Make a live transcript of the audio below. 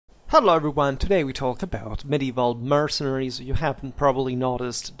Hello everyone, today we talk about medieval mercenaries. You haven't probably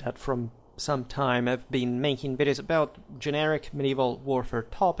noticed that from some time I've been making videos about generic medieval warfare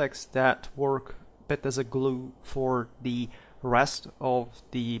topics that work a bit as a glue for the rest of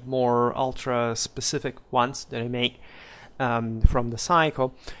the more ultra-specific ones that I make from the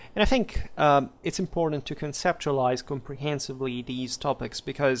cycle. And I think it's important to conceptualize comprehensively these topics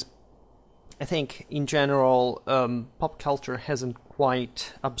because I think in general pop culture hasn't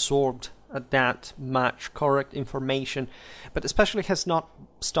quite absorbed that much correct information, but especially has not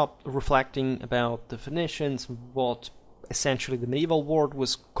stopped reflecting about definitions, what essentially the medieval world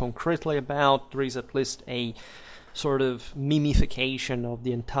was concretely about. There is at least a sort of mimification of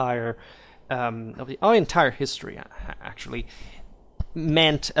the entire our entire history, actually,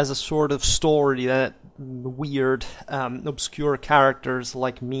 meant as a sort of story that weird, obscure characters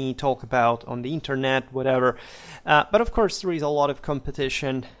like me talk about on the internet, whatever. But of course, there is a lot of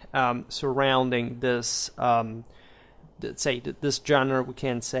competition surrounding this, this genre, we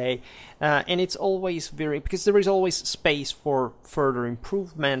can say, and it's always because there is always space for further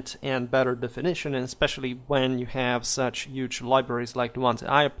improvement and better definition, and especially when you have such huge libraries like the ones that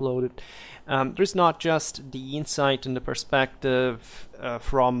I uploaded. There's not just the insight and the perspective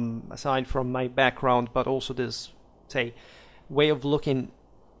aside from my background, but also this, way of looking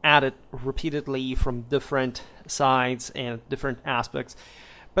at it repeatedly from different sides and different aspects,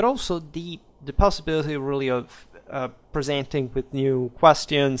 but also the possibility really of presenting with new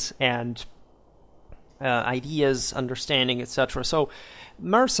questions and ideas, understanding, etc. So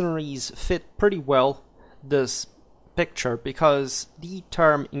mercenaries fit pretty well this picture because the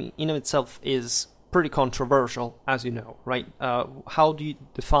term in of itself is pretty controversial, as you know, right? How do you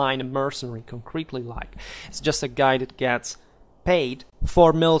define a mercenary concretely? Like, it's just a guy that gets paid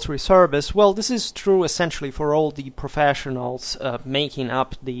for military service. Well, this is true essentially for all the professionals making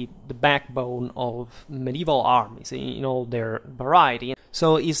up the backbone of medieval armies in all their variety.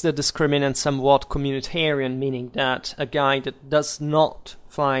 So is the discriminant somewhat communitarian, meaning that a guy that does not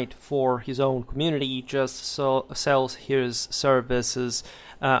fight for his own community, just sells his services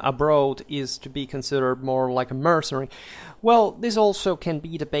abroad, is to be considered more like a mercenary? Well, this also can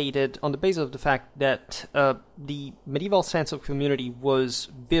be debated on the basis of the fact that the medieval sense of community was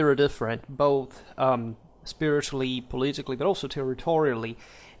very different, both spiritually, politically, but also territorially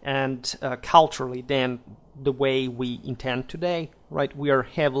and culturally than the way we intend today, right? We are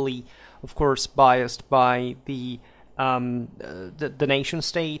heavily, of course, biased by the nation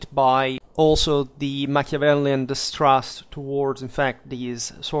state, by also the Machiavellian distrust towards, in fact,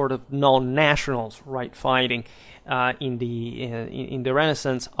 these sort of non-nationals, right, fighting in the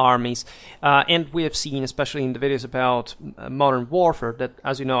Renaissance armies, and we have seen, especially in the videos about modern warfare, that,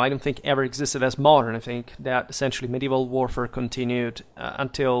 as you know, I don't think ever existed as modern. I think that essentially medieval warfare continued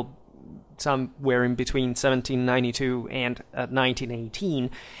until somewhere in between 1792 and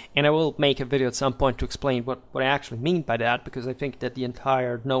 1918, and I will make a video at some point to explain what I actually mean by that, because I think that the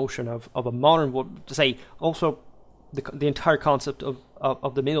entire notion of a modern war, to say also the entire concept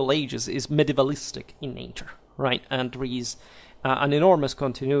of the Middle Ages is medievalistic in nature, right? And there is an enormous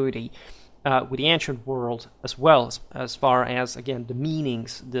continuity with the ancient world as well, as far as, again, the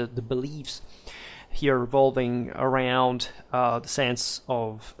meanings, the beliefs here revolving around the sense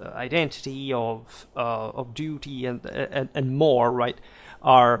of identity, of duty, and more, right,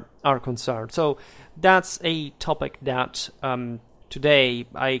 are concerned. So that's a topic that today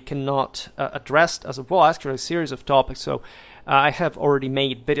I cannot address as a whole. Actually, a series of topics. So I have already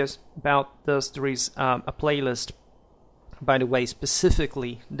made videos about this. There is a playlist, by the way,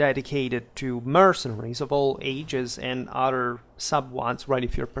 specifically dedicated to mercenaries of all ages and other sub-ones, right,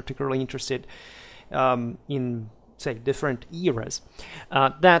 if you're particularly interested in, say, different eras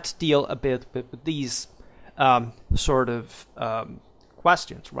that deal a bit with these sort of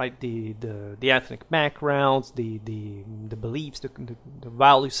questions, right? The ethnic backgrounds, the beliefs, the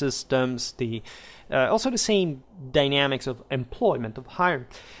value systems, also the same dynamics of employment, of hiring.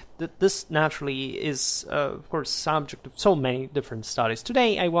 This naturally is, of course, subject of so many different studies.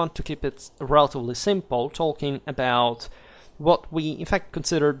 Today, I want to keep it relatively simple, talking about what we, in fact,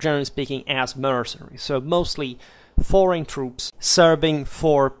 consider, generally speaking, as mercenaries. So mostly foreign troops serving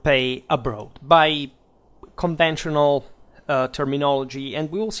for pay abroad by conventional terminology,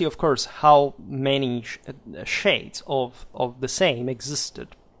 and we will see, of course, how many shades of the same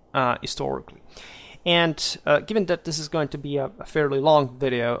existed historically. And given that this is going to be a fairly long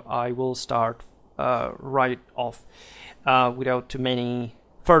video, I will start right off without too many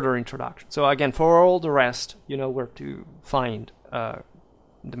further introduction. So again, for all the rest, you know where to find the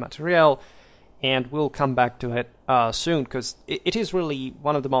material, and we'll come back to it soon, because it is really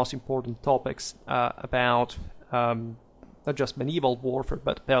one of the most important topics about not just medieval warfare,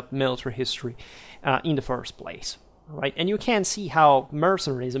 but about military history in the first place, right? And you can see how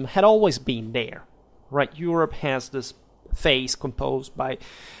mercenarism had always been there, right? Europe has this phase composed by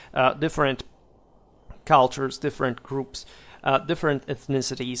different cultures, different groups, different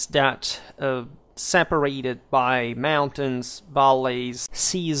ethnicities that separated by mountains, valleys,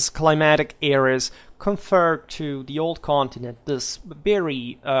 seas, climatic areas, conferred to the old continent this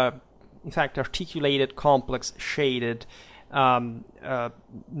very, in fact, articulated, complex, shaded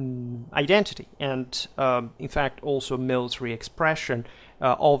identity, and in fact also military expression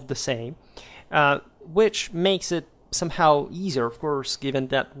of the same, which makes it somehow easier, of course, given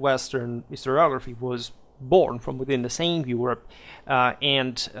that Western historiography was born from within the same Europe,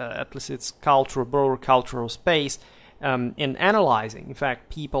 and at least its cultural, broader cultural space, in analyzing, in fact,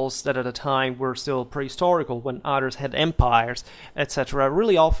 peoples that at the time were still prehistorical when others had empires, etc.,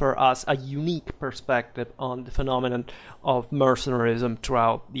 really offer us a unique perspective on the phenomenon of mercenarism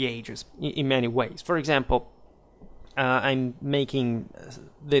throughout the ages, in many ways. For example, I'm making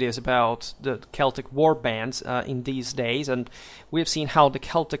videos about the Celtic war bands in these days, and we've seen how the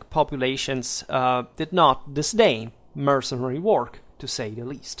Celtic populations did not disdain mercenary work, to say the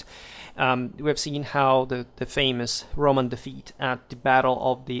least. We've seen how the famous Roman defeat at the Battle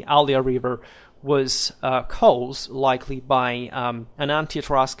of the Allia River was caused likely by an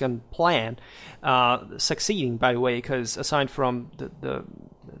anti-Etruscan plan succeeding, by the way, because aside from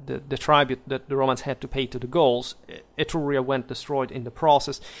the tribute that the Romans had to pay to the Gauls, Etruria went destroyed in the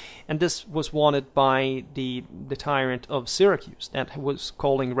process, and this was wanted by the tyrant of Syracuse, that was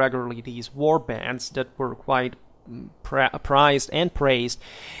calling regularly these war bands that were quite prized and praised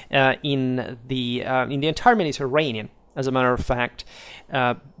in the entire Mediterranean, as a matter of fact,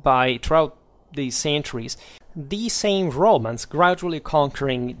 throughout these centuries. These same Romans, gradually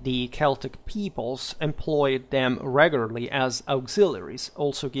conquering the Celtic peoples, employed them regularly as auxiliaries,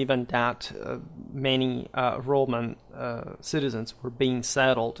 also given that many Roman citizens were being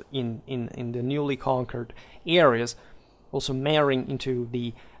settled in the newly conquered areas, also marrying into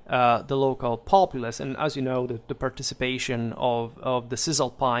the local populace. And as you know, the participation of the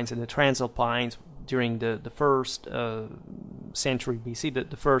Cisalpines and the Transalpines during the first century BC,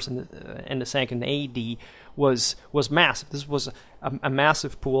 the first and the second AD, was massive. This was a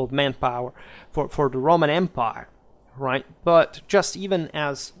massive pool of manpower for the Roman Empire, right? But just even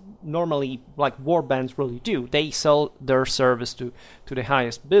as normally, like war bands really do, they sell their service to the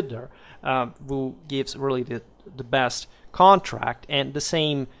highest bidder, who gives really the best contract. And the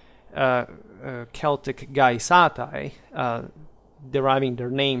same Celtic gaisatae, deriving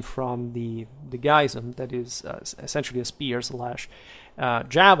their name from the gaisum, that is essentially a spear /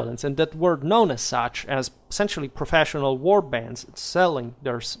 javelins, and that were known as such, as essentially professional war bands selling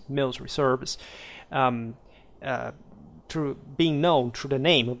their military service, through being known through the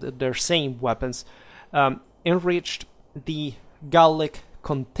name of their same weapons, enriched the Gallic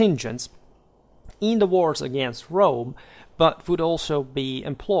contingents in the wars against Rome, but would also be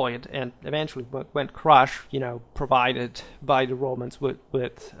employed and eventually went crushed, provided by the Romans with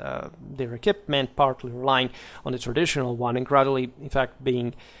their equipment, partly relying on the traditional one, and gradually, in fact,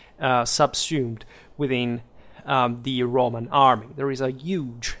 being subsumed within the Roman army. There is a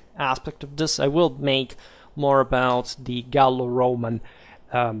huge aspect of this. I will make more about the Gallo-Roman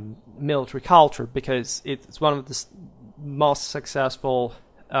military culture, because it's one of the most successful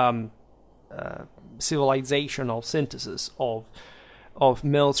civilizational synthesis of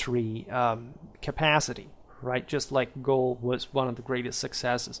military capacity, right? Just like Gaul was one of the greatest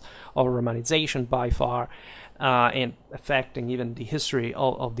successes of Romanization by far, and affecting even the history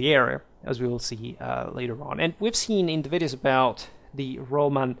of the area, as we will see later on. And we've seen in the videos about the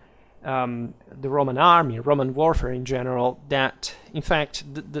Roman army, Roman warfare in general, that in fact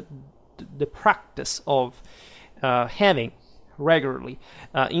the practice of having regularly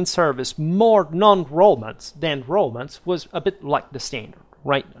in service more non-Romans than Romans was a bit like the standard,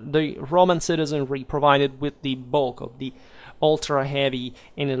 right? The Roman citizenry provided with the bulk of the ultra-heavy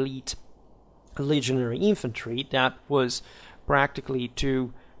and elite legionary infantry that was practically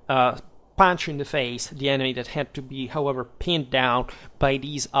to punch in the face the enemy that had to be, however, pinned down by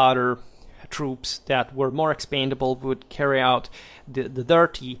these other troops that were more expandable, would carry out the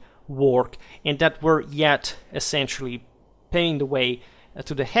dirty work, and that were yet essentially paving the way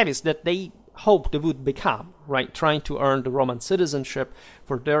to the heavies that they hoped they would become, right? Trying to earn the Roman citizenship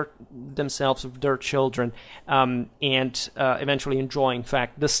for themselves, of their children, and eventually enjoying, in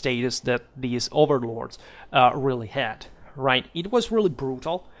fact, the status that these overlords really had, right? It was really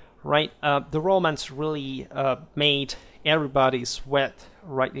brutal, right? The Romans really made everybody sweat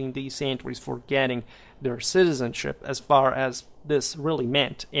right in these centuries for getting their citizenship, as far as this really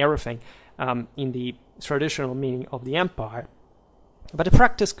meant everything in the traditional meaning of the empire. But the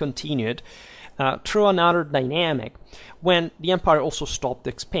practice continued through another dynamic when the empire also stopped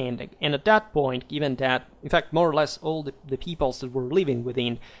expanding. And at that point, given that, in fact, more or less all the peoples that were living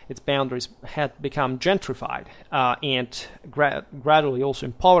within its boundaries had become gentrified and gradually also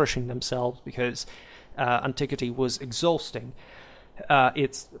impoverishing themselves, because antiquity was exhausting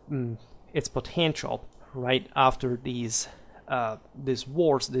its potential, right, after these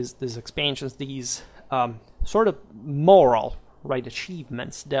wars, these expansions, these sort of moral, right,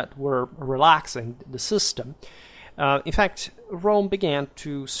 achievements that were relaxing the system. In fact, Rome began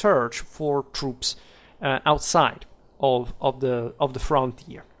to search for troops outside of the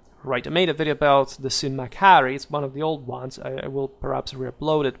frontier. Right, I made a video about the Sin Macari. It's one of the old ones. I will perhaps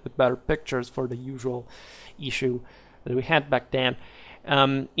re-upload it with better pictures for the usual issue that we had back then.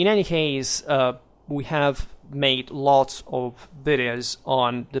 In any case, we have made lots of videos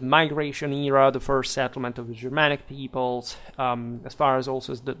on the migration era, the first settlement of the Germanic peoples, as far as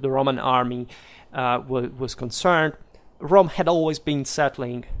also as the Roman army was concerned. Rome had always been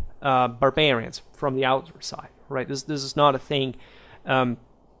settling barbarians from the outer side, right? This is not a thing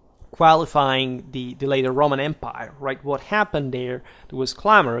qualifying the later Roman Empire, right? What happened there that was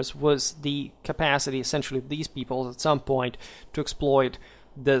clamorous was the capacity, essentially, of these peoples at some point to exploit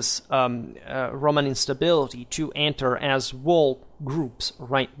this Roman instability to enter as wall groups,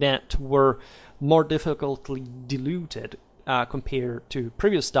 right, that were more difficultly diluted compared to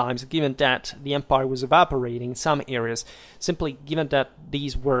previous times, given that the empire was evaporating in some areas, simply given that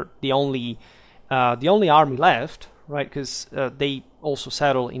these were the only army left, right, because they also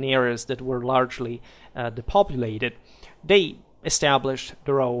settled in areas that were largely depopulated. They established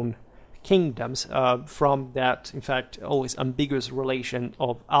their own kingdoms from that, in fact, always ambiguous relation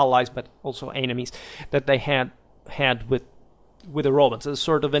of allies but also enemies that they had with the Romans. It's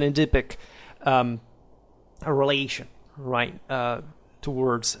sort of an Oedipic relation, right,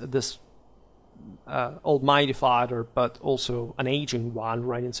 towards this almighty father, but also an aging one,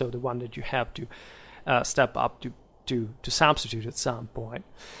 right, and so the one that you have to step up to substitute at some point.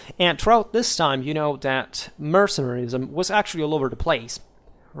 And throughout this time, you know that mercenarism was actually all over the place,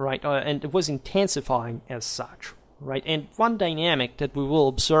 right, and it was intensifying as such, right. And one dynamic that we will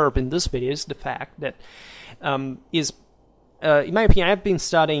observe in this video is the fact that in my opinion, I've been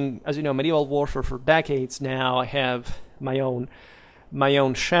studying, as you know, medieval warfare for decades now. I have my own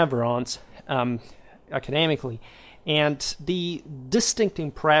chevrons academically, and the distinct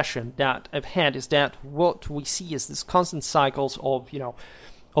impression that I've had is that what we see is this constant cycles of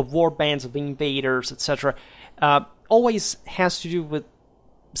war bands, of invaders, etc. Always has to do with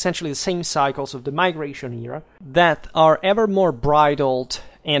essentially the same cycles of the migration era that are ever more bridled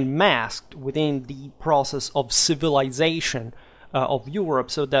and masked within the process of civilization of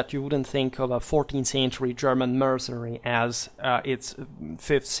Europe, so that you wouldn't think of a 14th century German mercenary as its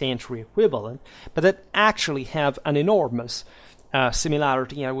 5th century equivalent, but that actually have an enormous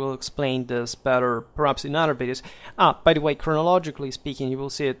similarity. I will explain this better perhaps in other videos. By the way, chronologically speaking, you will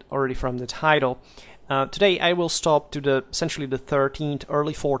see it already from the title. Today I will stop to essentially the 13th,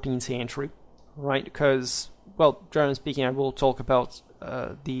 early 14th century, right? Because, well, generally speaking, I will talk about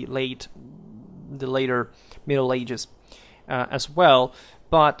the later Middle Ages as well,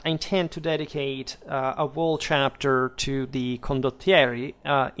 but I intend to dedicate a whole chapter to the condottieri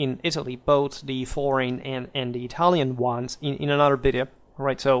in Italy, both the foreign and the Italian ones, in another video,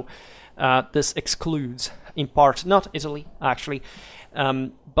 right? So this excludes, in part, not Italy, actually,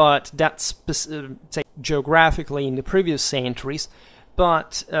 but that's say geographically in the previous centuries,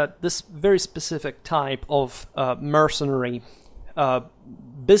 but this very specific type of mercenary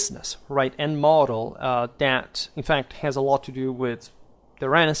business, right, and model that, in fact, has a lot to do with the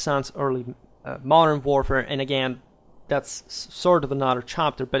Renaissance, early modern warfare, and again, that's sort of another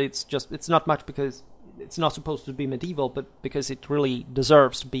chapter, but it's not much because it's not supposed to be medieval, but because it really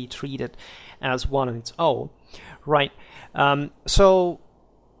deserves to be treated as one on its own, right? So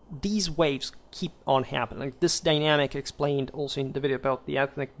these waves keep on happening. Like this dynamic explained also in the video about the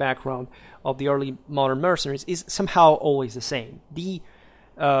ethnic background of the early modern mercenaries is somehow always the same. The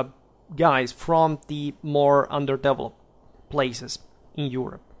guys from the more underdeveloped places in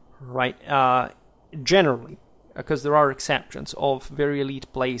Europe, right? Generally, because there are exceptions of very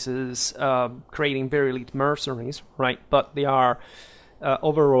elite places creating very elite mercenaries, right? But they are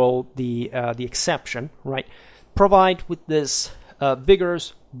overall the exception, right? Provide with this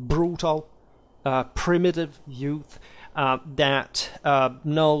vigorous, brutal, primitive youth that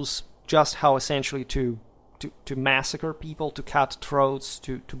knows just how essentially to massacre people, to cut throats,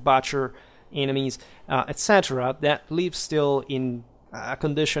 to butcher enemies, etc., that live still in a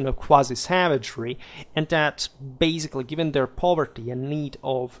condition of quasi-savagery, and that basically, given their poverty and need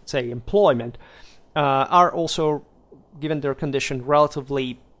of, say, employment, are also, given their condition,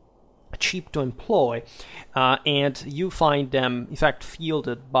 relatively cheap to employ, and you find them, in fact,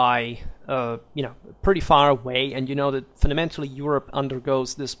 fielded by, pretty far away, and you know that fundamentally Europe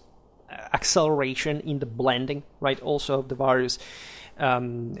undergoes this acceleration in the blending, right, also of the various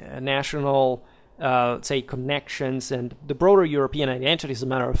national, say, connections and the broader European identity, as a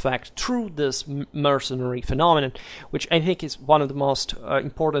matter of fact, through this mercenary phenomenon, which I think is one of the most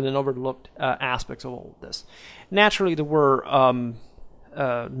important and overlooked aspects of all of this. Naturally, there were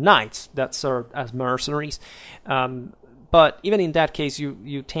knights that served as mercenaries, but even in that case,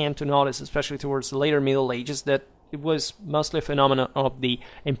 you tend to notice, especially towards the later Middle Ages, that it was mostly a phenomenon of the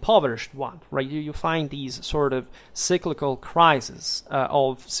impoverished one, right? You find these sort of cyclical crises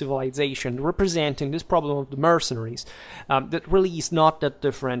of civilization representing this problem of the mercenaries that really is not that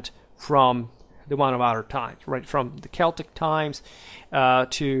different from the one of our times, right? From the Celtic times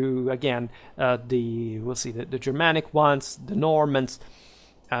to, again, the Germanic ones, the Normans,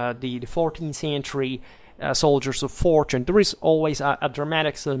 the 14th century soldiers of fortune. There is always a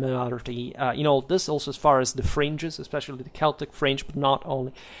dramatic similarity in all this, also as far as the fringes, especially the Celtic fringe, but not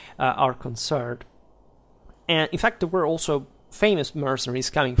only, are concerned. And in fact, there were also famous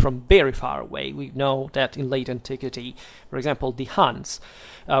mercenaries coming from very far away. We know that in late antiquity, for example, the Huns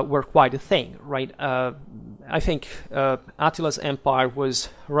were quite a thing, right? I think Attila's empire was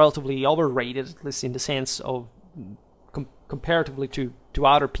relatively overrated, at least in the sense of comparatively to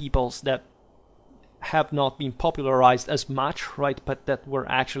other peoples that have not been popularized as much, right, but that were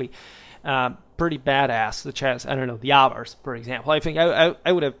actually pretty badass, such as, I don't know, the Avars, for example. I think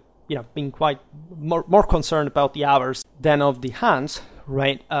I would have, been quite more concerned about the Avars than of the Huns,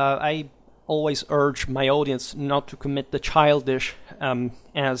 right? I always urge my audience not to commit the childish,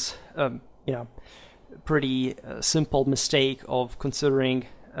 pretty simple mistake of considering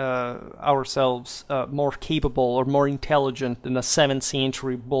ourselves more capable or more intelligent than a 7th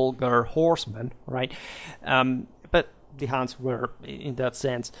century Bulgar horseman, right? But the Huns were, in that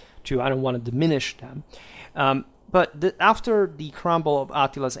sense, too. I don't want to diminish them. But after the crumble of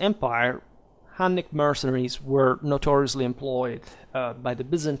Attila's empire, Hunnic mercenaries were notoriously employed by the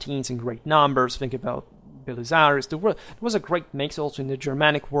Byzantines in great numbers. Think about Belisarius. There was a great mix also in the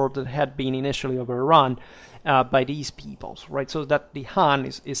Germanic world that had been initially overrun by these peoples, right? So that the Hun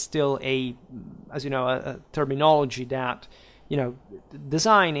is still a terminology that,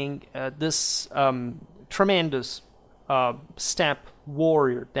 designing this tremendous steppe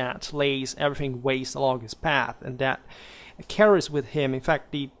warrior that lays everything waste along his path, and that carries with him, in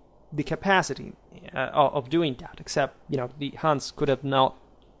fact, the capacity of doing that, except, the Huns could have not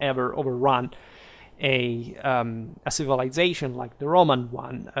ever overrun a civilization like the Roman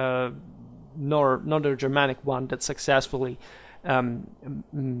one, nor the Germanic one that successfully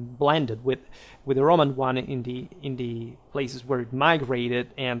blended with the Roman one in the places where it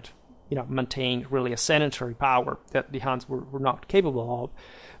migrated and maintained really a sedentary power that the Huns were not capable of.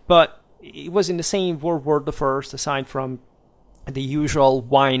 But it was in the same World War I, aside from the usual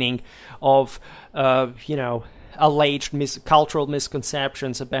whining of alleged cultural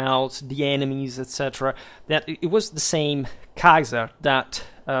misconceptions about the enemies, etc., that it was the same Kaiser that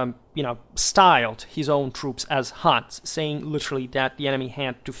styled his own troops as Huns, saying literally that the enemy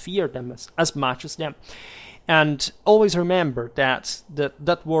had to fear them as much as them. And always remember that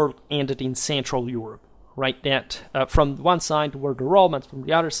war ended in Central Europe, right? That from one side there were the Romans, from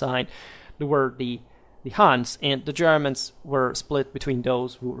the other side there were the Huns, and the Germans were split between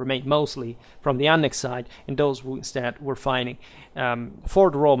those who remained mostly from the annexed side and those who instead were fighting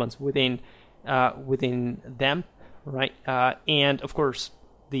for the Romans within them, right? And of course,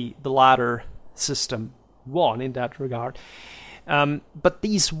 the latter system won in that regard. But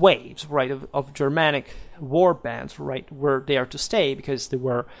these waves, right, of Germanic war bands, right, were there to stay because they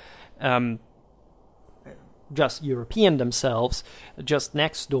were just European themselves, just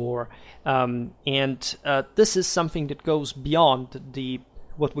next door, and this is something that goes beyond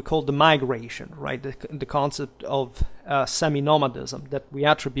what we call the migration, right? The concept of semi-nomadism that we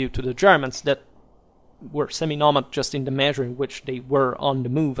attribute to the Germans, that were semi-nomad just in the measure in which they were on the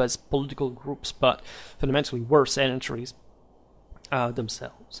move as political groups, but fundamentally were sedentaries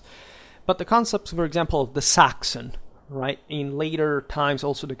themselves. But the concept, for example, of the Saxon, right, in later times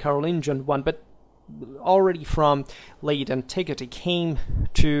also the Carolingian one, but already from late antiquity came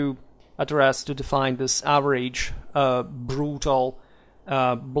to addressed to define this average, brutal,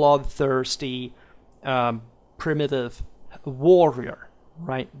 bloodthirsty, primitive warrior,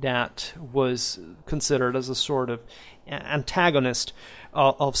 right? That was considered as a sort of antagonist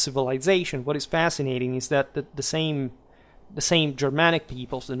of civilization. What is fascinating is that the same Germanic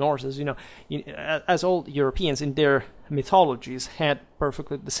peoples, the Norses, as all Europeans in their mythologies, had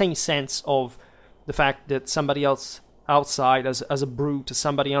perfectly the same sense of the fact that somebody else outside, as a brute, as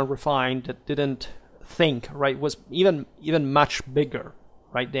somebody unrefined that didn't think, right, was even much bigger,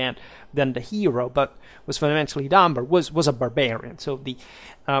 right, than the hero, but was fundamentally dumb, or was a barbarian. So the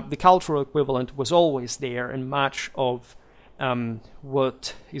cultural equivalent was always there, and much of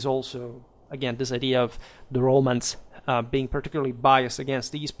what is also, again, this idea of the Romans being particularly biased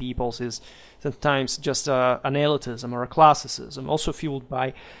against these peoples is sometimes just an elitism or a classicism, also fueled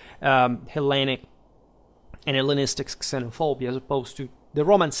by Hellenic and Hellenistic xenophobia, as opposed to the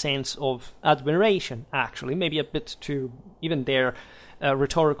Roman sense of admiration, actually, maybe a bit too, even there,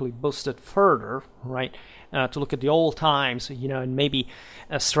 rhetorically boosted further, right, to look at the old times, and maybe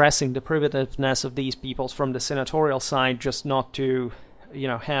stressing the primitiveness of these peoples from the senatorial side, just not to,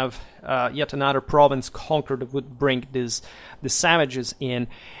 have yet another province conquered that would bring the savages in.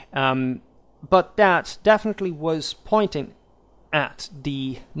 But that definitely was pointing at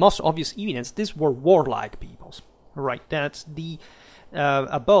the most obvious evidence. These were warlike peoples, right? That the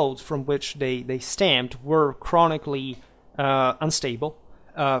abodes from which they stemmed were chronically unstable,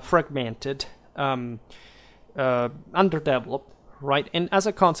 fragmented, underdeveloped, right? And as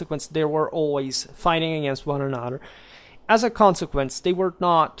a consequence, they were always fighting against one another. As a consequence, they were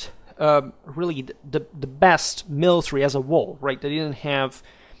not really the best military as a whole, right? They didn't have,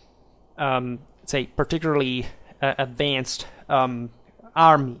 say, particularly advanced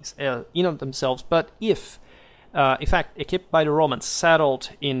armies, themselves. But if, in fact, equipped by the Romans, settled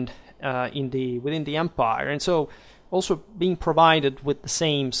within the empire, and so also being provided with the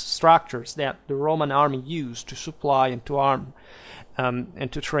same structures that the Roman army used to supply and to arm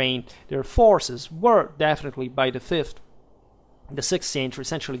and to train their forces, were definitely by the 6th century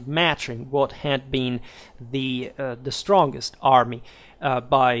essentially matching what had been the strongest army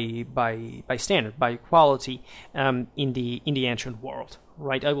by standard, by quality, in the ancient world.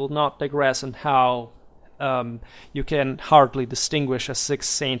 Right? I will not digress on how you can hardly distinguish a 6th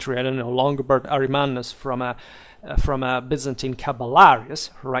century, Longobard Arimanus from a Byzantine Caballarius,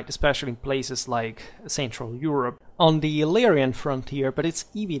 right? Especially in places like Central Europe on the Illyrian frontier. But it's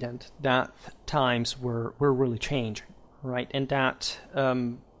evident that times were really changing, right? And that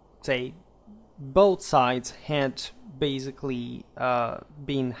say both sides had basically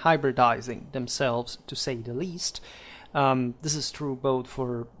been hybridizing themselves, to say the least. This is true both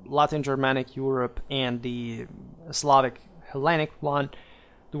for Latin Germanic Europe and the Slavic Hellenic one.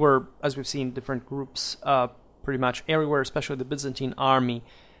 There were, as we've seen, different groups pretty much everywhere, especially the Byzantine army,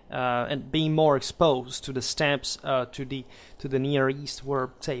 and being more exposed to the steppes, to the Near East, where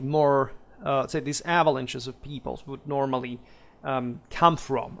these avalanches of peoples would normally come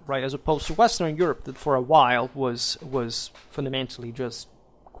from, right? As opposed to Western Europe, that for a while was fundamentally just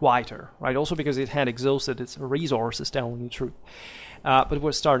quieter, right? Also because it had exhausted its resources, telling the truth, but it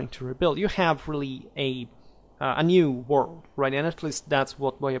was starting to rebuild. You have really a new world, right? And at least that's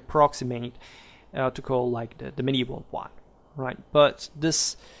what we approximate to call like the medieval one, right? But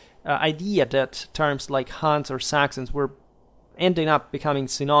this idea that terms like Huns or Saxons were ending up becoming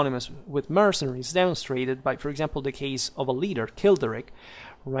synonymous with mercenaries, demonstrated by, for example, the case of a leader, Childeric,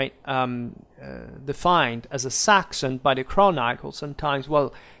 right, defined as a Saxon by the Chronicles sometimes.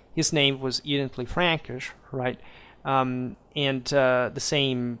 Well, his name was evidently Frankish, right, and the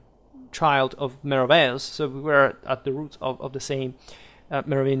same child of Meroveus, so we were at the roots of the same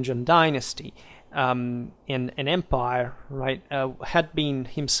Merovingian dynasty, and an empire, right, had been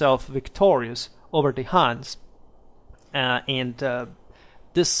himself victorious over the Huns, and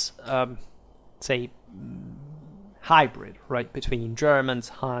this, hybrid, right, between Germans,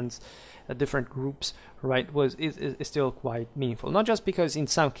 Huns, different groups, right, is still quite meaningful. Not just because in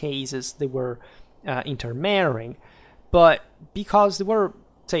some cases they were intermarrying, but because they were,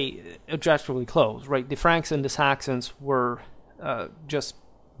 objectively close, right? The Franks and the Saxons were just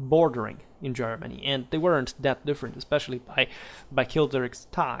bordering in Germany, and they weren't that different, especially by Childeric's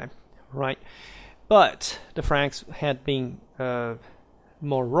time, right? But the Franks had been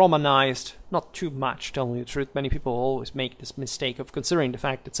more Romanized, not too much, telling the truth. Many people always make this mistake of considering the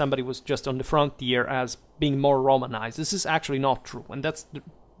fact that somebody was just on the frontier as being more Romanized. This is actually not true, and that's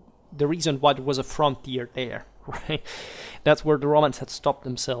the reason why there was a frontier there, right? That's where the Romans had stopped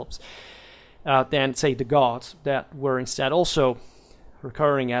themselves. Then, say, the Goths that were instead also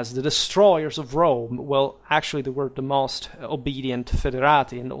recurring as the destroyers of Rome. Well, actually they were the most obedient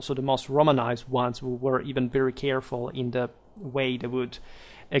Federati, and also the most Romanized ones, who were even very careful in the way they would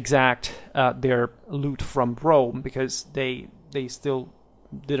exact their loot from Rome, because they still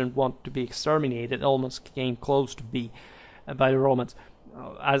didn't want to be exterminated, almost came close to be by the Romans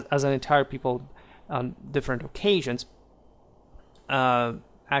as an entire people on different occasions.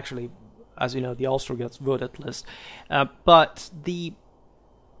 Actually, as you know, the Ostrogoths would at least. But the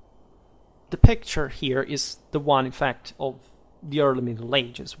picture here is the one, in fact, of the early Middle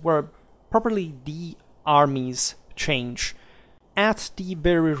Ages, where properly the armies change at the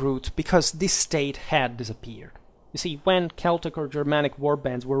very root, because this state had disappeared. You see, when Celtic or Germanic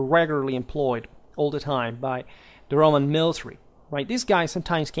warbands were regularly employed all the time by the Roman military, right? These guys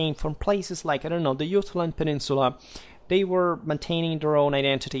sometimes came from places like, I don't know, the Jutland Peninsula. They were maintaining their own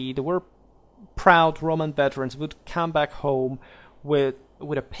identity. They were proud Roman veterans, would come back home with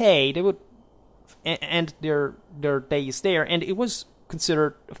a pay. They would end their days there, and it was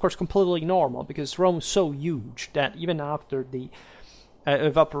considered, of course, completely normal, because Rome was so huge that even after the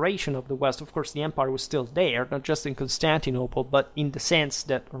evaporation of the West, of course, the empire was still there, not just in Constantinople, but in the sense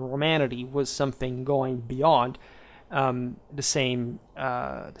that Romanity was something going beyond the same,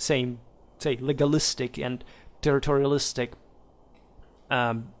 say, legalistic and territorialistic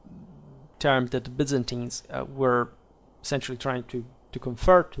term that the Byzantines were essentially trying to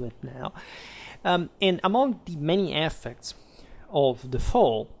convert to it now. And among the many effects of the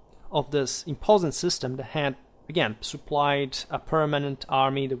fall of this imposing system that had, again, supplied a permanent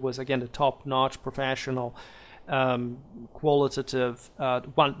army that was, again, the top-notch, professional, qualitative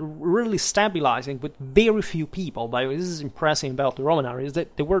one, really stabilizing with very few people. By the way, this is impressive about the Roman army, is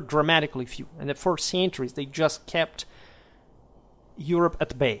that they were dramatically few, and that for centuries they just kept Europe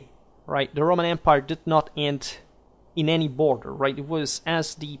at bay, right? The Roman Empire did not end in any border, right? It was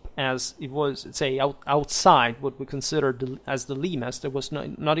as deep as it was, say, outside what we consider as the limes. There was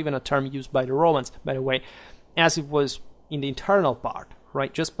not even a term used by the Romans, by the way, as it was in the internal part,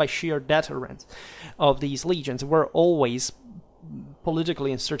 right? Just by sheer deterrence of these legions, were always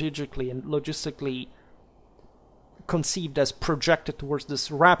politically and strategically and logistically conceived as projected towards this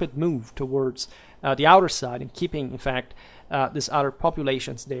rapid move towards the outer side, and keeping, in fact, these other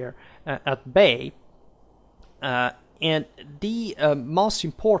populations there at bay. And the most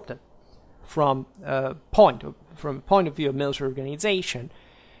important from point of view of military organization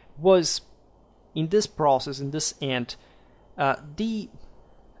was, in this process, in this end, the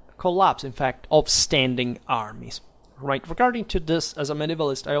collapse, in fact, of standing armies. Right. Regarding to this, as a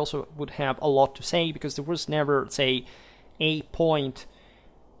medievalist, I also would have a lot to say, because there was never, say, a point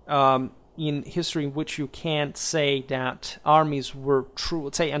in history in which you can't say that armies were true,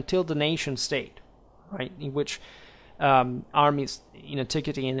 say, until the nation state, right, in which armies in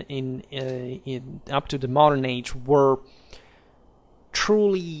antiquity and in up to the modern age were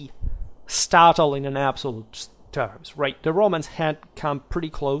truly statile in an absolute terms, right? The Romans had come pretty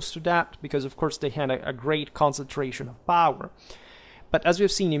close to that, because of course they had a great concentration of power. But as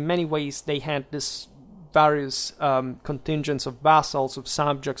we've seen, in many ways they had this various contingents of vassals, of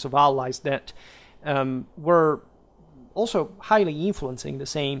subjects, of allies that were also highly influencing the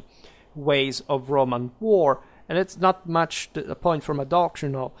same ways of Roman war. And it's not much a point from a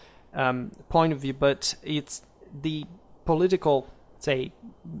doctrinal point of view, but it's the political, say,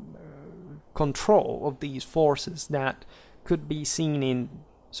 control of these forces that could be seen in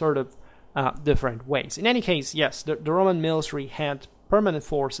sort of different ways. In any case, yes, the Roman military had permanent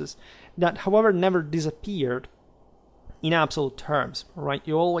forces that, however, never disappeared in absolute terms, right?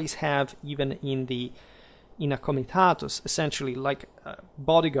 You always have, even in a comitatus, essentially, like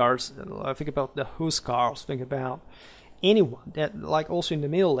bodyguards. I think about the huscarls, think about anyone that, like also in the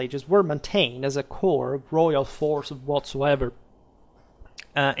Middle Ages, were maintained as a core of royal force of whatsoever,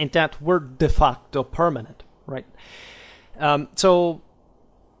 and that were de facto permanent, right? So,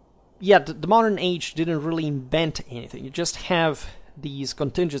 yeah, the modern age didn't really invent anything. You just have these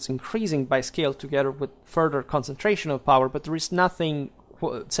contingents increasing by scale together with further concentration of power, but there is nothing,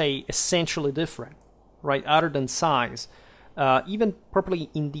 say, essentially different, right, other than size, even properly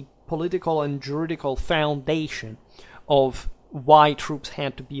in the political and juridical foundation of why troops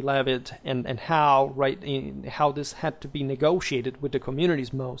had to be levied and how, right, how this had to be negotiated with the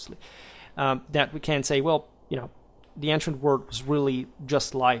communities mostly, that we can say, well, you know, the ancient world was really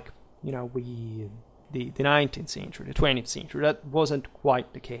just like, you know, the 19th century, the 20th century. That wasn't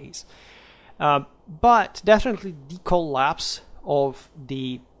quite the case. But definitely the collapse of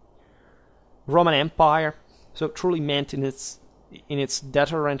the Roman Empire, so truly meant in its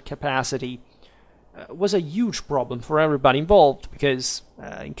deterrent capacity, was a huge problem for everybody involved, because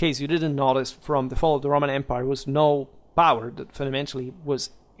in case you didn't notice, from the fall of the Roman Empire was no power that fundamentally was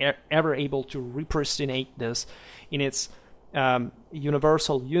ever able to repristinate this in its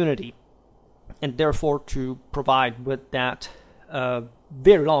universal unity, and therefore to provide with that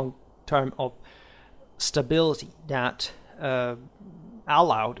very long term of stability that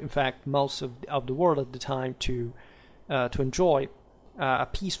allowed, in fact, most of the world at the time to enjoy a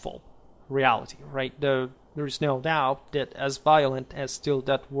peaceful reality, right? There is no doubt that as violent as still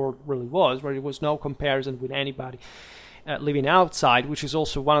that world really was, where there was no comparison with anybody living outside, which is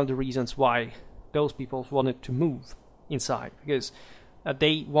also one of the reasons why those people wanted to move inside, because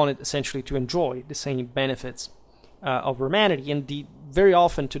they wanted essentially to enjoy the same benefits of humanity. And very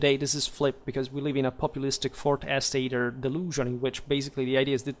often today this is flipped, because we live in a populistic fourth estate or delusion in which basically the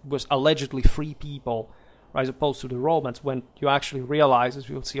idea is that it was allegedly free people, as opposed to the Romans, when you actually realize, as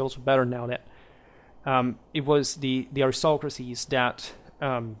we'll see also better now, that it was the aristocracies that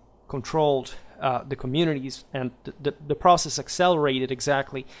controlled the communities, and the process accelerated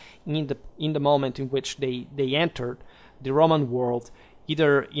exactly in the moment in which they entered the Roman world,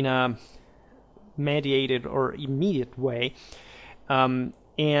 either in a mediated or immediate way, and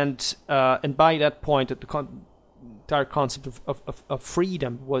by that point the entire concept of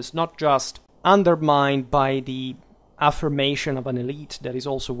freedom was not just undermined by the affirmation of an elite that is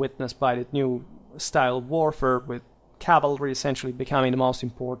also witnessed by the new style of warfare, with cavalry essentially becoming the most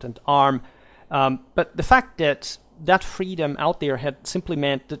important arm, but the fact that that freedom out there had simply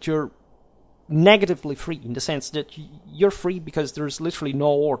meant that you're negatively free, in the sense that you're free because there's literally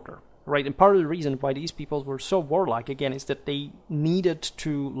no order, right? And part of the reason why these people were so warlike, again, is that they needed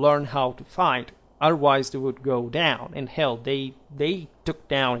to learn how to fight, otherwise they would go down. And hell, they took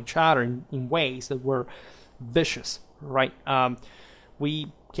down each other in ways that were vicious, right?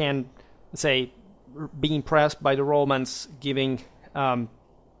 We can say be impressed by the Romans giving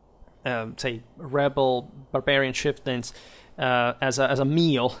say rebel barbarian chieftains as a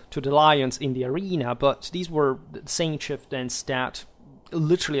meal to the lions in the arena, but these were the same chieftains that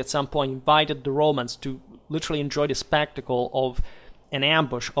literally at some point invited the Romans to literally enjoy the spectacle of an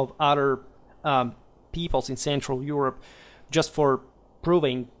ambush of other peoples in Central Europe, just for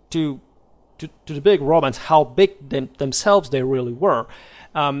proving to the big Romans how big themselves they really were.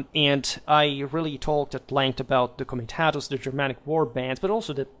 And I really talked at length about the Comitatus, the Germanic war bands, but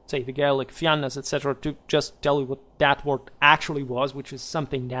also the Gallic fiannas, etc., to just tell you what that word actually was, which is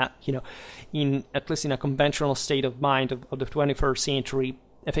something that, at least in a conventional state of mind of the 21st century,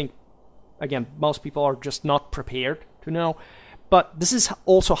 I think, again, most people are just not prepared to know. But this is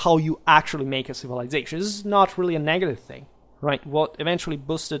also how you actually make a civilization. This is not really a negative thing, right? What eventually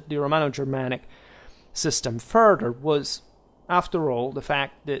boosted the Romano-Germanic system further was, after all, the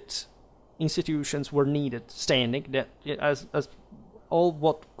fact that institutions were needed standing, that as all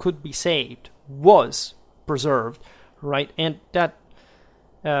what could be saved was preserved, right? And that,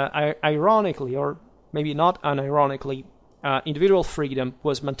 ironically, or maybe not unironically, individual freedom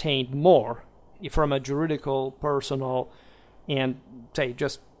was maintained more from a juridical, personal, and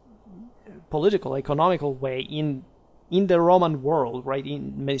just political, economical way in the Roman world, right?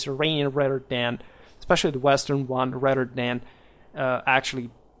 In Mediterranean, rather than, especially the Western one, rather than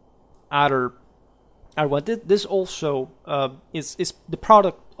actually other. This also is the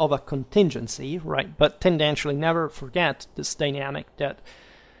product of a contingency, right? But tendentially, never forget this dynamic that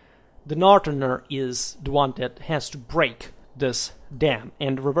the Northerner is the one that has to break this dam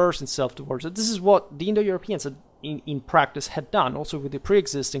and reverse itself towards it. This is what the Indo-Europeans in practice had done, also with the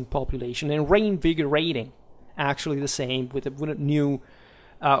pre-existing population, and reinvigorating actually the same with a new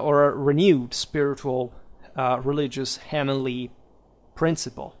or a renewed spiritual, religious, heavenly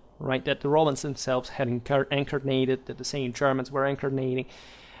principle, right? That the Romans themselves had incarnated, that the same Germans were incarnating,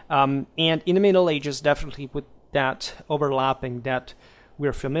 and in the Middle Ages, definitely with that overlapping that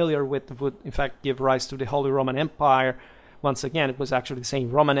we're familiar with, would in fact give rise to the Holy Roman Empire. Once again, it was actually the same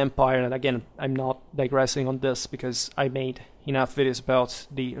Roman Empire, and again, I'm not digressing on this because I made enough videos about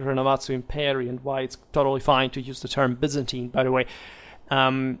the Renovatio Imperii and why it's totally fine to use the term Byzantine, by the way,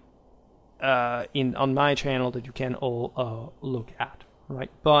 on my channel that you can all look at,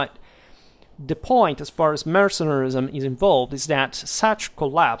 right? But the point, as far as mercenarism is involved, is that such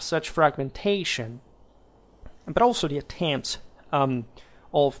collapse, such fragmentation, but also the attempts of,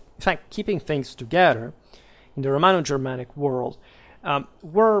 in fact, keeping things together in the Romano-Germanic world,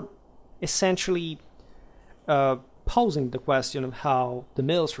 were essentially posing the question of how the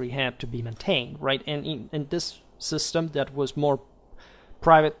military had to be maintained, right? And in this system that was more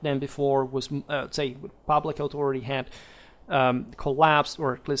private than before, was, public authority had collapsed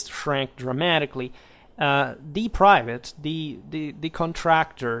or at least shrank dramatically, the private, the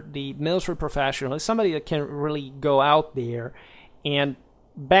contractor, the military professional is somebody that can really go out there and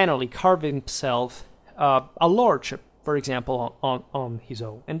banally carve himself a lordship, for example, on his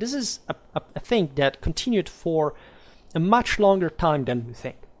own. And this is a thing that continued for a much longer time than we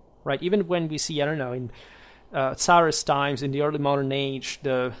think, right? Even when we see, I don't know, in Tsarist times, in the early modern age,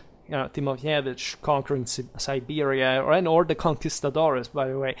 the Timoyevich conquering Siberia, or the conquistadores, by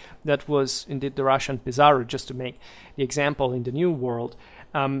the way, that was indeed the Russian Pizarro, just to make the example in the New World.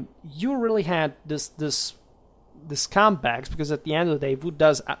 You really had this comebacks, because at the end of the day, who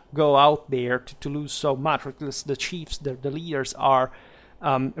does go out there to lose so much? Because the chiefs, the leaders are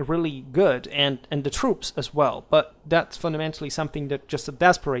really good, and the troops as well. But that's fundamentally something that just a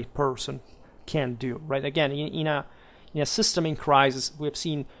desperate person can do, right? Again, in a system in crisis, we've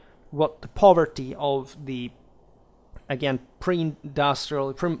seen what the poverty of the, again,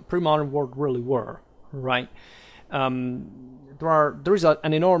 pre-industrial, pre-modern world really were, right? There is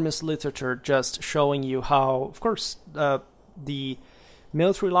an enormous literature just showing you how, of course, the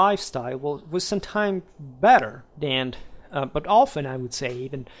military lifestyle was sometimes better than, but often I would say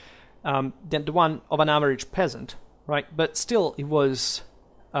even, than the one of an average peasant, right? But still, it was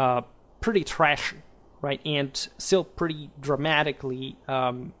pretty trashy, right? And still pretty dramatically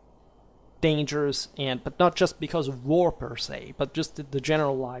dangerous, but not just because of war per se, but just the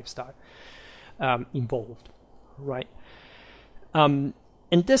general lifestyle involved, right? And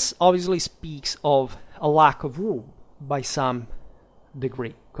this obviously speaks of a lack of rule by some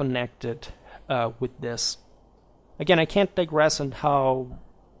degree connected with this. Again, I can't digress on how,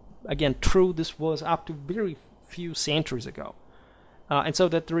 again, true this was up to very few centuries ago. And so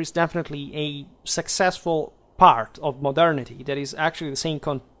that there is definitely a successful part of modernity that is actually the same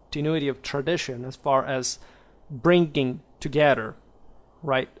continuity of tradition as far as bringing together,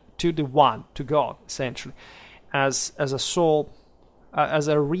 right, to the one, to God, essentially, as a soul, as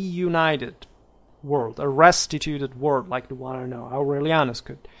a reunited world, a restituted world like the one, I don't know, Aurelianus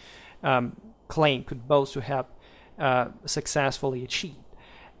could claim, could boast to have successfully achieved.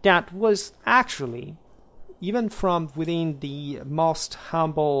 That was actually, even from within the most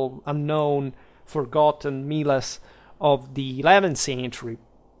humble, unknown, forgotten miles of the 11th century,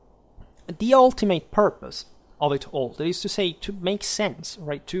 the ultimate purpose of it all, that is to say, to make sense,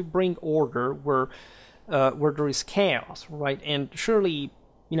 right, to bring order where there is chaos, right, and surely,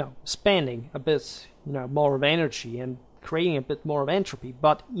 spending a bit, more of energy and creating a bit more of entropy,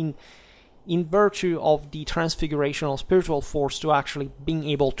 but in virtue of the transfigurational spiritual force to actually being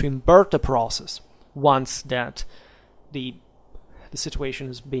able to invert the process once that the situation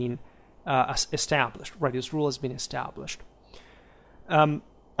has been established, right, this rule has been established.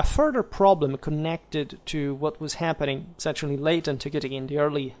 A further problem connected to what was happening essentially late antiquity in the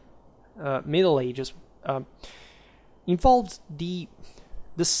early Middle Ages involved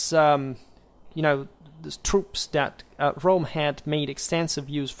this troops that Rome had made extensive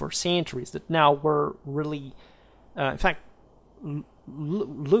use for centuries that now were really, in fact,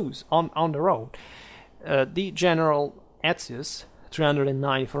 loose on their own. The general Aetius,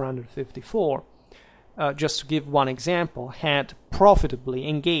 309-454, just to give one example, had profitably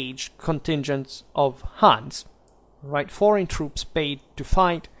engaged contingents of Huns, right, foreign troops paid to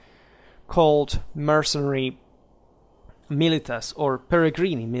fight, called mercenary militas, or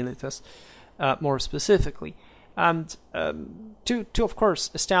peregrini militas, more specifically, and to of course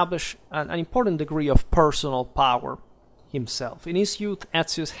establish an important degree of personal power himself. In his youth,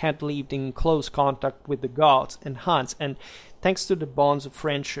 Aetius had lived in close contact with the Goths and Huns, and thanks to the bonds of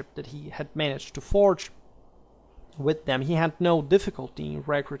friendship that he had managed to forge with them, he had no difficulty in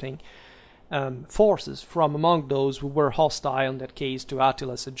recruiting forces from among those who were hostile, in that case, to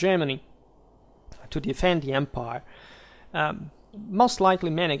Attila's hegemony, to defend the empire. Most likely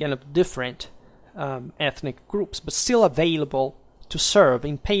men, again, of different ethnic groups, but still available to serve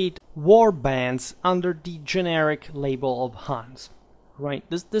in paid war bands under the generic label of Huns. Right.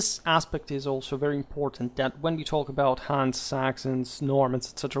 This aspect is also very important, that when we talk about Huns, Saxons, Normans,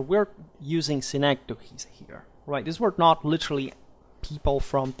 etc., we're using synecdoches here. Right. These were not literally people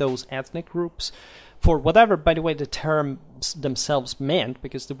from those ethnic groups, for whatever, by the way, the terms themselves meant,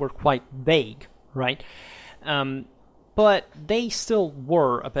 because they were quite vague. Right. But they still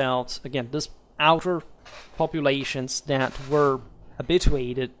were about, again, this outer populations that were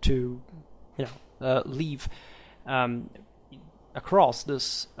habituated to, live across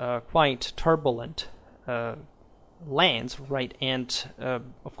this quite turbulent lands, right, and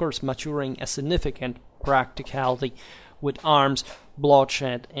of course maturing a significant practicality with arms,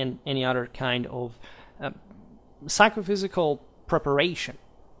 bloodshed, and any other kind of psychophysical preparation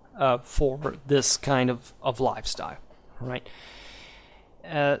for this kind of lifestyle, right?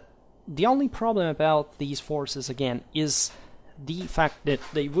 The only problem about these forces, again, is the fact that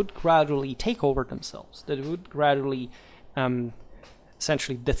they would gradually take over themselves, that they would gradually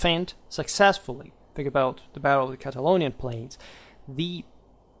essentially defend successfully. Think about the Battle of the Catalonian Plains, the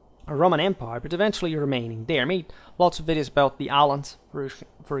Roman Empire, but eventually remaining there. I made lots of videos about the Alans,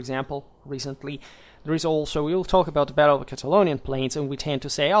 for example, recently. There is also, we will talk about the Battle of the Catalonian Plains, and we tend to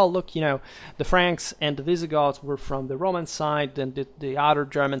say, oh, look, the Franks and the Visigoths were from the Roman side, and the other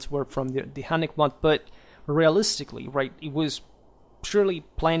Germans were from the Hunnic one, but realistically, right, it was surely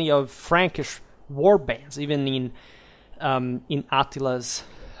plenty of Frankish war bands, even in Attila's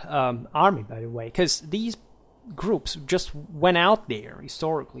army, by the way, because these groups just went out there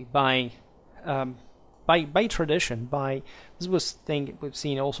historically by tradition. This was thing we've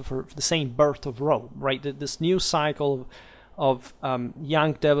seen also for the same birth of Rome, right? This new cycle of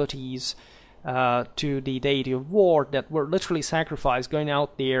young devotees to the deity of war that were literally sacrificed, going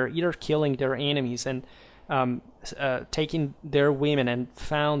out there, either killing their enemies and taking their women and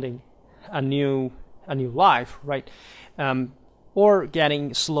founding a new life, right? Or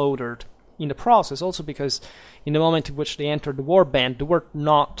getting slaughtered in the process. Also because in the moment in which they entered the war band, they were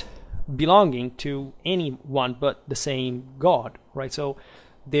not belonging to anyone but the same god, right? So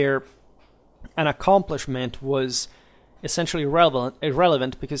an accomplishment was essentially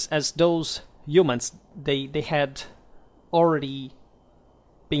irrelevant because as those humans, they had already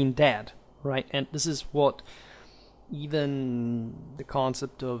been dead, right? And this is what even the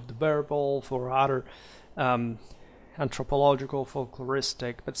concept of the werewolf or other anthropological,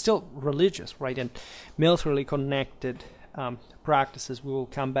 folkloristic, but still religious, right, and militarily connected practices we will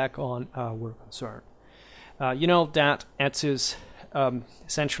come back on were concerned. That Ezio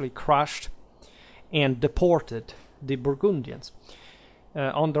essentially crushed and deported the Burgundians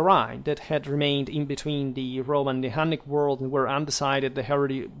on the Rhine that had remained in between the Roman and the Hunnic world and were undecided. They had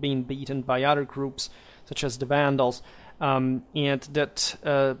already been beaten by other groups such as the Vandals, and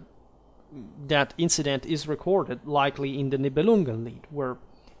that incident is recorded likely in the Nibelungenlied, where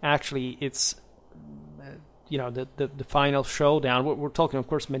actually it's the final showdown. We're talking, of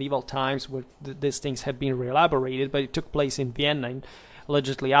course, medieval times where these things have been re-elaborated, but it took place in Vienna, in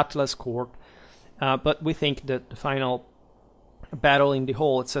allegedly Attila's court. But we think that the final battle in the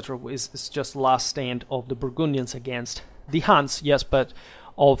hall, etc., is just the last stand of the Burgundians against the Huns, yes, but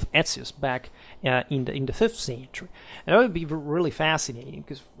of Ezio back in the 5th century. And that would be really fascinating,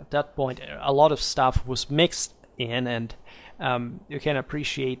 because at that point a lot of stuff was mixed in, and you can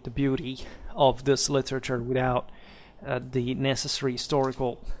appreciate the beauty of this literature without the necessary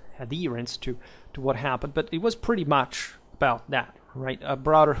historical adherence to what happened. But it was pretty much about that, right?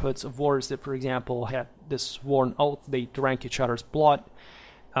 Brotherhoods of warriors that, for example, had this sworn oath, they drank each other's blood,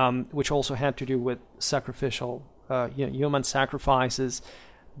 which also had to do with sacrificial human sacrifices,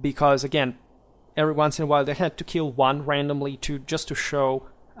 because again, every once in a while they had to kill one randomly just to show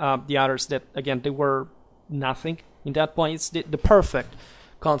the others that, again, they were nothing. In that point, it's the perfect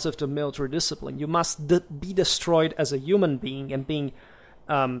concept of military discipline. You must be destroyed as a human being and being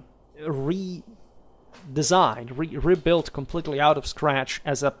redesigned, rebuilt completely out of scratch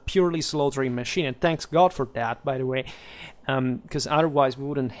as a purely slaughtering machine. And thanks God for that, by the way, because otherwise we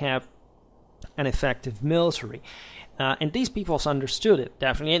wouldn't have an effective military. And these peoples understood it,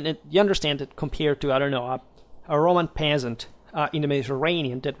 definitely. And you understand that compared to, I don't know, a Roman peasant in the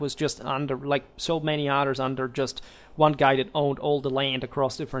Mediterranean that was just under, like so many others, under just one guy that owned all the land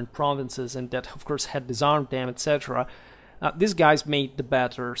across different provinces and that, of course, had disarmed them, etc. These guys made the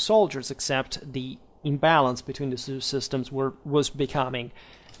better soldiers, except the imbalance between the two systems was becoming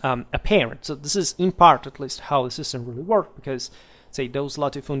apparent. So this is, in part, at least, how the system really worked, because, say, those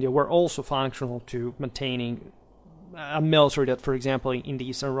latifundia were also functional to maintaining a military that, for example, in the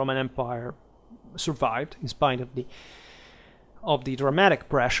Eastern Roman Empire survived in spite of the dramatic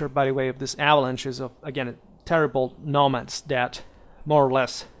pressure, by the way, of these avalanches of, again, terrible nomads that more or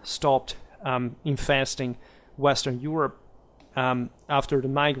less stopped infesting Western Europe after the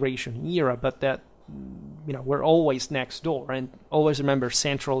migration era, but that were always next door. And always remember,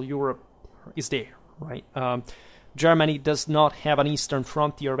 Central Europe is there, right? Germany does not have an eastern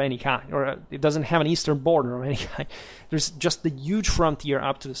frontier of any kind, or it doesn't have an eastern border of any kind. There's just the huge frontier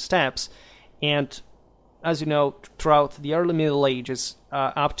up to the steppes, and as you know, throughout the early Middle Ages,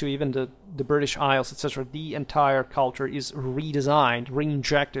 up to even the British Isles, etc., the entire culture is redesigned,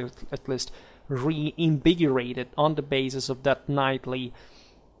 re-injected, at least reinvigorated on the basis of that knightly,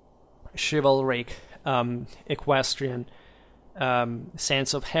 chivalric, equestrian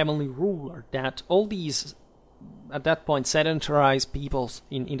sense of heavenly ruler that all these at that point, sedentarized peoples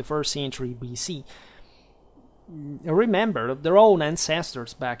in the 1st century BC remembered their own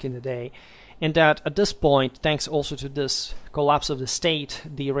ancestors back in the day, and that at this point, thanks also to this collapse of the state,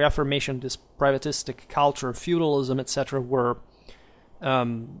 the reaffirmation of this privatistic culture, feudalism, etc., were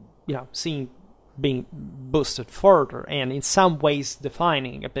seen being boosted further, and in some ways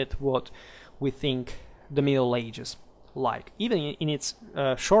defining a bit what we think the Middle Ages like, even in its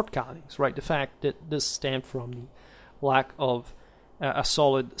shortcomings, right? The fact that this stemmed from the lack of a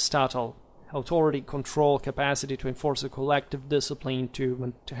solid statal authority, control, capacity to enforce a collective discipline,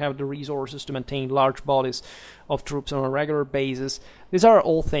 to have the resources to maintain large bodies of troops on a regular basis. These are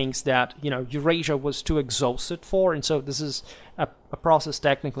all things that Eurasia was too exhausted for, and so this is a process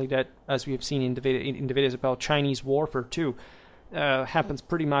technically that, as we have seen in the videos about Chinese warfare too, happens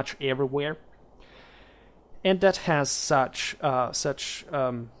pretty much everywhere, and that has such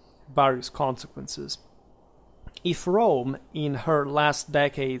various consequences. If Rome, in her last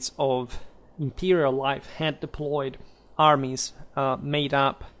decades of imperial life, had deployed armies made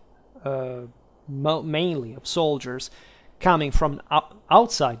up mainly of soldiers coming from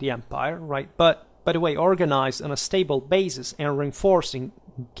outside the empire, right? But by the way, organized on a stable basis and reinforced in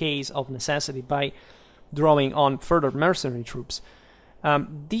case of necessity by drawing on further mercenary troops,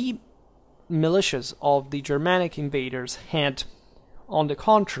 the militias of the Germanic invaders had, on the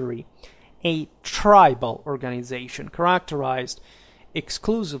contrary, a tribal organization characterized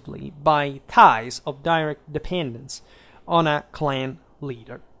exclusively by ties of direct dependence on a clan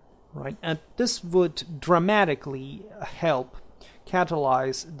leader, right? And this would dramatically help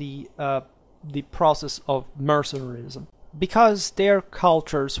catalyze the process of mercenarism, because their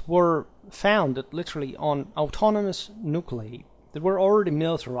cultures were founded literally on autonomous nuclei that were already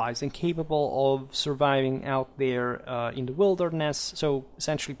militarized and capable of surviving out there in the wilderness, so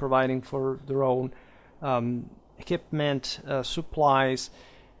essentially providing for their own equipment, supplies.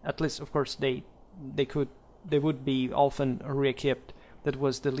 At least, of course, they would be often re-equipped. That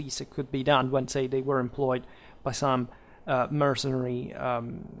was the least that could be done when, say, they were employed by some mercenary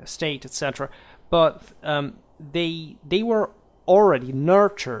state, etc. But they were already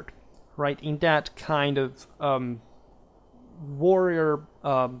nurtured, right, in that kind of warrior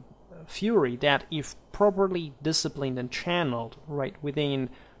fury that, if properly disciplined and channeled, right, within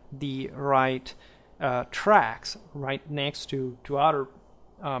the right tracks, right next to other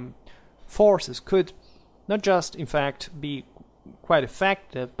forces, could not just in fact be quite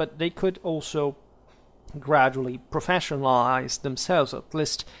effective, but they could also gradually professionalize themselves, at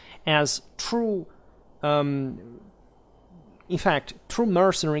least as true true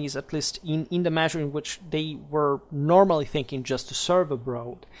mercenaries, at least in the measure in which they were normally thinking just to serve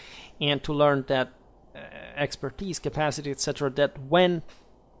abroad and to learn that expertise, capacity, etc., that when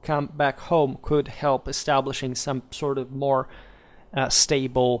come back home could help establishing some sort of more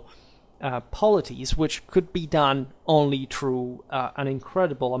stable polities, which could be done only through an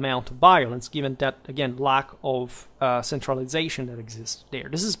incredible amount of violence, given that, again, lack of centralization that exists there.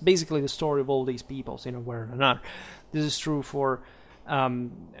 This is basically the story of all these peoples in a way or another. This is true for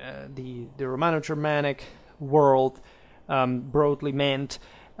the Romano-Germanic world, broadly meant.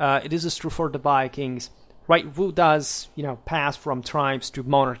 It is true for the Vikings, right? Who does, pass from tribes to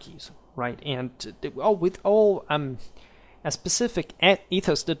monarchies, right? And with all a specific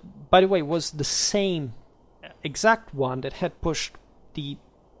ethos that, by the way, was the same exact one that had pushed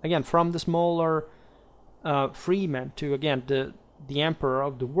from the smaller freemen to, again, the emperor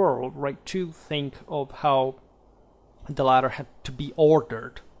of the world, right, to think of how the latter had to be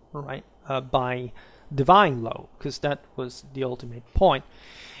ordered, right, by divine law, because that was the ultimate point.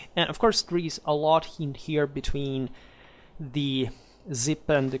 And of course, there is a lot in here between the Zip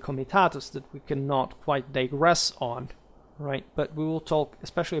and the Comitatus that we cannot quite digress on, right? But we will talk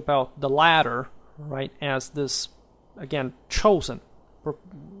especially about the latter, right, as this, again, chosen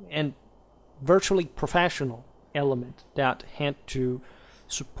and virtually professional element that had to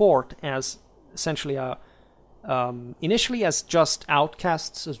support as essentially initially as just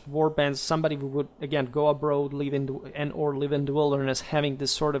outcasts, as warbands, somebody who would, again, go abroad, live in the wilderness, having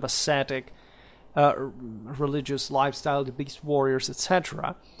this sort of ascetic religious lifestyle, the beast warriors,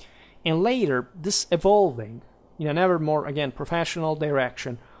 etc. And later, this evolving in an ever more, again, professional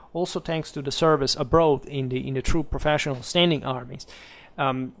direction, also thanks to the service abroad in the true professional standing armies,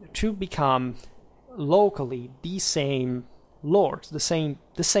 to become locally the same lords, the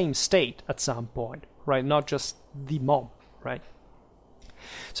same state at some point, right? Not just the mob, right?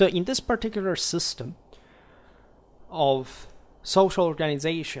 So in this particular system of social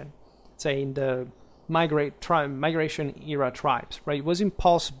organization, say in the migration era tribes, right, it was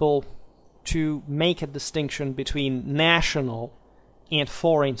impossible to make a distinction between national and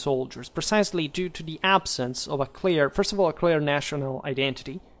foreign soldiers, precisely due to the absence of a clear, first of all, a clear national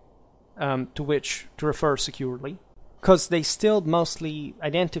identity to which to refer securely, because they still mostly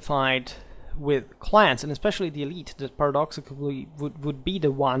identified with clans, and especially the elite that paradoxically would be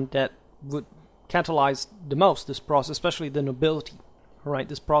the one that would catalyze the most this process, especially the nobility, right?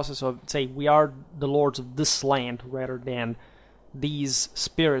 This process of, say, we are the lords of this land rather than these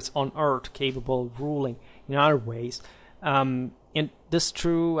spirits on earth capable of ruling in other ways. And this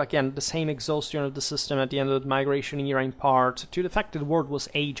true, again, the same exhaustion of the system at the end of the migration era, in part to the fact that the world was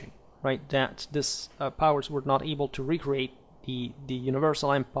aging, right? That these powers were not able to recreate the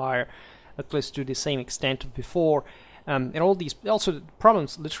universal empire, at least to the same extent of before, and all these also the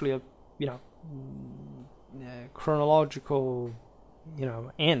problems, literally, of chronological,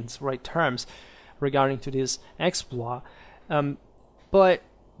 ends, right, terms regarding to this exploit, but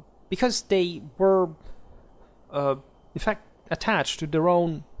because they were, in fact, attached to their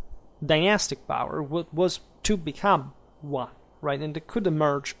own dynastic power, what was to become one, right, and they could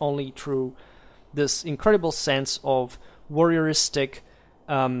emerge only through this incredible sense of warrioristic,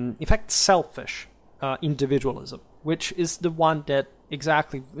 in fact, selfish individualism, which is the one that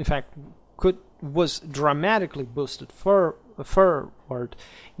exactly, in fact, was dramatically boosted forward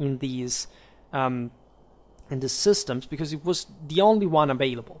in these systems, because it was the only one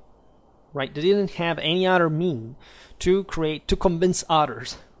available, right? They didn't have any other mean to convince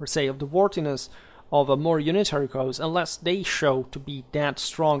others, or say, of the worthiness of a more unitary cause, unless they show to be that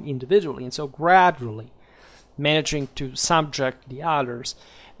strong individually, and so gradually managing to subject the others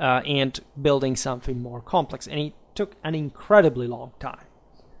and building something more complex. And it took an incredibly long time,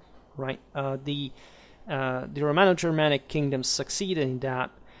 right? The Romano-Germanic kingdoms succeeded in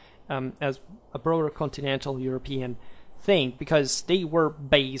that as a broader continental European thing, because they were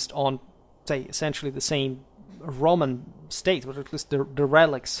based on, say, essentially the same Roman state, or at least the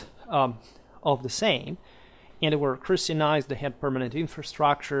relics of the same, and they were Christianized. They had permanent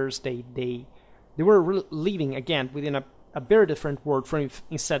infrastructures. They were living, again, within a very different world from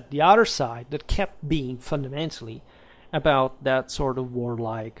instead the other side that kept being fundamentally about that sort of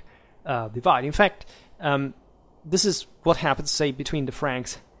warlike divide. In fact, this is what happens, say, between the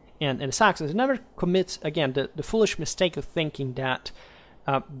Franks and the Saxons. They never commit, again, the foolish mistake of thinking that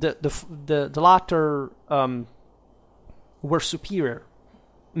the latter were superior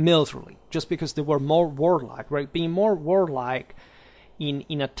militarily just because they were more warlike, right? Being more warlike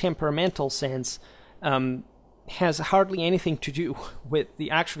in a temperamental sense has hardly anything to do with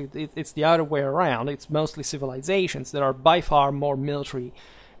it's the other way around. It's mostly civilizations that are by far more military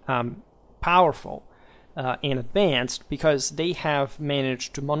powerful and advanced, because they have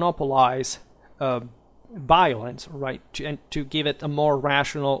managed to monopolize violence, right, and to give it a more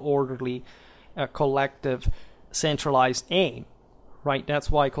rational, orderly, collective, centralized aim, right? That's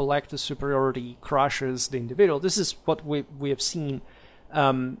why collective superiority crushes the individual. This is what we have seen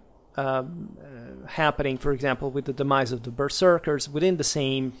happening, for example, with the demise of the berserkers within the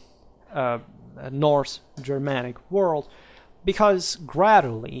same Norse Germanic world, because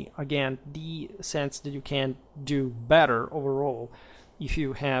gradually, again, the sense that you can do better overall if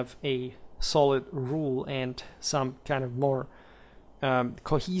you have a solid rule and some kind of more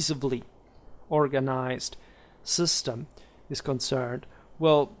cohesively organized system is concerned,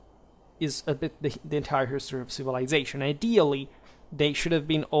 well, is a bit the entire history of civilization. Ideally, they should have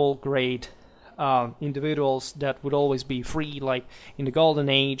been all great individuals that would always be free, like in the Golden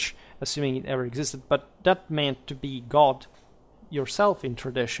Age, assuming it ever existed, but that meant to be God yourself in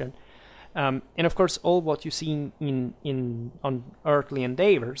tradition. And of course, all what you see on earthly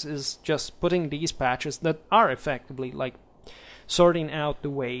endeavors is just putting these patches that are effectively like sorting out the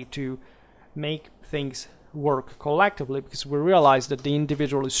way to make things work collectively, because we realize that the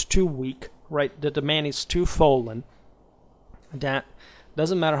individual is too weak, right? That the man is too fallen, that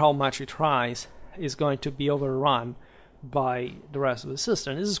doesn't matter how much he tries, is going to be overrun by the rest of the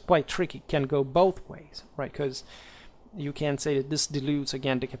system. This is quite tricky. It can go both ways, right? Because you can say that this dilutes,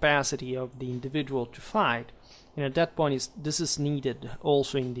 again, the capacity of the individual to fight, and at that point this is needed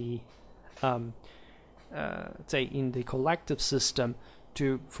also in the say in the collective system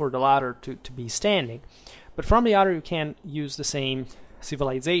for the latter to be standing. But from the other, you can use the same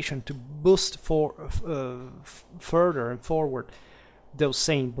civilization to boost further and forward those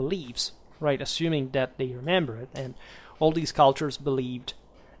same beliefs, right? Assuming that they remember it, and all these cultures believed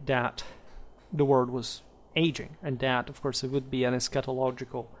that the world was aging, and that, of course, it would be an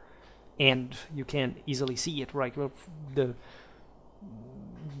eschatological end. You can easily see it, right? The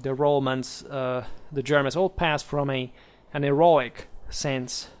Romans, the Germans, all passed from an heroic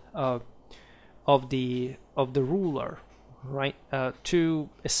sense of of the ruler, right, to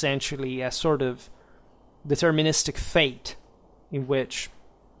essentially a sort of deterministic fate in which,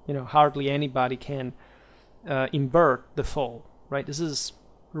 hardly anybody can invert the fall, right? This is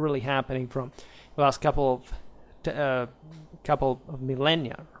really happening from the last couple of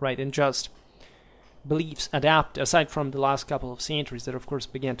millennia, right? And just beliefs adapt, aside from the last couple of centuries that of course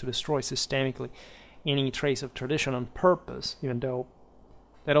began to destroy systemically any trace of tradition on purpose, even though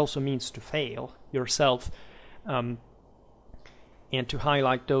that also means to fail yourself, and to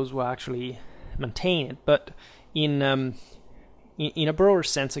highlight those who actually maintain it. But in a broader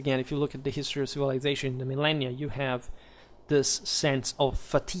sense, again, if you look at the history of civilization in the millennia, you have this sense of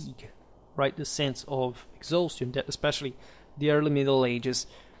fatigue, right? This sense of exhaustion that especially the early Middle Ages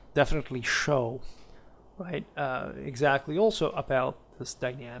definitely show, right? Exactly also about this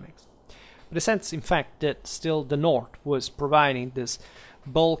dynamics. But the sense, in fact, that still the North was providing this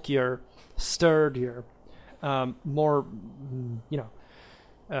bulkier, sturdier, more,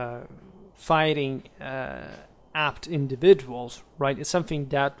 fighting apt individuals, right? It's something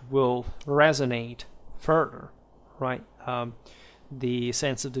that will resonate further, right? The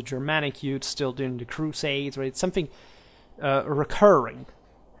sense of the Germanic youth still during the Crusades, right? It's something recurring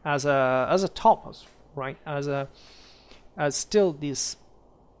as a topos, right? As still this,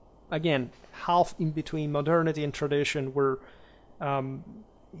 again, half in between modernity and tradition, where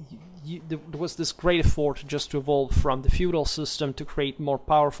there was this great effort just to evolve from the feudal system to create more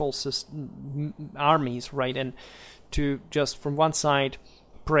powerful armies, right? And to just from one side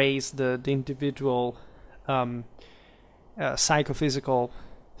praise the individual psychophysical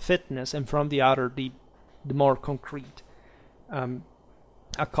fitness, and from the other the more concrete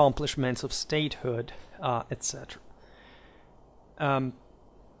accomplishments of statehood, etc.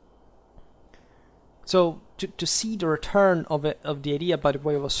 So to see the return of the idea by the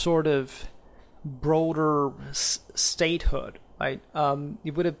way of a sort of broader statehood, right?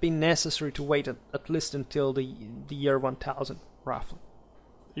 It would have been necessary to wait at least until the year 1000, roughly.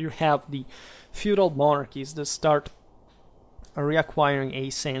 You have the feudal monarchies that start reacquiring a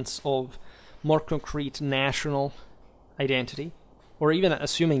sense of more concrete national identity, or even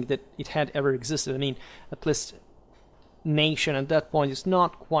assuming that it had ever existed. I mean, at least nation at that point is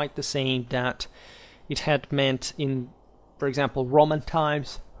not quite the same that it had meant in, for example, Roman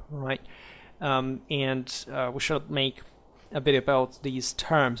times, right? And we should make a bit about these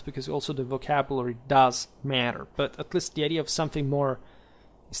terms, because also the vocabulary does matter. But at least the idea of something more,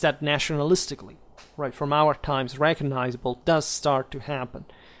 is that nationalistically, right, from our times recognizable, does start to happen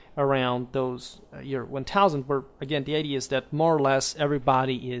around those year 1000, where again the idea is that more or less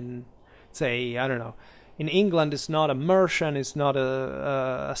everybody in, say, I don't know, in England is not a Mercian, is not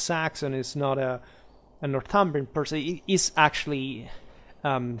a Saxon, is not a Northumbrian per se, it is actually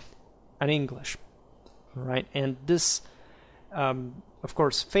an English, right? And this, of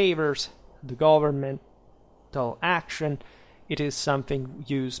course, favors the governmental action. It is something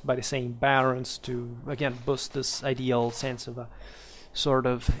used by the same barons to, again, boost this ideal sense of a sort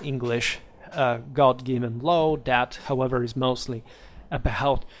of English God-given law that, however, is mostly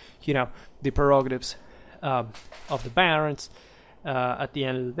about, the prerogatives of the barons at the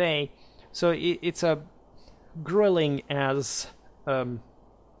end of the day. So it's a grilling as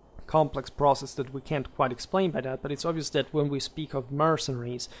complex process that we can't quite explain by that, but it's obvious that when we speak of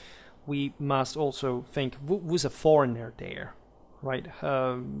mercenaries, we must also think, who's a foreigner there, right?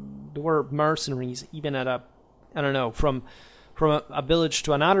 The word mercenaries, even at from a village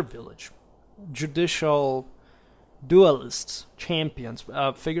to another village, judicial duelists, champions,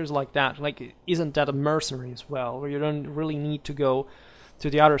 figures like that, like, isn't that a mercenary as well, where you don't really need to go to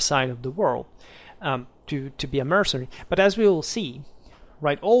the other side of the world to be a mercenary? But as we will see,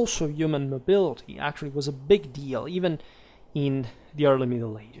 right, also human mobility actually was a big deal even in the early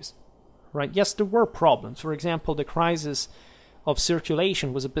Middle Ages, right? Yes, there were problems. For example, the crisis of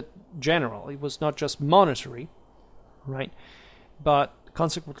circulation was a bit general. It was not just monetary, right, but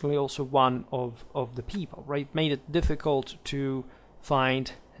consequently also one of the people, right? It made it difficult to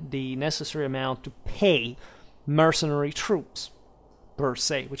find the necessary amount to pay mercenary troops per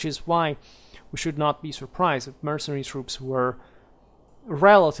se, which is why we should not be surprised if mercenary troops were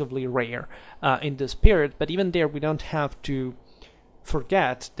relatively rare in this period. But even there, we don't have to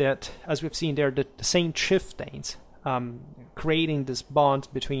forget that, as we've seen there, the same chieftains creating this bond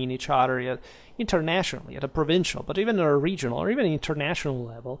between each other internationally, at a provincial, but even at a regional or even international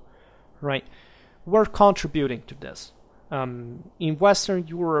level, right, were contributing to this. In Western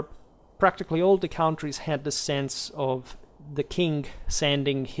Europe, practically all the countries had the sense of the king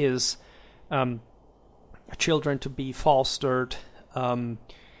sending his children to be fostered and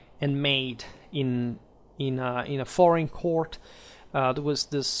made in a foreign court. There was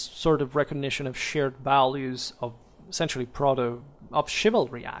this sort of recognition of shared values of essentially of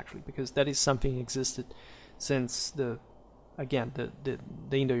chivalry, actually, because that is something existed since the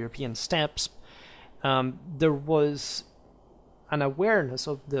Indo-European steppes. There was an awareness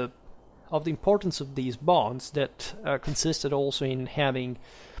of the importance of these bonds that consisted also in having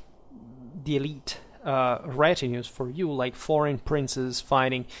the elite retinues for you, like foreign princes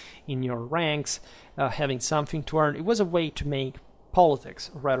fighting in your ranks, having something to earn. It was a way to make politics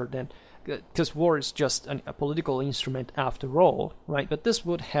rather than, because war is just a political instrument after all, right? But this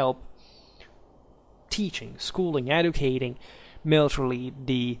would help teaching, schooling, educating militarily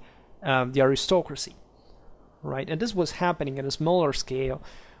the aristocracy, right? And this was happening at a smaller scale,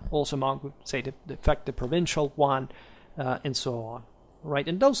 also among, say, the provincial one, and so on, right?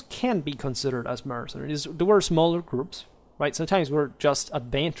 And those can be considered as mercenaries. There were smaller groups, right? Sometimes we're just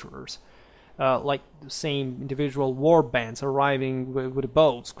adventurers, like the same individual war bands arriving with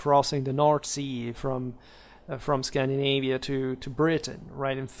boats, crossing the North Sea from Scandinavia to Britain,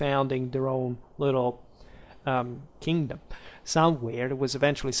 right, and founding their own little kingdom somewhere that was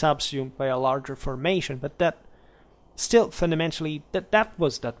eventually subsumed by a larger formation. But that still fundamentally that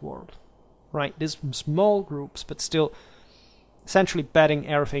was that world, right? These small groups, but still essentially betting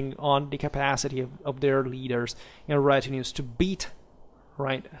everything on the capacity of their leaders and retinues to beat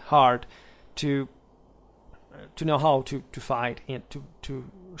right hard, to know how to fight and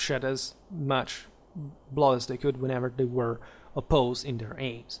to shed as much blood as they could whenever they were opposed in their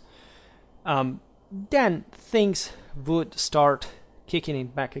aims. Then things would start kicking in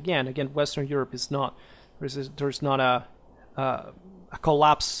back again. Again, Western Europe is not, there's not a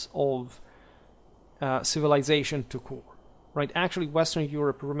collapse of civilization to core, right? Actually, Western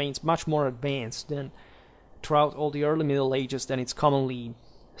Europe remains much more advanced than throughout all the early Middle Ages than it's commonly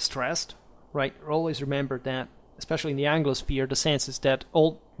stressed, right? Always remember that, especially in the Anglosphere, the sense is that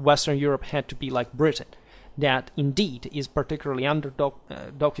old Western Europe had to be like Britain. That indeed is particularly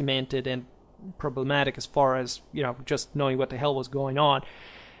documented and problematic as far as, you know, just knowing what the hell was going on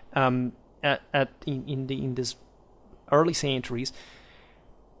in this early centuries.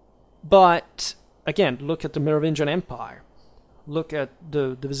 But again, look at the Merovingian Empire, look at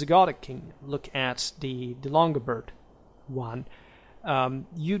the Visigothic king, look at the Longobard one.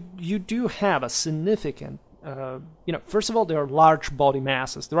 You do have a significant, first of all, there are large body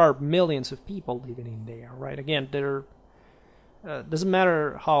masses. There are millions of people living in there, right? Again, there doesn't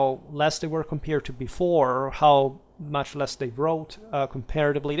matter how less they were compared to before, or how much less they wrote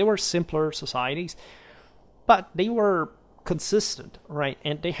comparatively. They were simpler societies, but they were consistent, right?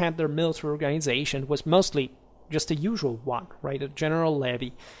 And they had their military organization was mostly just a usual one, right? A general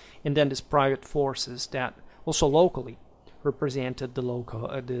levy, and then these private forces that also locally represented the local,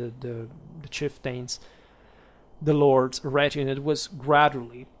 the chieftains, the lords, retinue. It was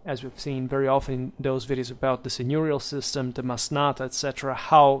gradually, as we've seen very often in those videos about the seigneurial system, the masnata, etc.,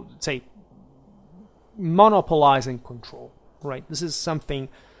 how, say, monopolizing control, right? This is something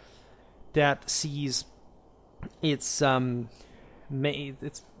that sees its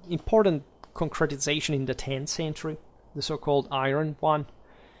important concretization in the 10th century, the so-called Iron One,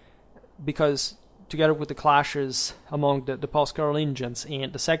 because together with the clashes among the post-Carolingians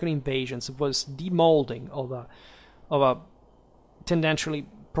and the second invasions, it was demolding of a tendentially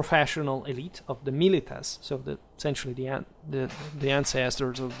professional elite of the milites, so essentially the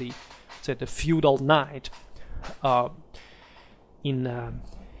ancestors of the feudal knight in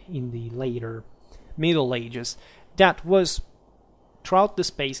the later Middle Ages, that was throughout the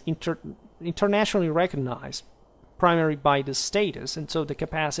space internationally recognized, primarily by the status, and so the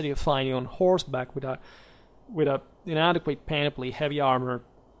capacity of fighting on horseback with an inadequate panoply, heavy armor,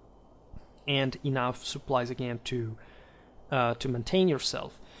 and enough supplies again to maintain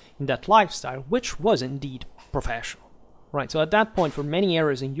yourself in that lifestyle, which was indeed professional, right? So at that point, for many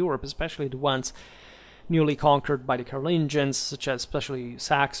areas in Europe, especially the ones newly conquered by the Carolingians, such as especially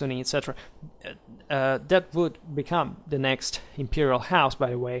Saxony, etc., that would become the next imperial house, by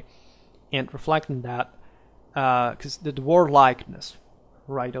the way, and reflecting that, because the warlikeness,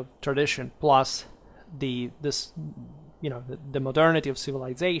 right, of tradition plus the modernity of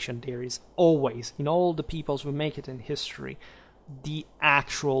civilization, there is always, in all the peoples who make it in history, the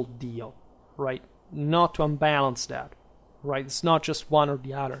actual deal, right? Not to unbalance that, right? It's not just one or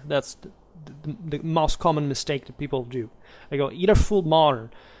the other. That's the most common mistake that people do. They go either full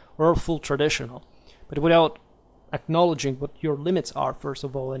modern or full traditional, but without acknowledging what your limits are, first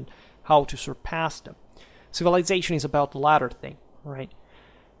of all, and how to surpass them. Civilization is about the latter thing, right?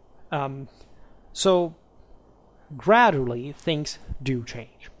 So gradually things do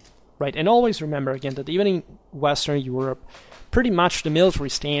change, right? And always remember again that even in Western Europe, pretty much the military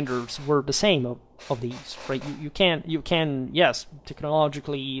standards were the same of these, right? You can, yes,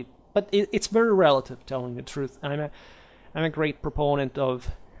 technologically, but it's very relative, telling the truth. And I'm a great proponent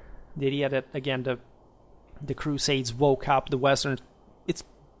of the idea that, again, the Crusades woke up the Westerners. It's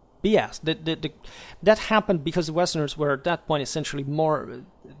BS. That happened because the Westerners were at that point essentially more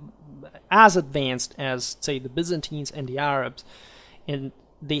as advanced as, say, the Byzantines and the Arabs, and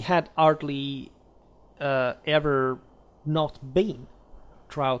they had hardly ever not been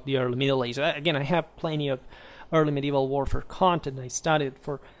throughout the early Middle Ages. Again, I have plenty of early medieval warfare content. I studied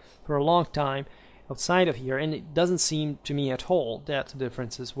for a long time outside of here, and it doesn't seem to me at all that the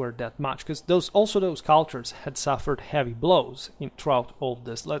differences were that much, because those cultures had suffered heavy blows throughout all of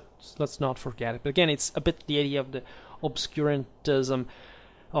this. Let's not forget it. But again, it's a bit the idea of the obscurantism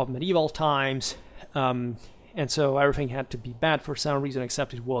of medieval times, and so everything had to be bad for some reason,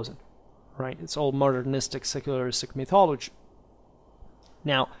 except it wasn't. Right? It's all modernistic, secularistic mythology.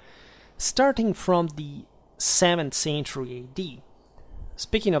 Now, starting from the 7th century AD,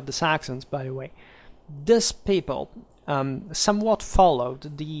 speaking of the Saxons, by the way, this people somewhat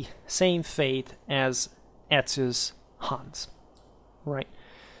followed the same fate as Ezio's Huns, right?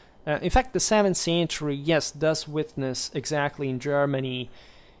 In fact, the 7th century, yes, does witness exactly in Germany,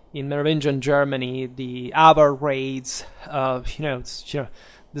 in Merovingian Germany, the Avar raids of,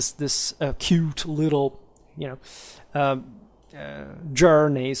 this cute little,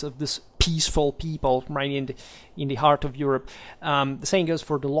 journeys of this peaceful people right in the heart of Europe. The same goes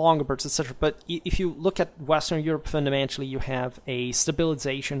for the Longobards, etc. But if you look at Western Europe, fundamentally you have a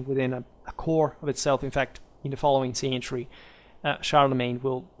stabilization within a core of itself. In fact, in the following century, Charlemagne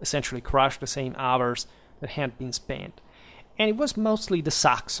will essentially crush the same Avars that had been spent. And it was mostly the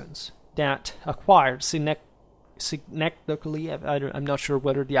Saxons that acquired synecdochically, I'm not sure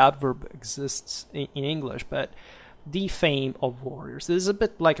whether the adverb exists in English, but the fame of warriors. This is a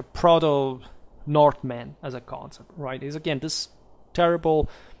bit like a proto-Northman as a concept, right? Is again this terrible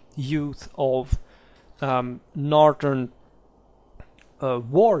youth of northern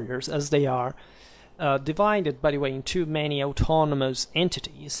warriors, as they are, divided, by the way, into many autonomous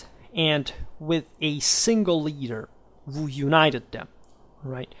entities, and with a single leader who united them,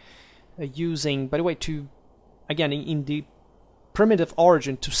 right? Using, by the way, to, again, in the primitive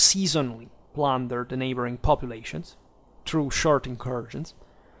origin, to seasonally plunder the neighboring populations through short incursions.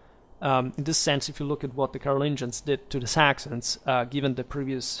 In this sense, if you look at what the Carolingians did to the Saxons, given the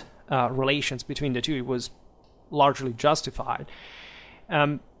previous relations between the two, it was largely justified.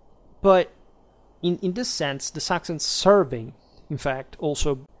 But in this sense, the Saxons serving, in fact,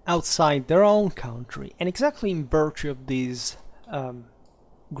 also outside their own country, and exactly in virtue of this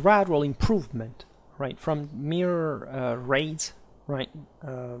gradual improvement, right, from mere raids, right,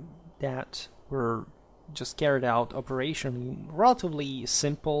 that were just carried out operationally in relatively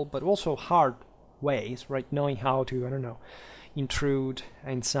simple but also hard ways, right, knowing how to, intrude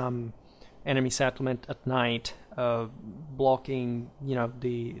in some enemy settlement at night, blocking,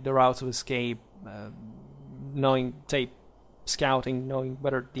 the routes of escape, knowing, say, scouting, knowing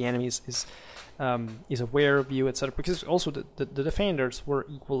whether the enemy is aware of you, etc. Because also the defenders were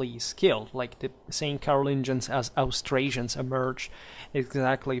equally skilled, like the same Carolingians as Austrasians emerged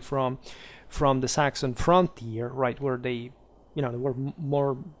exactly from the Saxon frontier, right, where they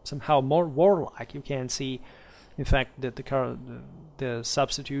were somehow more warlike. You can see, in fact, that the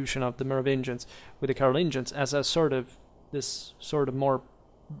substitution of the Merovingians with the Carolingians as a sort of more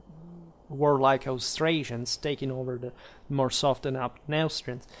warlike Austrasians taking over the more softened up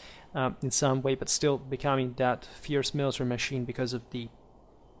Neustrians in some way, but still becoming that fierce military machine because of the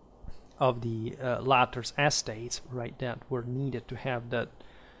latter's estates, right, that were needed to have that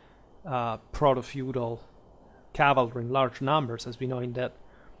proto-feudal cavalry in large numbers, as we know, in that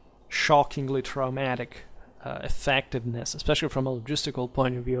shockingly traumatic effectiveness, especially from a logistical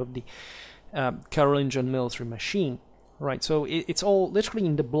point of view of the Carolingian military machine. Right, so it's all literally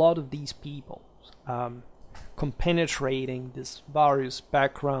in the blood of these people, compenetrating these various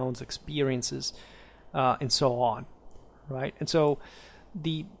backgrounds, experiences, and so on, right? And so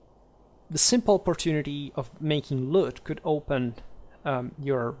the simple opportunity of making loot could open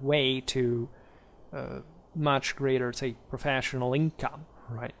your way to much greater, say, professional income,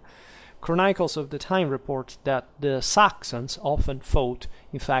 right? Chronicles of the time report that the Saxons often fought,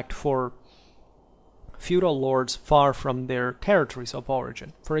 in fact, for feudal lords far from their territories of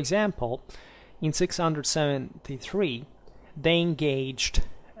origin. For example, in 673, they engaged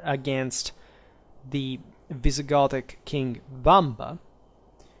against the Visigothic king Vamba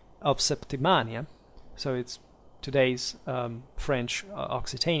of Septimania, so it's today's French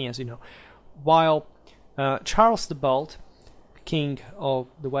Occitania, as you know, while Charles the Bald, king of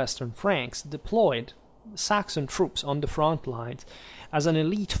the Western Franks, deployed Saxon troops on the front lines as an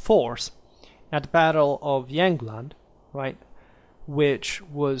elite force at the Battle of Jengland, right, which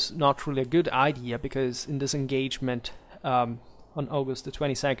was not really a good idea, because in this engagement on August the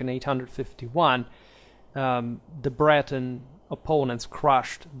 22nd, 851, the Breton opponents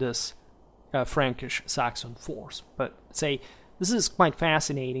crushed this Frankish Saxon force. But say, this is quite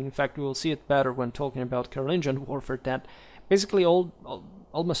fascinating. In fact, we will see it better when talking about Carolingian warfare, that basically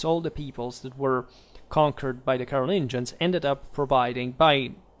almost all the peoples that were conquered by the Carolingians ended up providing,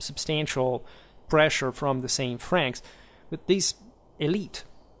 by substantial pressure from the same Franks, with these elite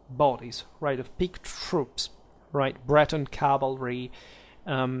bodies, right, of picked troops, right, Breton cavalry, say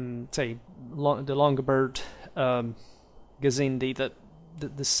the Longobard Gazindi,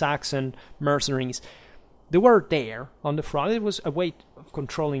 the Saxon mercenaries. They were there on the front. It was a way of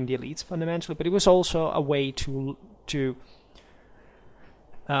controlling the elites fundamentally, but it was also a way to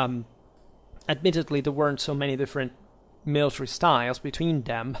admittedly, there weren't so many different military styles between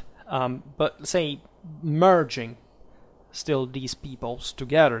them, but say merging still these peoples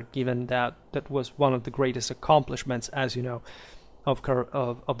together, given that that was one of the greatest accomplishments, as you know, of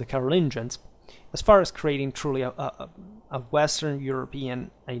the Carolingians, as far as creating truly a Western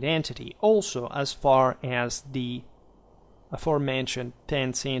European identity. Also, as far as the aforementioned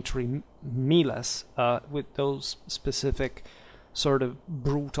 10th century miles, with those specific sort of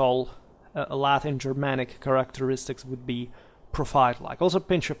brutal Latin Germanic characteristics would be profiled like. Also a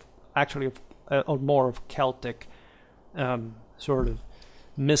pinch of, actually, or more of Celtic sort of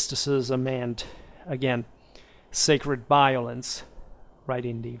mysticism and, again, sacred violence, right?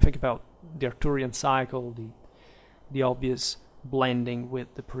 Think about the Arthurian cycle, the obvious blending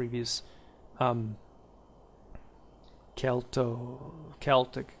with the previous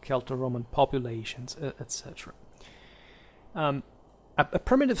Celto-Roman populations, etc. A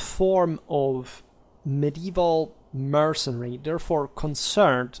primitive form of medieval mercenary therefore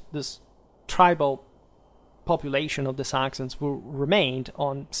concerned this tribal population of the Saxons, who remained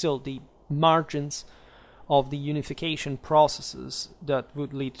on still the margins of the unification processes that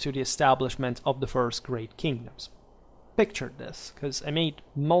would lead to the establishment of the first great kingdoms. Picture this, because I made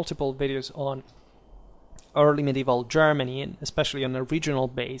multiple videos on early medieval Germany, and especially on a regional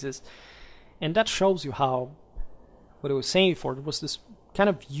basis, and that shows you how, what I was saying before, there was this kind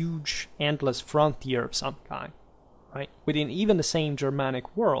of huge, endless frontier of some kind, right? Within even the same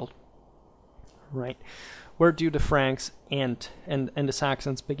Germanic world, right? Where do the Franks and the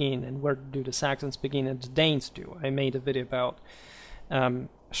Saxons begin, and where do the Saxons begin and the Danes do? I made a video about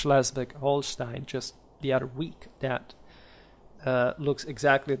Schleswig-Holstein just the other week that looks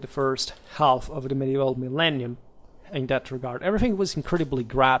exactly at the first half of the medieval millennium in that regard. Everything was incredibly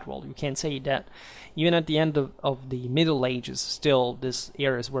gradual. You can say that even at the end of the Middle Ages, still these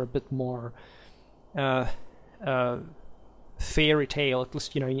areas were a bit more fairy tale, at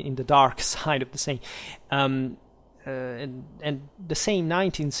least, you know, in the dark side of the saying. And the same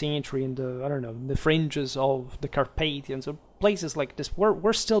 19th century in the, I don't know, the fringes of the Carpathians, or places like this,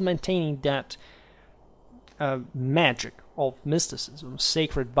 we're still maintaining that magic of mysticism,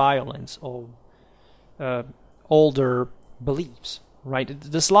 sacred violence, of older beliefs, right?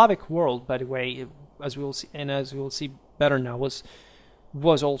 The Slavic world, by the way, as we will see, and as we will see better now, was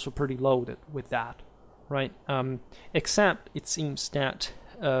also pretty loaded with that, right? Except it seems that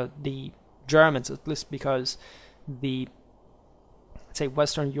the Germans, at least because the, let's say,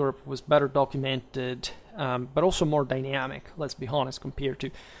 Western Europe was better documented, but also more dynamic, let's be honest, compared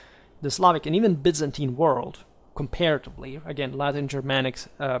to the Slavic and even Byzantine world, comparatively. Again, Latin Germanics,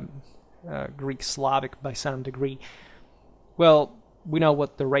 Greek Slavic by some degree. Well, we know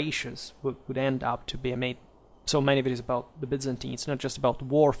what the ratios would end up to be. I made so many videos about the Byzantines, not just about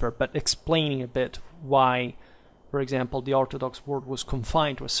warfare, but explaining a bit why, for example, the Orthodox world was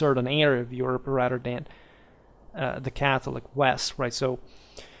confined to a certain area of Europe rather than the Catholic West, right? So,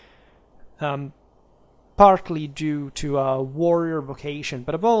 partly due to a warrior vocation,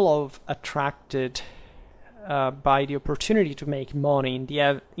 but above all attracted by the opportunity to make money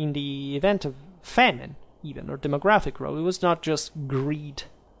in the event of famine, even, or demographic growth. It was not just greed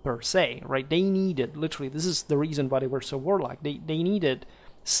per se, right? They needed, literally, this is the reason why they were so warlike. They needed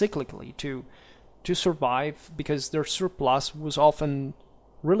cyclically to survive, because their surplus was often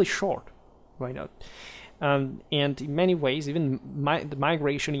really short, right? And in many ways, even the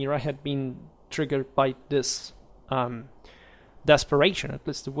migration era had been triggered by this desperation. At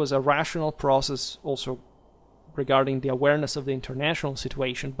least it was a rational process also regarding the awareness of the international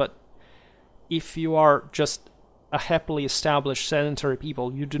situation. But if you are just a happily established sedentary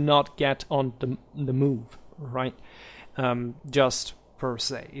people, you do not get on the move, right? Just per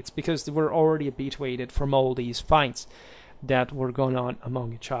se. It's because they were already habituated from all these fights that were going on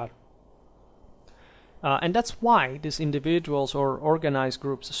among each other. And that's why these individuals or organized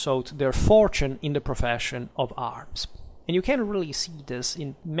groups sought their fortune in the profession of arms. And you can really see this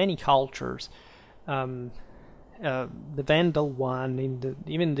in many cultures. The Vandal one,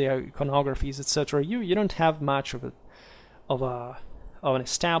 even the iconographies, etc. You don't have much of an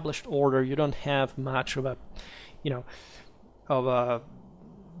established order. You don't have much of a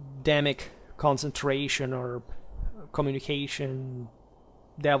demic concentration or communication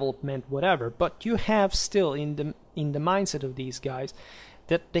development, whatever. But you have still in the mindset of these guys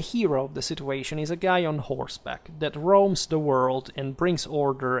that the hero of the situation is a guy on horseback that roams the world and brings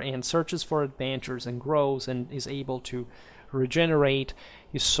order and searches for adventures and grows and is able to regenerate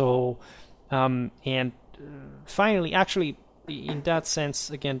his soul. And finally, actually, in that sense,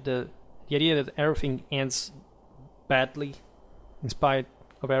 again, the idea that everything ends badly in spite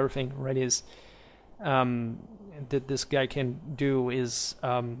of everything, right, is that this guy can do is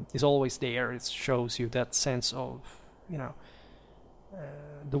always there. It shows you that sense of,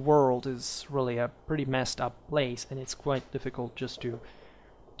 the world is really a pretty messed up place, and it's quite difficult just to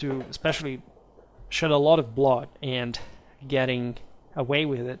especially shed a lot of blood and getting away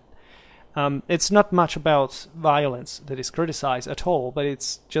with it. It's not much about violence that is criticized at all, but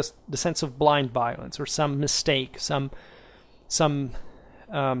it's just the sense of blind violence or some mistake, some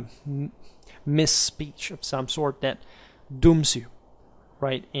misspeech of some sort that dooms you,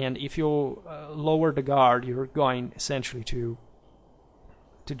 right? And if you lower the guard, you're going essentially to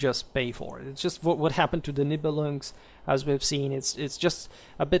just pay for it. It's just what happened to the Nibelungs, as we've seen. It's just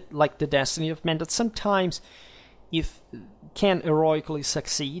a bit like the destiny of men, that sometimes if can heroically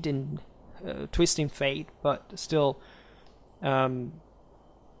succeed in twisting fate, but still ending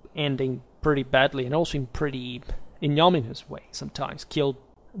pretty badly, and also in pretty ignominious way sometimes, killed,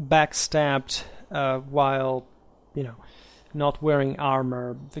 backstabbed while not wearing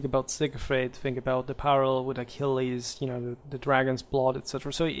armor. Think about Siegfried, think about the parallel with Achilles, the dragon's blood,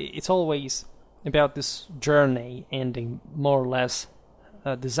 etc. So it's always about this journey ending more or less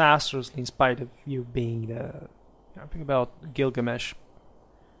disastrously, in spite of you being think about Gilgamesh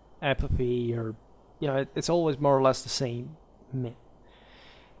epopee, or it's always more or less the same myth.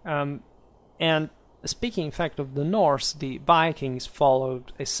 And speaking, in fact, of the Norse, the Vikings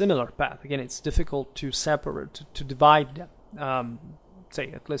followed a similar path. Again, it's difficult to separate, to divide them,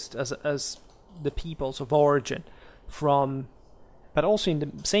 say, at least as the peoples of origin from, but also in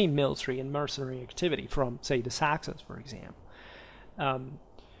the same military and mercenary activity from, say, the Saxons, for example.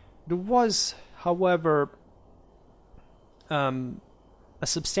 There was, however, a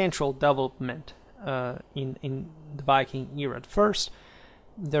substantial development in the Viking era. At first,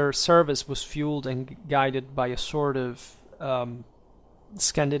 their service was fueled and guided by a sort of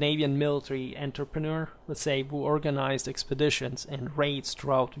Scandinavian military entrepreneur, let's say, who organized expeditions and raids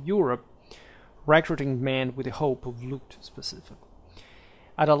throughout Europe, recruiting men with the hope of loot specifically.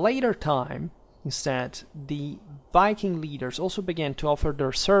 At a later time, instead, the Viking leaders also began to offer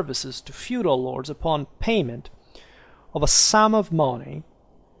their services to feudal lords upon payment of a sum of money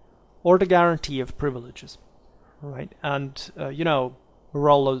or the guarantee of privileges, right? And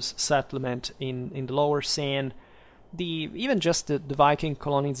Rollo's settlement in the Lower Seine, even just the Viking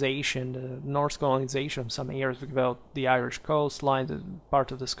colonization, the Norse colonization of some areas, about the Irish coastline, the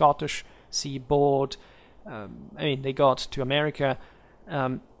part of the Scottish seaboard. They got to America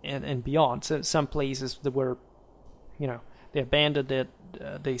and beyond. So some places that were, they abandoned it,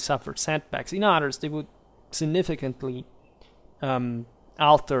 they suffered setbacks. In others, they would significantly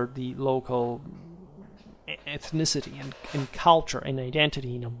alter the local ethnicity and culture and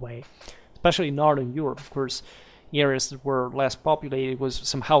identity in a way. Especially in Northern Europe, of course, areas that were less populated, was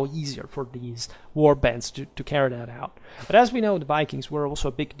somehow easier for these war bands to carry that out. But as we know, the Vikings were also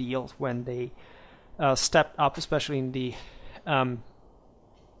a big deal when they stepped up, especially in the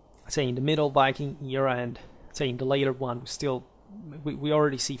say in the Middle Viking era, and say in the later one, we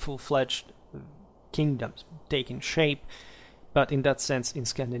already see full-fledged kingdoms taking shape, but in that sense in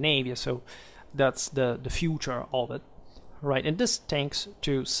Scandinavia. So that's the future of it, right? And this thanks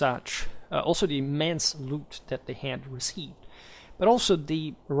to such also the immense loot that they had received, but also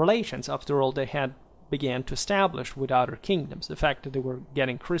the relations, after all, they had began to establish with other kingdoms. The fact that they were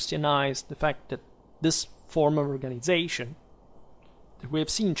getting Christianized, the fact that this form of organization that we have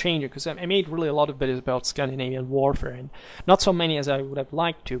seen changing, because I made really a lot of videos about Scandinavian warfare, and not so many as I would have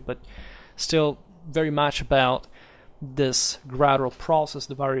liked to, but still very much about this gradual process,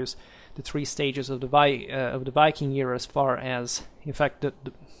 the the three stages of the Viking era, as far as, in fact,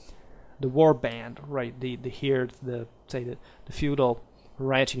 the war band, right? The hird, the feudal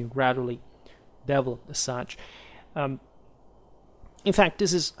retinue gradually developed as such. In fact,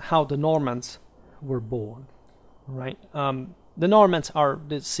 this is how the Normans were born, right? The Normans are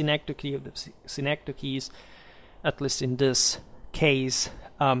the synecdoche of the synecdoches, at least in this case.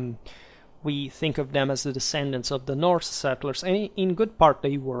 We think of them as the descendants of the Norse settlers, and in good part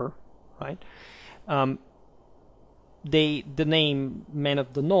they were, right? The name Men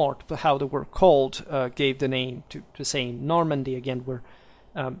of the North, how they were called, gave the name to saying Normandy, again, where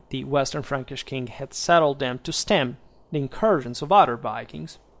the Western Frankish king had settled them to stem the incursions of other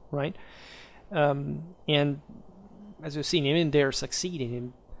Vikings, right? And as you've seen, even they're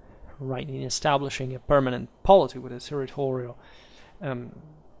succeeding in establishing a permanent polity with a territorial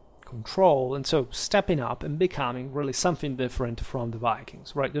control, and so stepping up and becoming really something different from the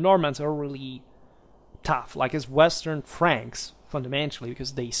Vikings, right? The Normans are really tough, like as Western Franks, fundamentally,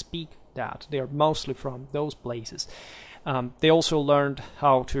 because they speak that. They are mostly from those places. They also learned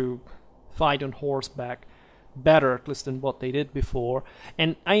how to fight on horseback better, at least, than what they did before.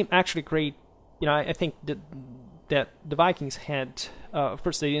 And I'm actually great, I think that the Vikings had, of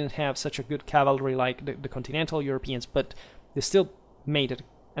course, they didn't have such a good cavalry like the continental Europeans, but they still made it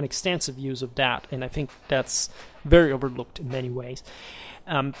an extensive use of that, and I think that's very overlooked in many ways.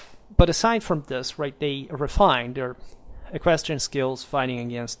 But aside from this, right, they refined their equestrian skills fighting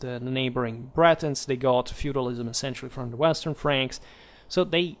against the neighboring Bretons. They got feudalism essentially from the Western Franks. So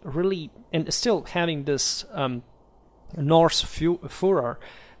they really, and still having this Norse furor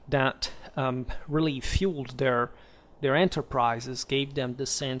that really fueled their enterprises, gave them the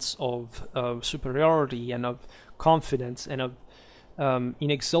sense of superiority and of confidence and of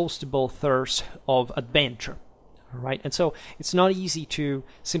inexhaustible thirst of adventure, right? And so it's not easy to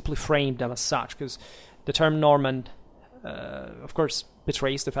simply frame them as such, because the term Norman, of course,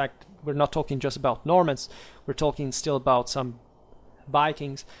 betrays the fact we're not talking just about Normans. We're talking still about some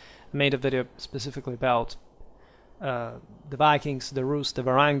Vikings. I made a video specifically about the Vikings, the Rus, the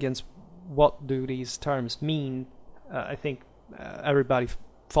Varangians. What do these terms mean? I think everybody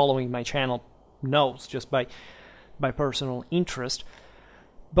following my channel knows just by personal interest.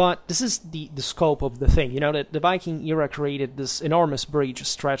 But this is the scope of the thing. That the Viking era created this enormous bridge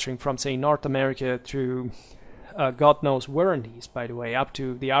stretching from, say, North America to God knows where in these, by the way, up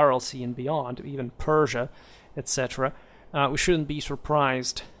to the Aral Sea and beyond, even Persia, etc. We shouldn't be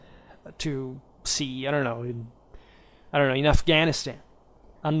surprised to see, in Afghanistan,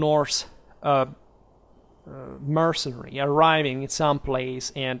 a Norse mercenary arriving at some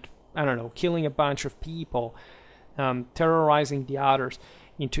place and, killing a bunch of people, terrorizing the others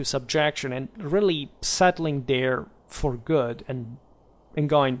into subjection, and really settling there for good and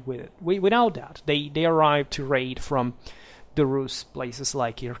going with it. Without that, they arrived to raid from the Rus, places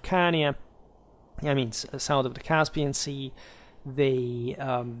like Hyrcania, south of the Caspian Sea. They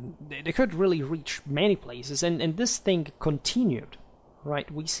could really reach many places, and this thing continued,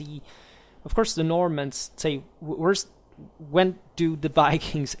 right? We see, of course, the Normans say, when do the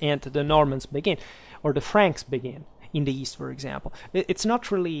Vikings and the Normans begin, or the Franks begin in the East, for example? It's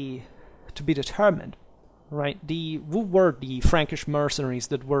not really to be determined, right? Who were the Frankish mercenaries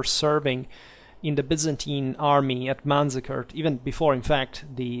that were serving in the Byzantine army at Manzikert, even before, in fact,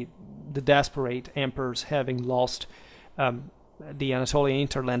 the desperate emperors, having lost the Anatolian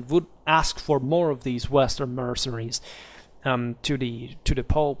hinterland, would ask for more of these Western mercenaries to the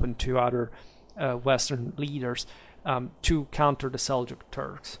Pope and to other Western leaders to counter the Seljuk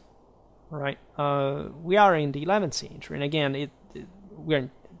Turks, right? We are in the 11th century, and again, we're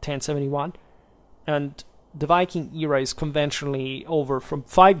in 1071, and the Viking era is conventionally over from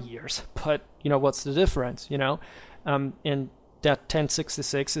 5 years, but what's the difference, and that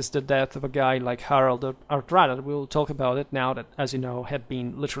 1066 is the death of a guy like Harald Hardrada. We will talk about it now, that, as you know, had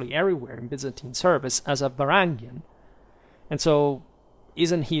been literally everywhere in Byzantine service as a Varangian. And so,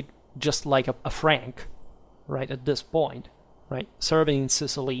 isn't he just like a Frank, right, at this point, right? Serving in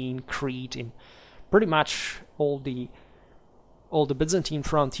Sicily, in Crete, in pretty much all the Byzantine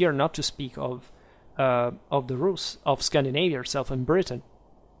frontier, not to speak of the Rus, of Scandinavia herself and Britain,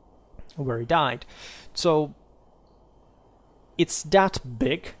 where he died. So it's that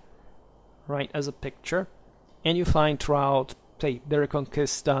big, right, as a picture, and you find throughout, say, the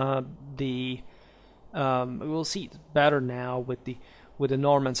Reconquista, we'll see it better now with the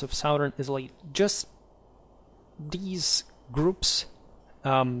Normans of southern Italy, just these groups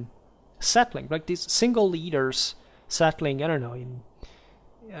settling, like these single leaders settling, in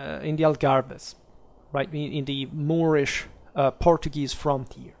the Algarves, right, in the Moorish Portuguese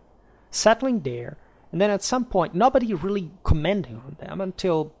frontier, settling there, and then at some point nobody really commenting on them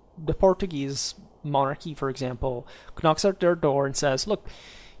until the Portuguese monarchy, for example, knocks at their door and says, look,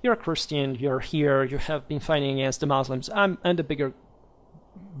 you're a Christian, you're here, you have been fighting against the Muslims, I'm the bigger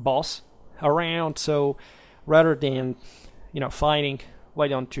boss around, so rather than, fighting, why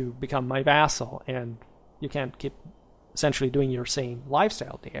don't you become my vassal, and you can keep essentially doing your same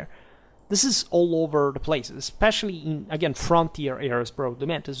lifestyle there. This is all over the place, especially in, again, frontier areas broad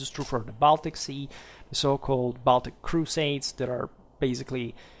demand. This is true for the Baltic Sea, the so-called Baltic Crusades that are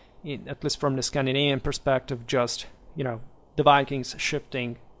basically, at least from the Scandinavian perspective, just, the Vikings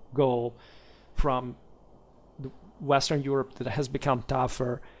shifting goal from the Western Europe that has become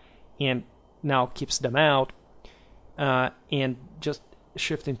tougher and now keeps them out, and just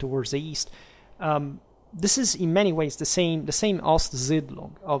shifting towards the east. This is in many ways the same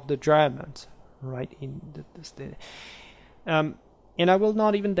Ostsiedlung of the Germans, right? And I will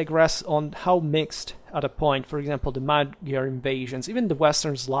not even digress on how mixed at a point, for example, the Magyar invasions, even the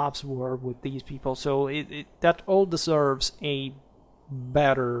Western Slavs were with these people. So that all deserves a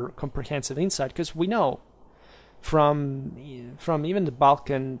better comprehensive insight, because we know from even the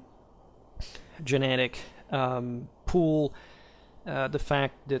Balkan genetic pool, the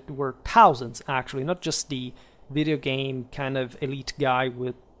fact that there were thousands, actually, not just the video game kind of elite guy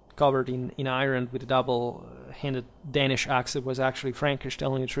covered in iron with a double-handed Danish axe that was actually Frankish,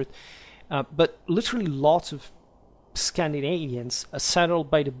 telling the truth, but literally lots of Scandinavians settled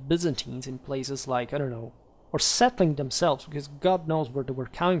by the Byzantines in places like, I don't know, or settling themselves, because God knows where they were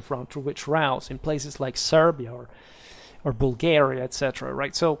coming from, through which routes, in places like Serbia or Bulgaria, etc.,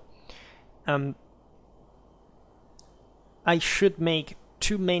 right? So, I should make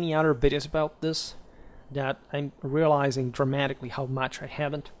too many other videos about this that I'm realizing dramatically how much I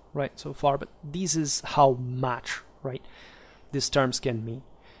haven't, right, so far, but this is how much, right, these terms can mean.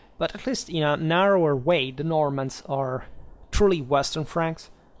 But at least in a narrower way, the Normans are truly Western Franks.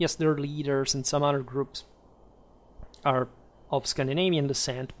 Yes, their leaders and some other groups are of Scandinavian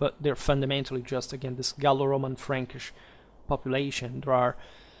descent, but they're fundamentally just, again, this Gallo-Roman Frankish population. There are,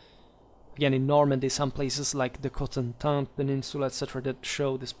 again, in Normandy, some places like the Cotentin Peninsula, etc., that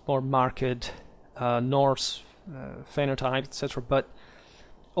show this more marked Norse phenotype, etc. But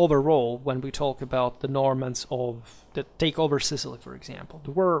overall, when we talk about the Normans that take over Sicily, for example,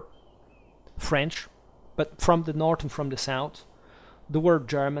 there were French, but from the north and from the south. There were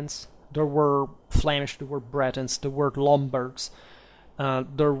Germans, there were Flemish, there were Bretons, there were Lombards.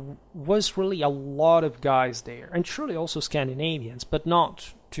 There was really a lot of guys there, and surely also Scandinavians, but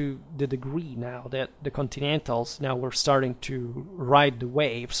not to the degree now that the Continentals now were starting to ride the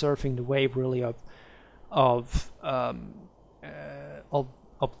wave, surfing the wave really of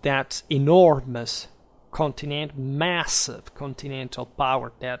that enormous massive continental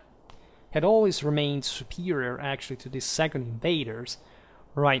power that had always remained superior actually to these second invaders,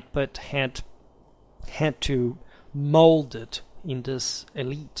 right? But had to mold it in this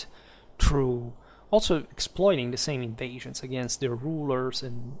elite through also exploiting the same invasions against their rulers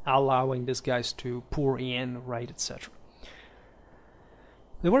and allowing these guys to pour in, right, etc.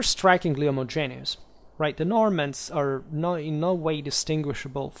 They were strikingly homogeneous, right? The Normans are in no way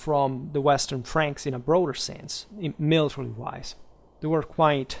distinguishable from the Western Franks in a broader sense, military-wise. They were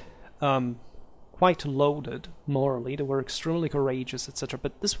quite loaded morally. They were extremely courageous, etc.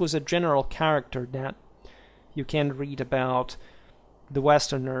 But this was a general character that you can read about the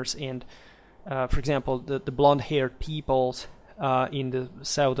Westerners and, for example, the blonde-haired peoples in the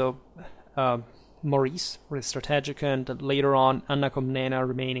south of Maurice, or Strategicon, and later on Anna Komnena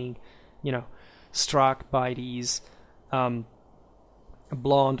remaining, struck by these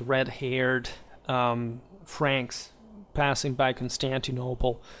blonde, red-haired Franks passing by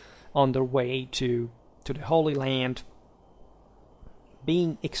Constantinople on their way to the Holy Land,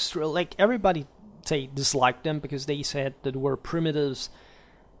 being everybody disliked them because they said that they were primitives,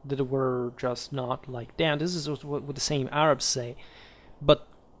 that they were just not like them. This is what the same Arabs say. But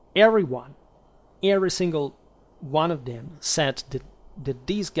every single one of them said that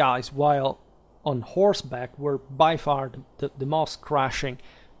these guys, while on horseback, were by far the most crushing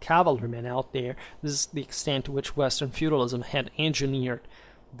cavalrymen out there. This is the extent to which Western feudalism had engineered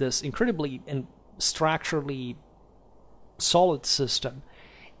this incredibly and structurally solid system,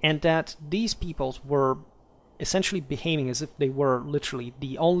 and that these peoples were essentially behaving as if they were literally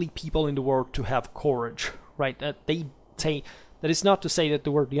the only people in the world to have courage, right? That they say, that is not to say that they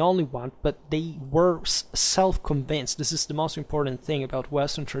were the only one, but they were self-convinced. This is the most important thing about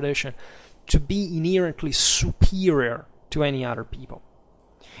Western tradition, to be inherently superior to any other people.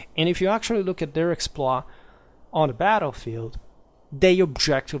 And if you actually look at their exploit on the battlefield, they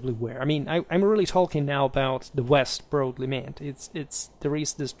objectively were. I mean, I'm really talking now about the West broadly meant. There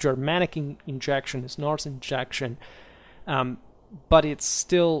is this Germanic injection, this Norse injection, but it's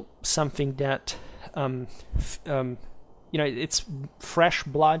still something that it's fresh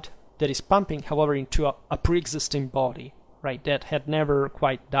blood that is pumping, however, into a pre-existing body, right, that had never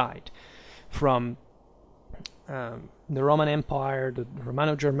quite died from the Roman Empire, the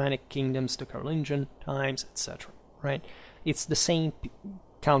Romano-Germanic kingdoms, the Carolingian times, etc. Right? It's the same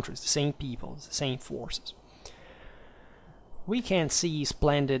countries, the same people, the same forces. We can see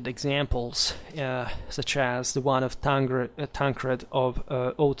splendid examples, such as the one of Tancred of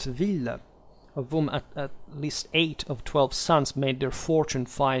Hauteville, of whom at least 8 of 12 sons made their fortune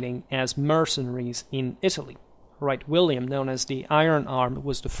fighting as mercenaries in Italy. Right, William, known as the Iron Arm,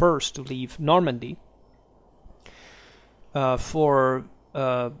 was the first to leave Normandy for,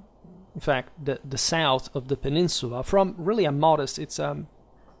 in fact, the south of the peninsula, from really a modest.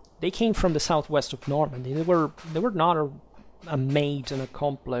 They came from the southwest of Normandy. They were not a made and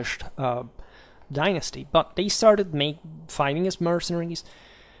accomplished dynasty, but they started fighting as mercenaries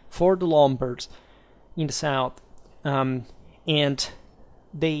for the Lombards in the south, and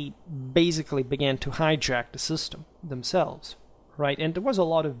they basically began to hijack the system themselves, right? And there was a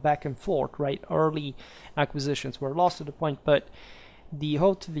lot of back and forth, right? Early acquisitions were lost at the point, but the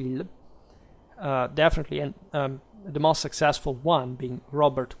Hauteville, definitely, and the most successful one being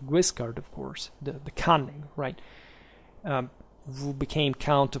Robert Guiscard, of course, the Cunning, right? Who became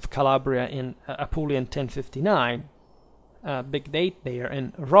Count of Calabria in Apulia in 1059, big date there,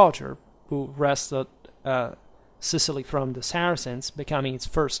 and Roger, who wrested Sicily from the Saracens, becoming its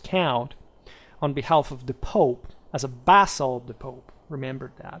first count on behalf of the Pope, as a vassal of the Pope,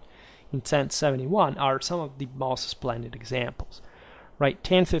 remember that, in 1071, are some of the most splendid examples. Right,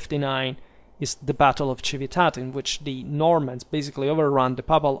 1059 is the Battle of Civitate, in which the Normans basically overrun the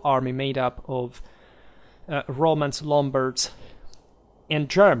papal army made up of Romans, Lombards, and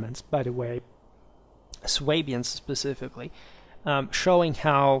Germans, by the way, Swabians specifically, showing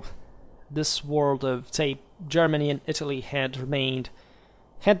how this world of, say, Germany and Italy had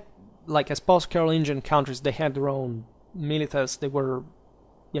like as post-Carolingian countries, they had their own militas, they were,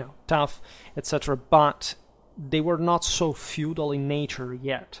 tough, etc., but they were not so feudal in nature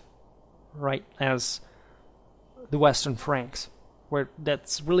yet, right, as the Western Franks, where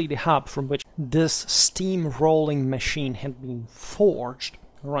that's really the hub from which this steam-rolling machine had been forged,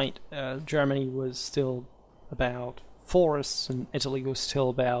 right? Germany was still about forests, and Italy was still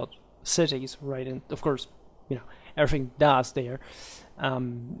about cities, right? And of course, everything does there,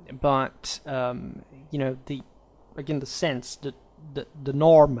 but the sense that the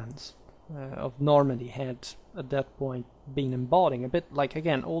Normans of Normandy had at that point been embodying a bit like,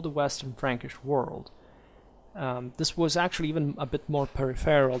 again, all the Western Frankish world. This was actually even a bit more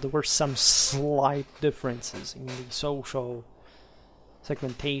peripheral. There were some slight differences in the social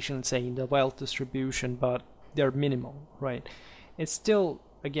segmentation, say, in the wealth distribution, but they're minimal, right? It's still,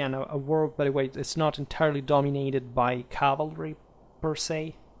 again, a world, by the way, it's not entirely dominated by cavalry, per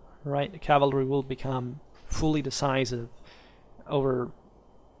se, right? The cavalry will become fully decisive over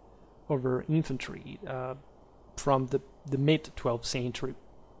infantry from the mid-12th century.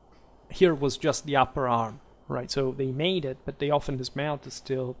 Here was just the upper arm, right? So they made it, but they often dismounted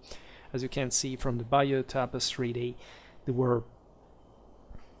still. As you can see from the Bayeux tapestry, they were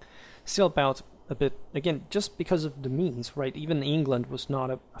still about a bit, again, just because of the means, right? Even England was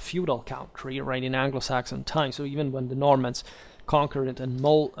not a feudal country, right, in Anglo-Saxon times. So even when the Normans conquered it and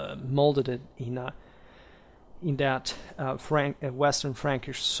molded it in that Western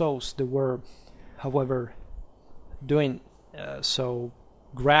Frankish sauce, they were, however, doing so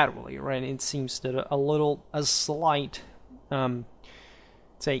gradually, right? It seems that a slight,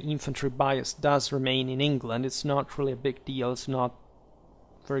 say, infantry bias does remain in England. It's not really a big deal. It's not,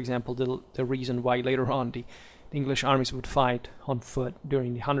 for example, the reason why later on the English armies would fight on foot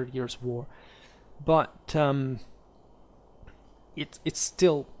during the 100 Years' War. But it's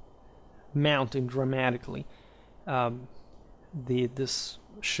still mounting dramatically this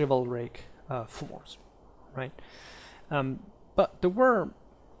chivalric force, right? But there were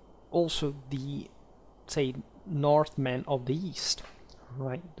also the, say, Northmen of the East,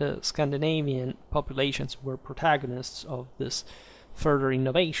 right? The Scandinavian populations were protagonists of this further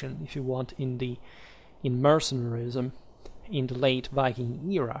innovation, if you want, in mercenarism in the late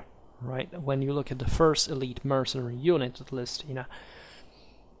Viking era, right? When you look at the first elite mercenary unit, at least in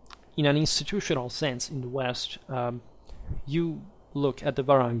an institutional sense in the West, you look at the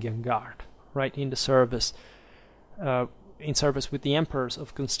Varangian Guard, right, in service with the emperors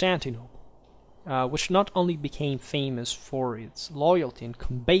of Constantinople, which not only became famous for its loyalty and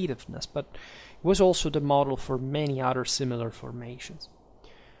combativeness, but it was also the model for many other similar formations.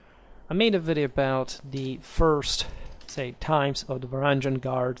 I made a video about the first, say, times of the Varangian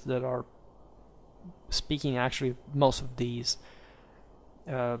Guard that are speaking actually most of these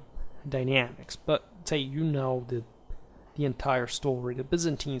dynamics, but say you know the entire story. The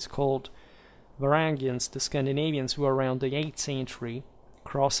Byzantines called Varangians the Scandinavians who around the 8th century,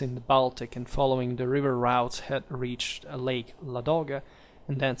 crossing the Baltic and following the river routes, had reached Lake Ladoga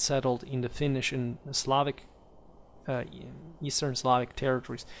and then settled in the Finnish and Slavic, Eastern Slavic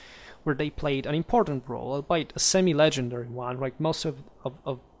territories, where they played an important role, albeit a semi-legendary one. Right, most of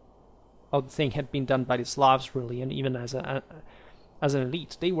the thing had been done by the Slavs, really, and even as an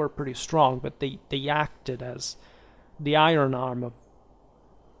elite, they were pretty strong, but they acted as the iron arm of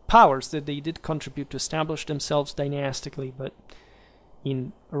powers that they did contribute to establish themselves dynastically, but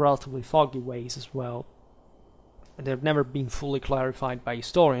in relatively foggy ways as well. And they've never been fully clarified by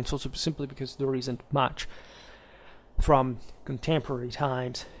historians, also simply because there isn't much from contemporary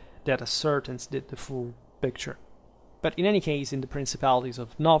times that ascertains the full picture. But in any case, in the principalities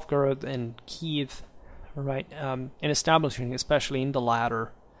of Novgorod and Kiev, right, and establishing, especially in the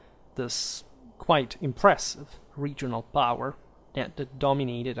latter, this quite impressive regional power that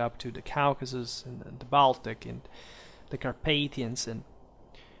dominated up to the Caucasus and the Baltic and the Carpathians, and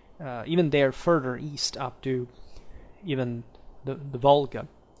even there further east up to even the Volga,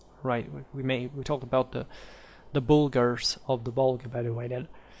 right? We talked about the Bulgars of the Volga, by the way, that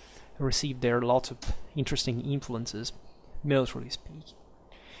received there lots of interesting influences, militarily speaking.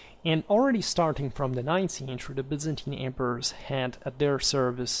 And already starting from the 9th century, the Byzantine emperors had at their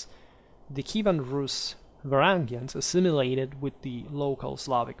service the Kievan Rus Varangians assimilated with the local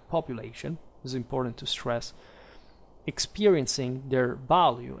Slavic population, it is important to stress, experiencing their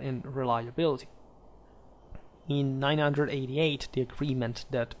value and reliability. In 988, the agreement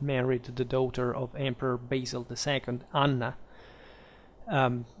that married the daughter of Emperor Basil II, Anna,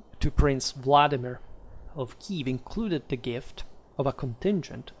 to Prince Vladimir of Kiev included the gift of a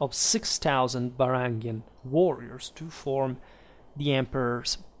contingent of 6,000 Varangian warriors to form the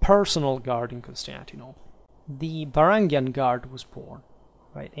emperor's personal guard in Constantinople. The Varangian Guard was born,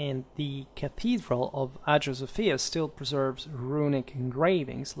 right, and the Cathedral of Hagia Sophia still preserves runic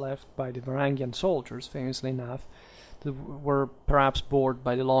engravings left by the Varangian soldiers, famously enough, that were perhaps bored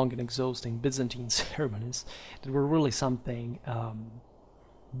by the long and exhausting Byzantine ceremonies, that were really something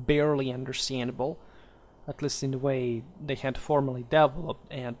barely understandable, at least in the way they had formally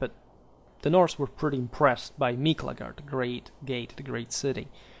developed, but the Norse were pretty impressed by Miklagard, the great gate, the great city,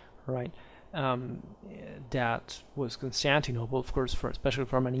 right? That was Constantinople, of course, especially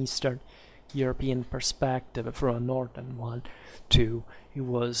from an Eastern European perspective, from a Northern one, too. It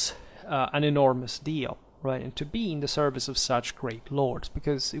was an enormous deal, right? And to be in the service of such great lords,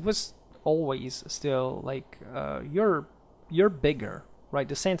 because it was always still like you're bigger, right?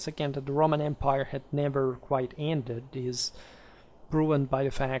 The sense again that the Roman Empire had never quite ended is proven by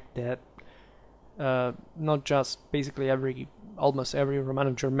the fact that not just basically almost every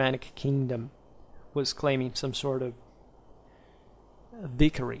Romano-Germanic kingdom was claiming some sort of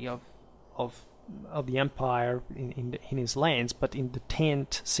vicary of the empire in his lands, but in the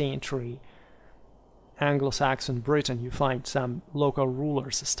 10th century Anglo-Saxon Britain, you find some local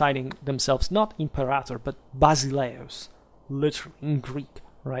rulers styling themselves not imperator but basileus, literally in Greek,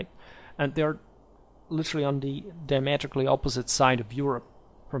 right? And they're literally on the diametrically opposite side of Europe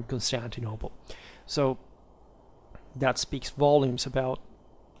from Constantinople. So that speaks volumes about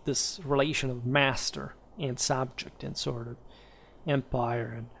this relation of master and subject and sort of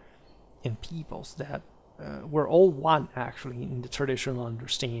empire and peoples that were all one, actually, in the traditional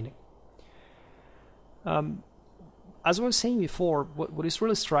understanding. As I was saying before, what is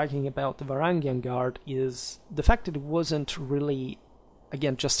really striking about the Varangian Guard is the fact that it wasn't really,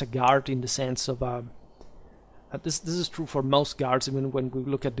 again, just a guard in the sense of this is true for most guards, even when we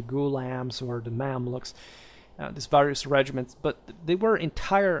look at the Ghulams or the Mamluks, these various regiments, but they were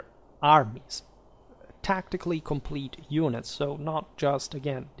entire armies, tactically complete units, so not just,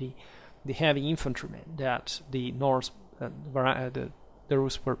 again, the heavy infantrymen that the Norse, the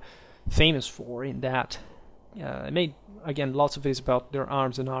Rus were famous for, in that I made, again, lots of videos about their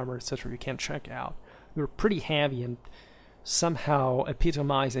arms and armor, etc. you can check out. They were pretty heavy and somehow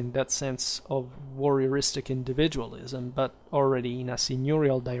epitomizing that sense of warrioristic individualism, but already in a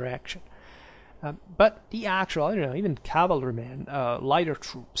seigneurial direction. But the actual, I don't know, even cavalrymen, lighter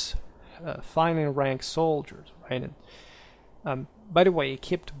troops, finely ranked soldiers, right? And, by the way,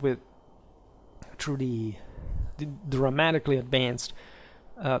 equipped with, through the dramatically advanced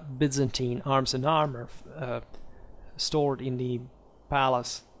Byzantine arms and armor stored in the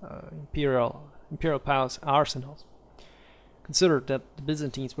palace, imperial palace arsenals. Consider that the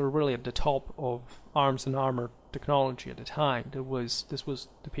Byzantines were really at the top of arms and armor technology at the time. This was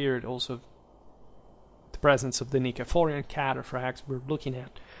the period also of the presence of the Nicephorian cataphracts. We're looking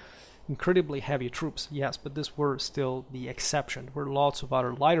at incredibly heavy troops, yes, but this were still the exception. There were lots of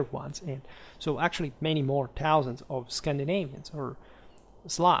other lighter ones, and so actually many more thousands of Scandinavians or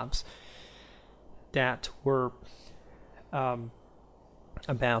Slavs that were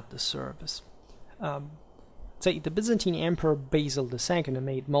about the service. Say the Byzantine Emperor Basil II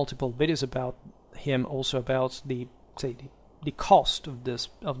made multiple videos about him, also about the cost of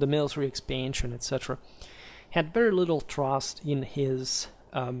the military expansion, etc. Had very little trust in his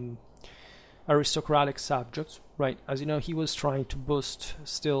aristocratic subjects, right? As you know, he was trying to boost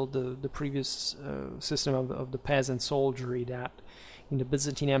still the previous system of the peasant soldiery that in the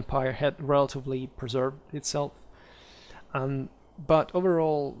Byzantine Empire had relatively preserved itself. But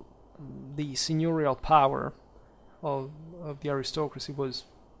overall, the seigneurial power of the aristocracy was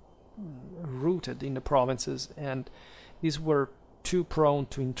rooted in the provinces, and these were too prone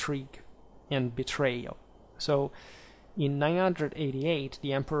to intrigue and betrayal. So in 988,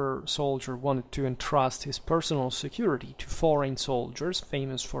 the emperor soldier wanted to entrust his personal security to foreign soldiers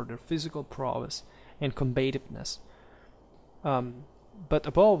famous for their physical prowess and combativeness, but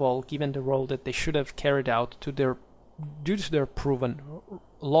above all, given the role that they should have carried out due to their proven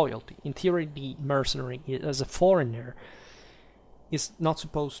loyalty. In theory, the mercenary, as a foreigner, is not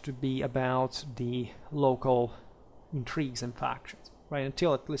supposed to be about the local intrigues and factions, right?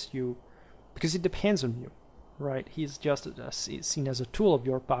 Until at least because it depends on you, right? He's just seen as a tool of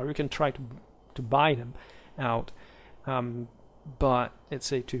your power. You can try to buy them out, but let's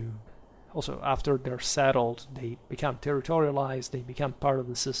say also after they're settled, they become territorialized, they become part of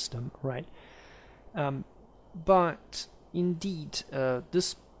the system, right? But indeed,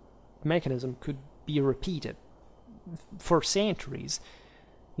 this mechanism could be repeated for centuries.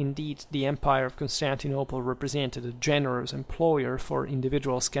 Indeed, the Empire of Constantinople represented a generous employer for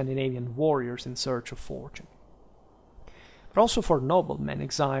individual Scandinavian warriors in search of fortune, but also for noblemen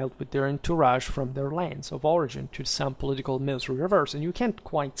exiled with their entourage from their lands of origin to some political military reverse. And you can't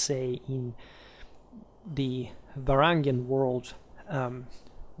quite say in the Varangian world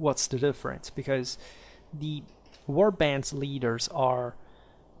what's the difference, because the warband's leaders are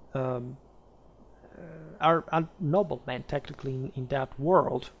noblemen technically in that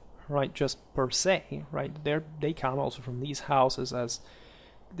world, right? Just per se, right? They come also from these houses, as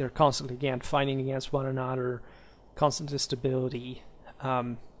they're constantly again fighting against one another, constant instability.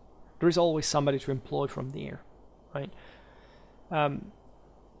 There is always somebody to employ from there, right?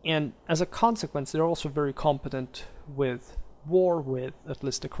 And as a consequence, they're also very competent with war, with at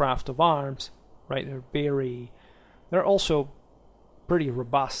least the craft of arms, right? They're also pretty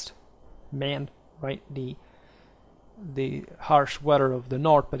robust men, right? The harsh weather of the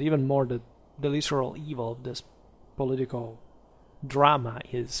north, but even more the literal evil of this political drama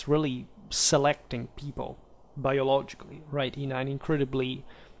is really selecting people biologically, right, in an incredibly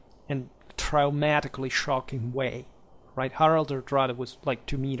and traumatically shocking way, right? Harald Hardrada was like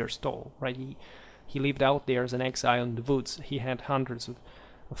 2 meters tall, right? He lived out there as an exile in the woods. He had hundreds of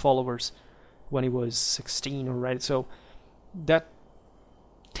followers when he was 16, right? So that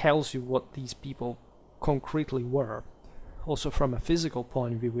tells you what these people concretely were, also from a physical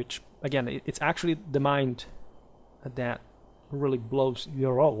point of view, which again, it's actually the mind that really blows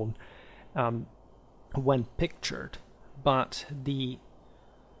your own when pictured. But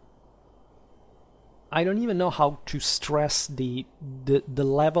I don't even know how to stress the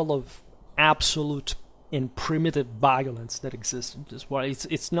level of absolute and primitive violence that exists in this world.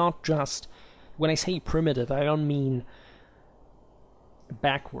 It's not just, when I say primitive, I don't mean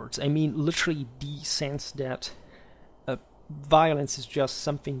backwards. I mean literally the sense that violence is just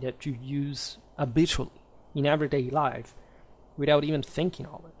something that you use habitually in everyday life without even thinking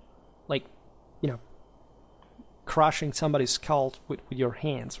of it. Like, crushing somebody's skull with your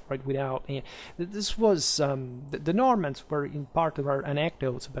hands, right? Without this was the Normans were in part of our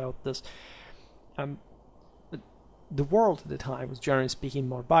anecdotes about this. The world at the time was generally speaking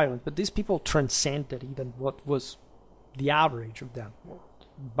more violent, but these people transcended even what was the average of that world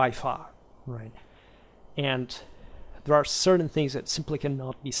by far, right? And there are certain things that simply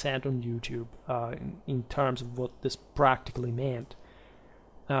cannot be said on YouTube in terms of what this practically meant.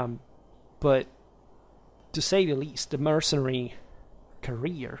 But to say the least, the mercenary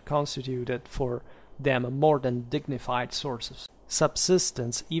career constituted for them a more than dignified source of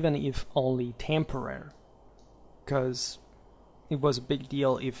subsistence, even if only temporary. Because it was a big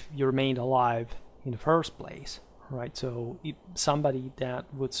deal if you remained alive in the first place, right? So if somebody that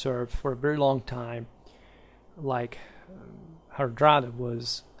would serve for a very long time, like Hardrada,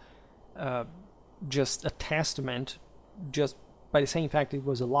 was just a testament, just by the same fact it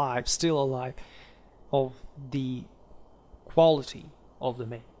was alive, still alive, of the quality of the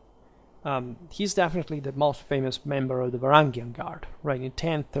man. He's definitely the most famous member of the Varangian Guard, right? In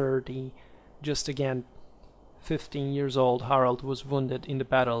 1030, just again 15 years old, Harald was wounded in the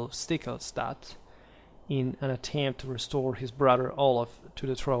Battle of Stiklestad in an attempt to restore his brother Olaf to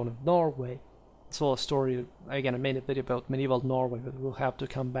the throne of Norway. It's all a story, again, I made a video about medieval Norway, but we'll have to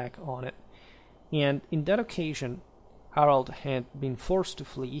come back on it. And in that occasion, Harald had been forced to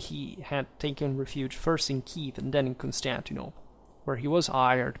flee. He had taken refuge first in Kiev and then in Constantinople, where he was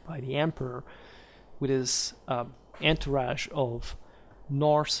hired by the emperor with his entourage of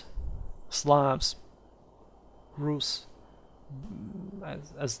Norse, Slavs, Rus,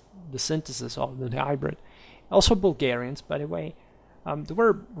 as the synthesis of the hybrid, also Bulgarians, by the way. They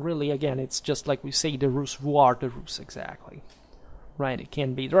were really, again, it's just like we say the Rus, who are the Rus exactly, right? It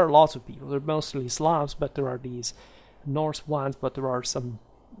can be, there are lots of people, they're mostly Slavs, but there are these Norse ones, but there are some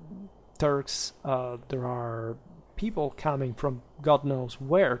Turks, there are people coming from God knows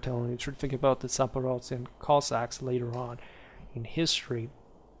where, telling you should think about the Zaporozhye and Cossacks later on in history.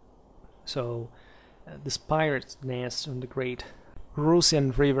 So this pirate's nest on the great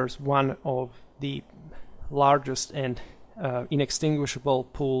Russian rivers, one of the largest and inextinguishable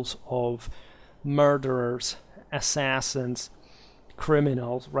pools of murderers, assassins,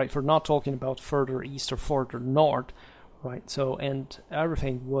 criminals, right? For not talking about further east or further north, right? So, and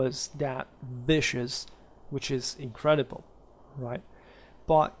everything was that vicious, which is incredible, right?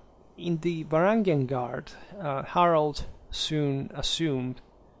 But in the Varangian Guard, Harald soon assumed,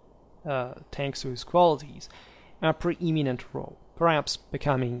 thanks to his qualities, a preeminent role, perhaps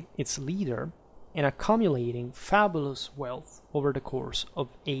becoming its leader and accumulating fabulous wealth over the course of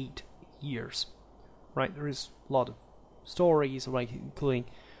 8 years. Right, there is a lot of stories, like including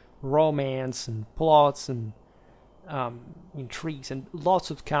romance and plots and intrigues and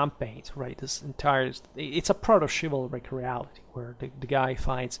lots of campaigns. Right, this entire, it's a proto-chivalric reality where the guy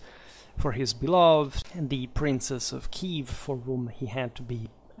fights for his beloved and the princess of Kiev, for whom he had to be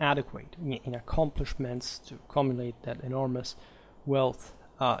adequate in accomplishments to accumulate that enormous wealth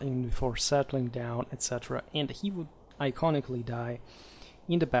before settling down, etc. And he would iconically die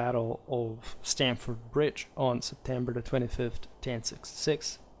in the Battle of Stamford Bridge on September the 25th,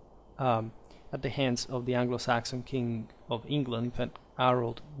 1066, at the hands of the Anglo-Saxon King of England, in fact,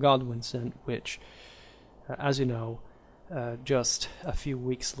 Harold Godwinson, which, as you know, just a few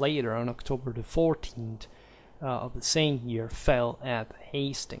weeks later, on October the 14th of the same year, fell at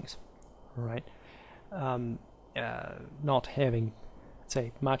Hastings, right? Not having,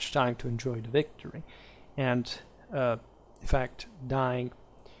 say, much time to enjoy the victory, and in fact dying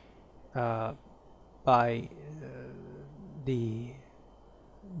by the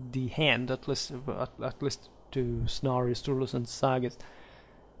hand, at least to Snorri Sturluson's sagas,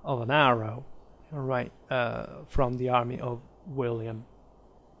 of an arrow, right, from the army of William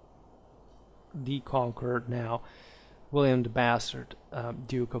the Conqueror, now William the Bastard,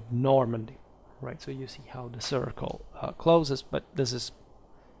 Duke of Normandy. Right, so you see how the circle closes, but this is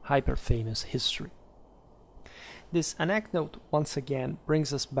hyper-famous history. This anecdote, once again,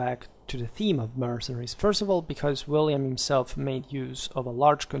 brings us back to the theme of mercenaries. First of all, because William himself made use of a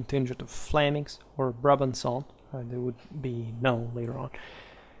large contingent of Flemings, or Brabançons, they would be known later on,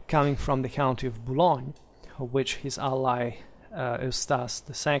 coming from the county of Boulogne, of which his ally Eustace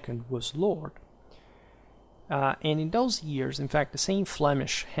II was lord. And in those years, in fact, the same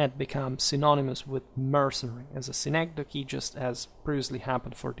Flemish had become synonymous with mercenary as a synecdoche, just as previously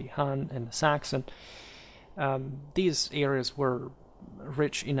happened for the Hun and the Saxon. These areas were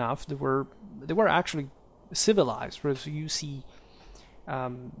rich enough; they were actually civilized. Whereas you see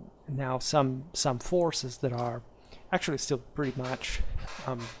now some forces that are actually still pretty much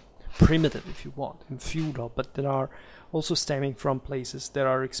primitive, if you want, and feudal, but that are also stemming from places that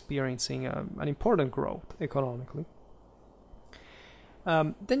are experiencing an important growth economically.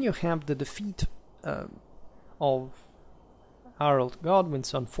 Then you have the defeat of Harold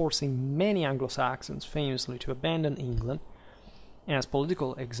Godwinson, forcing many Anglo-Saxons famously to abandon England as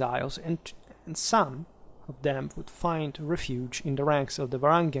political exiles, and some of them would find refuge in the ranks of the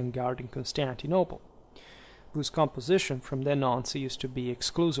Varangian Guard in Constantinople, whose composition from then on ceased to be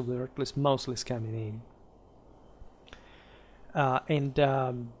exclusively, or at least mostly, Scandinavian. That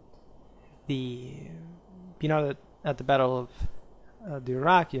at the Battle of the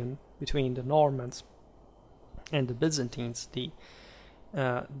Iraqian between the Normans and the Byzantines, the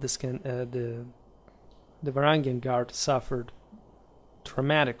Varangian Guard suffered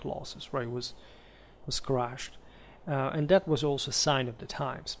dramatic losses, right? Was crushed, and that was also a sign of the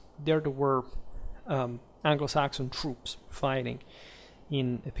times. There were Anglo-Saxon troops fighting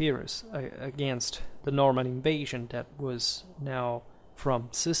in Epirus against the Norman invasion that was now from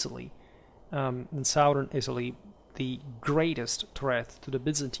Sicily. In southern Italy, the greatest threat to the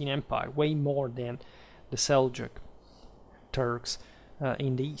Byzantine Empire, way more than the Seljuk Turks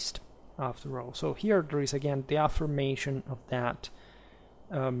in the east, after all. So here there is again the affirmation of that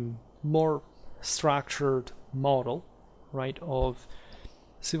more structured model, right, of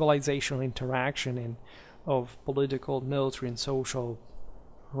civilizational interaction and of political, military, and social,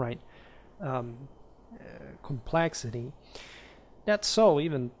 right, complexity. That's so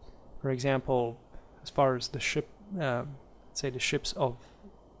even, for example, as far as the ship, say the ships of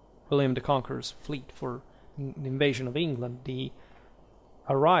William the Conqueror's fleet for the invasion of England, the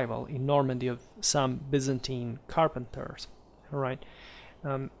arrival in Normandy of some Byzantine carpenters, right?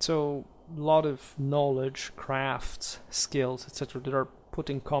 So a lot of knowledge, crafts, skills, etc. that are put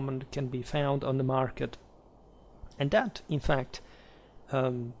in common can be found on the market, and that, in fact,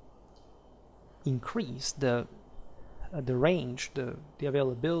 increased the range, the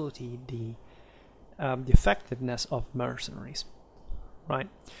availability, the effectiveness of mercenaries, right?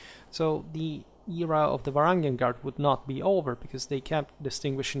 So the era of the Varangian Guard would not be over, because they kept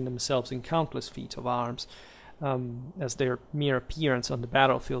distinguishing themselves in countless feats of arms, as their mere appearance on the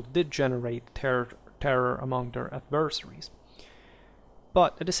battlefield did generate terror among their adversaries.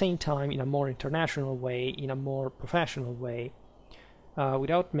 But at the same time, in a more international way, in a more professional way,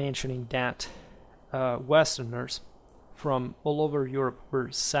 without mentioning that Westerners from all over Europe were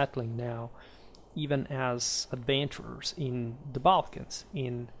settling now, even as adventurers in the Balkans,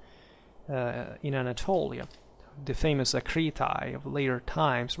 in Anatolia. The famous Akritae of later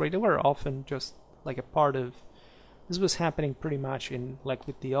times, right? They were often just like a part of. This was happening pretty much in, like,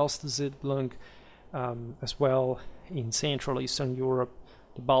 with the Ostsiedlung, as well in Central Eastern Europe,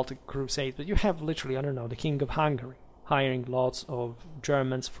 the Baltic Crusade. But you have literally, I don't know, the King of Hungary hiring lots of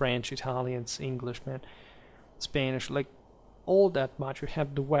Germans, French, Italians, Englishmen, Spanish, like all that much. You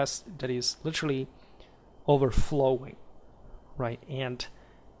have the West that is literally overflowing, right, and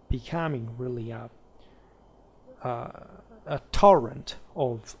becoming really a torrent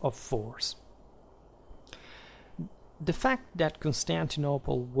of force. The fact that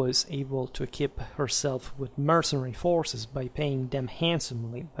Constantinople was able to equip herself with mercenary forces by paying them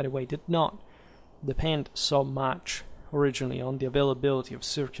handsomely, by the way, did not depend so much originally on the availability of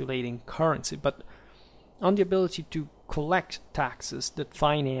circulating currency, but on the ability to collect taxes that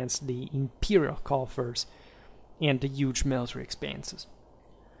financed the imperial coffers and the huge military expenses.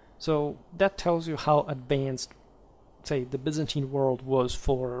 So that tells you how advanced, say, the Byzantine world was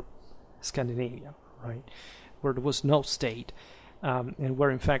for Scandinavia, right? Where there was no state, and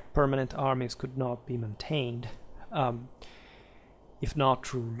where in fact permanent armies could not be maintained, if not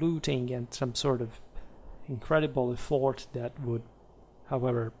through looting and some sort of incredible effort that would,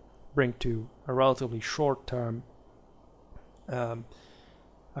 however, bring to a relatively short-term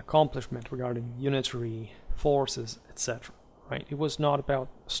accomplishment regarding unitary forces, etc. Right? It was not about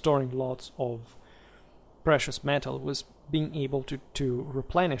storing lots of precious metal. It was being able to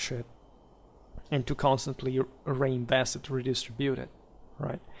replenish it and to constantly reinvest it, redistribute it,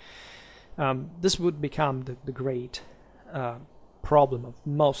 right? This would become the great problem of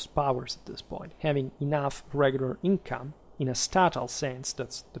most powers at this point, having enough regular income in a statal sense,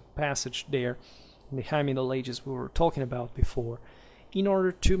 that's the passage there in the High Middle Ages we were talking about before, in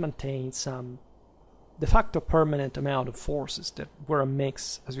order to maintain some de facto permanent amount of forces that were a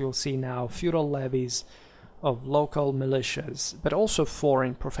mix, as we will see now, feudal levies, of local militias, but also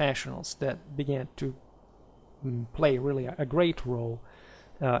foreign professionals that began to play really a great role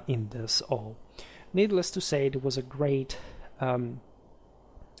in this all. Needless to say, there was a great,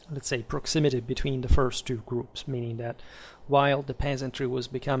 let's say, proximity between the first two groups, meaning that while the peasantry was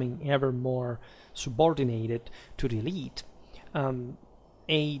becoming ever more subordinated to the elite,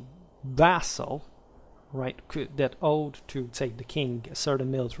 a vassal, right, that owed to, say, the king a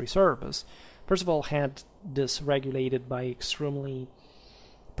certain military service, first of all had this regulated by extremely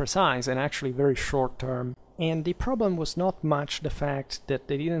precise and actually very short term. And the problem was not much the fact that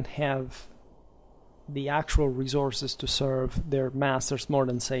they didn't have the actual resources to serve their masters more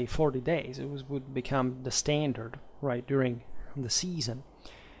than, say, 40 days. It would become the standard, right, during the season.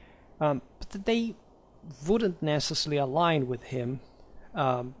 But they wouldn't necessarily align with him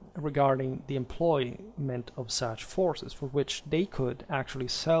regarding the employment of such forces, for which they could actually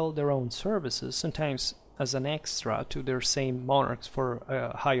sell their own services, sometimes as an extra to their same monarchs for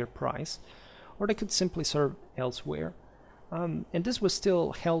a higher price, or they could simply serve elsewhere. And this was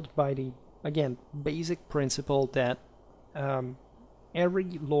still held by the, again, basic principle that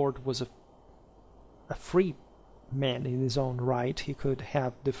every lord was a free man in his own right. He could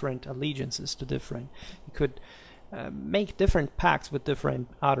have different allegiances to different, he could make different pacts with different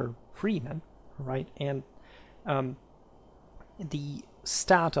other freemen, right? And the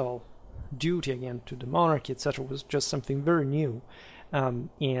statal duty again to the monarchy, etc., was just something very new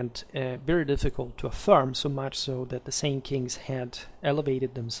and very difficult to affirm, so much so that the same kings had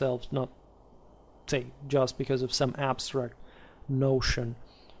elevated themselves, not say just because of some abstract notion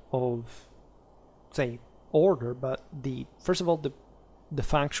of, say, order, but the first of all the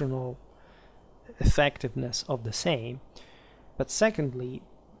functional effectiveness of the same, but secondly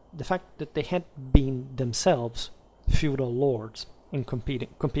the fact that they had been themselves feudal lords in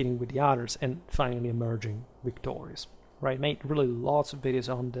competing with the others and finally emerging victorious, right? Made really lots of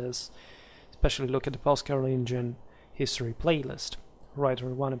videos on this, especially look at the post-Carolingian history playlist, right,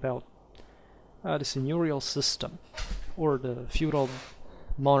 or one about the seigneurial system or the feudal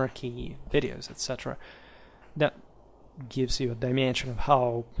monarchy videos, etc. That gives you a dimension of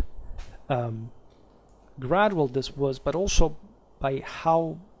how gradual this was, but also by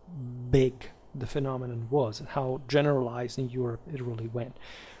how big the phenomenon was and how generalized in Europe it really went.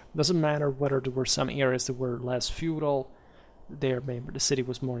 Doesn't matter whether there were some areas that were less feudal, there maybe the city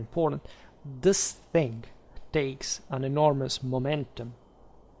was more important. This thing takes an enormous momentum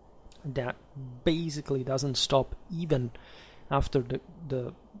that basically doesn't stop even after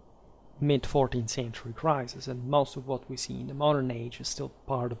the mid-14th century crisis, and most of what we see in the modern age is still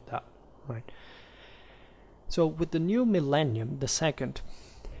part of that, right? So with the new millennium, the second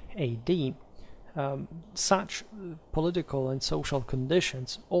AD, such political and social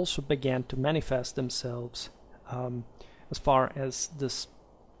conditions also began to manifest themselves as far as this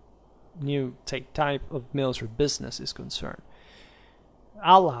new type of military business is concerned,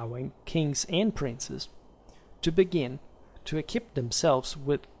 allowing kings and princes to begin to equip themselves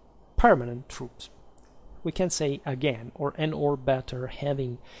with permanent troops. We can say again, or better,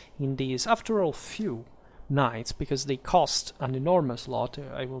 having in these, after all, few knights, because they cost an enormous lot.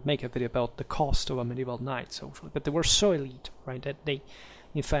 I will make a video about the cost of a medieval knight socially, but they were so elite, right, that they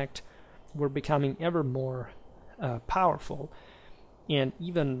in fact were becoming ever more powerful, and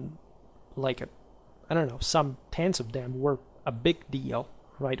even like I don't know, some tens of them were a big deal,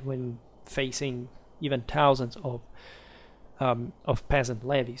 right, when facing even thousands of peasant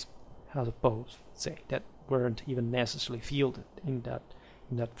levies, as opposed, say, that weren't even necessarily fielded in that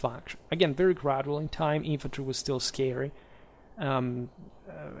function. Again, very gradual in time. Infantry was still scary, and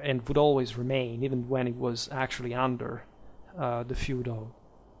would always remain, even when it was actually under the feudal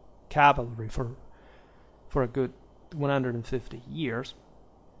cavalry for a good 150 years.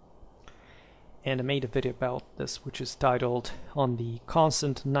 And I made a video about this, which is titled "On the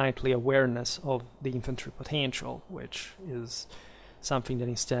Constant Nightly Awareness of the Infantry Potential," which is something that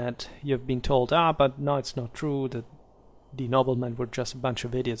instead you've been told, but no, it's not true, that the noblemen were just a bunch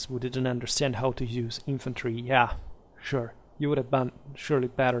of idiots who didn't understand how to use infantry. Yeah, sure, you would have done surely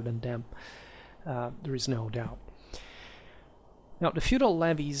better than them. There is no doubt. Now, the feudal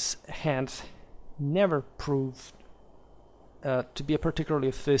levies had never proved to be a particularly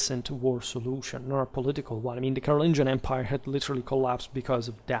efficient war solution, nor a political one. I mean, the Carolingian Empire had literally collapsed because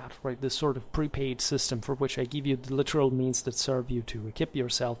of that, right? This sort of prepaid system for which I give you the literal means that serve you to equip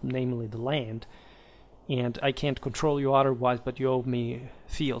yourself, namely the land, and I can't control you otherwise, but you owe me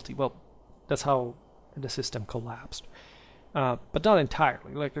fealty. Well, that's how the system collapsed. But not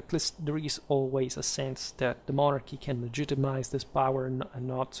entirely. Like, at least there is always a sense that the monarchy can legitimize this power and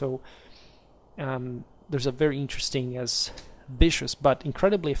not. So there's a very interesting, as vicious but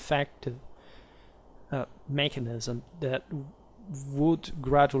incredibly effective mechanism that would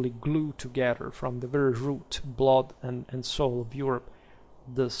gradually glue together from the very root, blood and soul of Europe,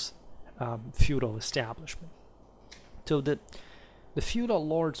 this feudal establishment. So the feudal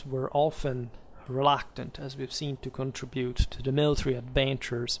lords were often reluctant, as we've seen, to contribute to the military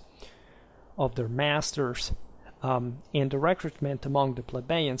adventures of their masters, and the recruitment among the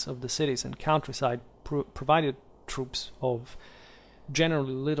plebeians of the cities and countryside provided troops of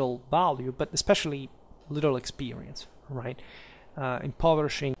generally little value, but especially little experience, right?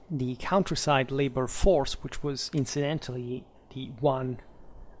 Impoverishing the countryside labor force, which was incidentally the one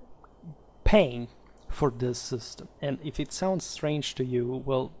paying for this system. And if it sounds strange to you,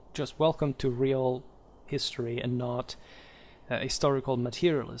 well, just welcome to real history and not historical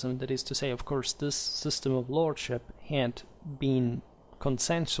materialism. That is to say, of course, this system of lordship had been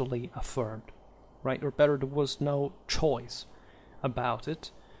consensually affirmed, right? Or better, there was no choice about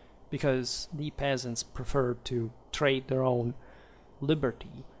it, because the peasants preferred to trade their own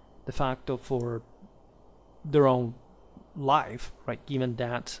liberty de facto for their own life, right? Given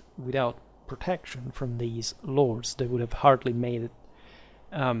that without protection from these lords, they would have hardly made it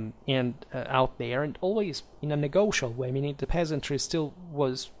out there, and always in a negotiable way. I mean, the peasantry still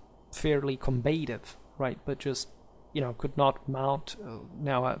was fairly combative, right? But just, could not mount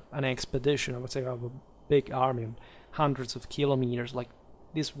an expedition, I would say, of a big army on hundreds of kilometers like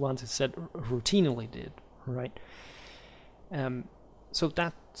these ones, it said, routinely did, right? So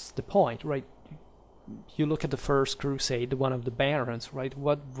that's the point, right? You look at the First Crusade, the one of the barons, right?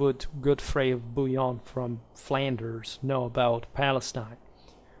 What would Godfrey of Bouillon from Flanders know about Palestine,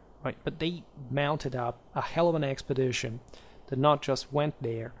 right? But they mounted up a hell of an expedition that not just went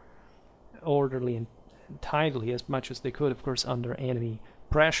there orderly and tidily as much as they could, of course, under enemy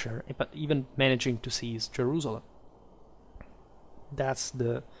pressure, but even managing to seize Jerusalem.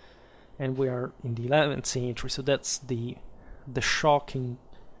 And we are in the 11th century, so that's the shocking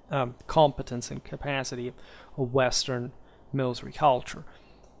competence and capacity of Western military culture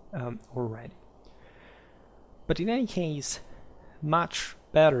already. But in any case, much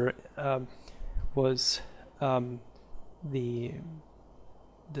better was the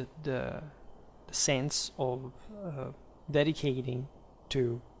sense of dedicating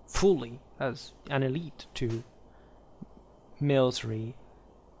to fully as an elite to military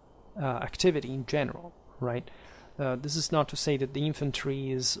activity in general, right? This is not to say that the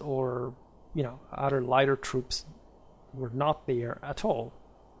infantries or other lighter troops were not there at all,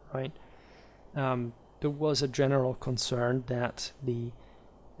 right? There was a general concern that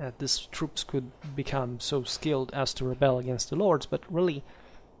these troops could become so skilled as to rebel against the lords, but really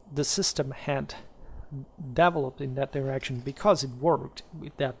the system had developed in that direction because it worked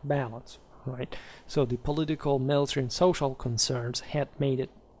with that balance, right? So the political, military, and social concerns had made it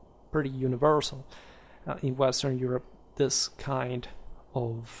pretty universal. In Western Europe, this kind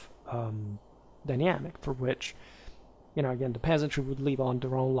of dynamic for which, again, the peasantry would live on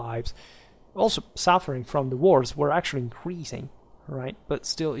their own lives, also suffering from the wars, were actually increasing, right? But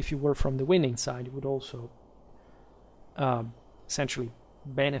still, if you were from the winning side, you would also essentially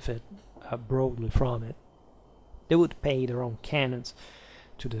benefit broadly from it. They would pay their own cannons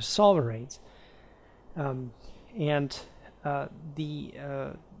to the sovereigns, and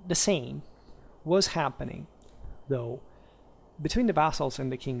the same was happening, though, between the vassals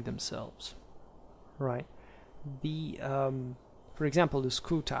and the king themselves, right? For example, the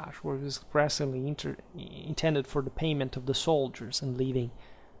scutage was expressly intended for the payment of the soldiers and leaving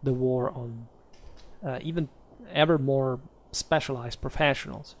the war on even ever more specialized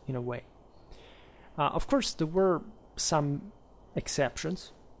professionals, in a way. Of course, there were some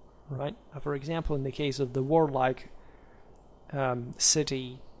exceptions, right? For example, in the case of the warlike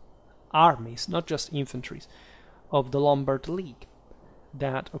city armies, not just infantries, of the Lombard League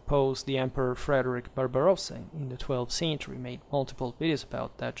that opposed the Emperor Frederick Barbarossa in the 12th century. Made multiple videos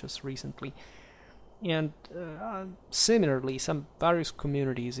about that just recently. And similarly, some various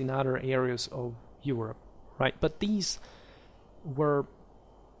communities in other areas of Europe, right? But these were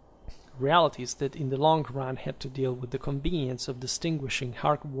realities that in the long run had to deal with the convenience of distinguishing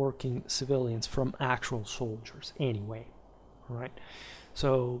hard-working civilians from actual soldiers anyway, right?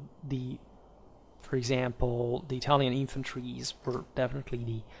 So for example, the Italian infantries were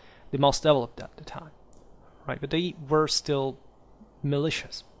definitely the most developed at the time, right? But they were still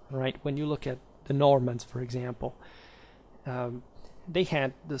militias, right? When you look at the Normans, for example,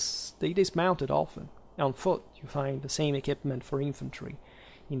 they dismounted often. On foot, you find the same equipment for infantry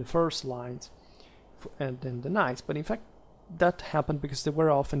in the first lines and then the knights. But in fact, that happened because they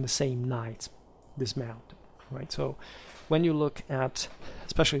were often the same knights dismounted, right? So when you look at,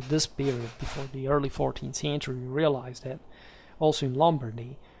 especially this period before the early 14th century, you realize that also in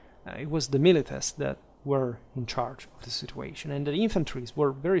Lombardy, it was the milites that were in charge of the situation, and the infantries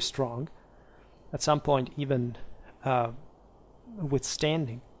were very strong, at some point even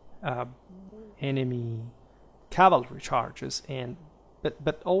withstanding enemy cavalry charges,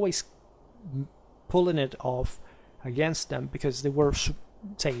 but always pulling it off against them because they were,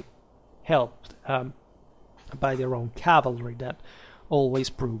 say, helped by their own cavalry that always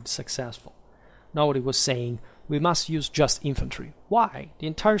proved successful. Nobody was saying, we must use just infantry. Why? The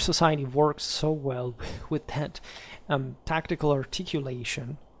entire society works so well with that tactical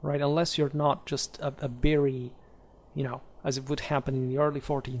articulation, right? Unless you're not just a very, as it would happen in the early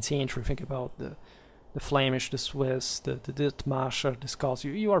 14th century, think about the Flemish, the Swiss, the Dithmarschen, the Scots.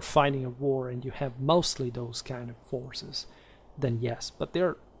 You are fighting a war and you have mostly those kind of forces, then yes. But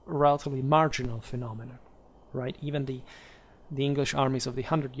they're relatively marginal phenomenon, right? Even the English armies of the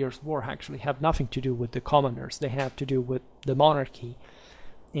 100 Years' War actually have nothing to do with the commoners. They have to do with the monarchy.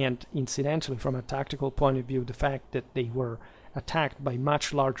 And incidentally, from a tactical point of view, the fact that they were attacked by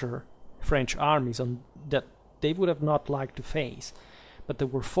much larger French armies that they would have not liked to face, but they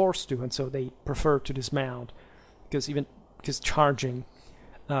were forced to, and so they preferred to dismount, because charging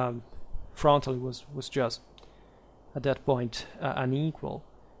frontally was just at that point unequal,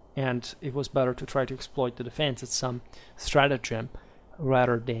 and it was better to try to exploit the defense as some stratagem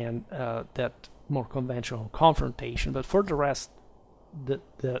rather than that more conventional confrontation. But for the rest,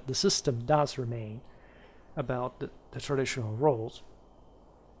 the system does remain about the traditional roles.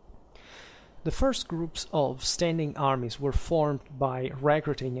 The first groups of standing armies were formed by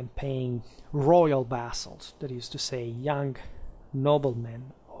recruiting and paying royal vassals, that is to say, young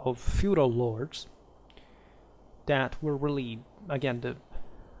noblemen of feudal lords that were really, again,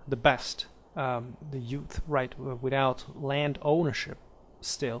 the best, the youth, right, without land ownership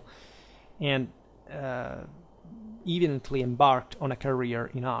still, and evidently embarked on a career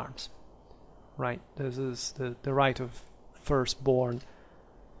in arms, right? This is the right of firstborn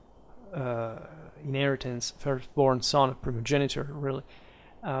inheritance, firstborn son of primogeniture, really,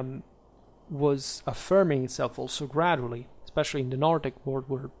 was affirming itself also gradually, especially in the Nordic world,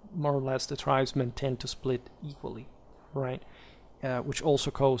 where more or less the tribesmen tend to split equally, right? Which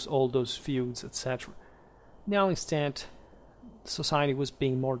also caused all those feuds, etc. Now instead, society was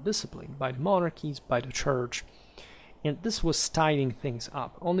being more disciplined by the monarchies, by the church, and this was tidying things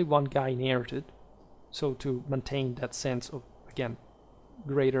up. Only one guy inherited, so to maintain that sense of, again,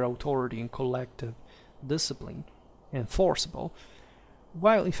 greater authority and collective discipline, enforceable,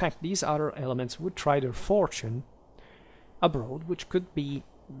 while in fact these other elements would try their fortune abroad, which could be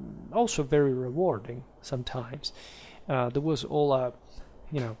also very rewarding sometimes. There was all a,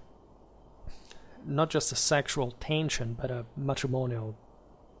 not just a sexual tension, but a matrimonial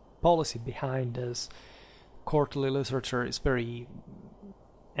policy behind this. Courtly literature is very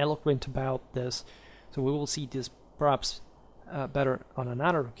eloquent about this, so we will see this perhaps better on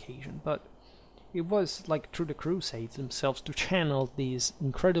another occasion. But it was like through the Crusades themselves to channel these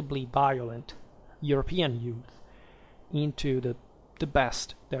incredibly violent European youth into the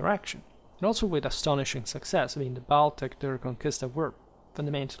best direction, and also with astonishing success. I mean, the Baltic, the Reconquista were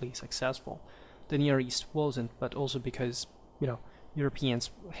fundamentally successful. The Near East wasn't, but also because,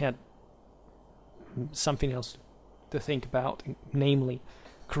 Europeans had something else to think about, namely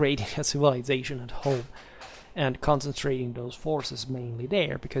creating a civilization at home and concentrating those forces mainly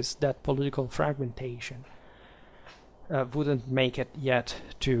there, because that political fragmentation wouldn't make it yet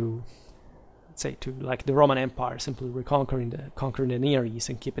to, let's say, to like the Roman Empire, simply conquering the Near East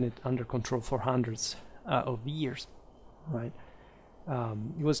and keeping it under control for hundreds of years, right?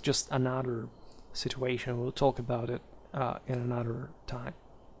 It was just another situation. We'll talk about it in another time.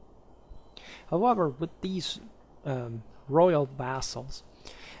 However, with these royal vassals,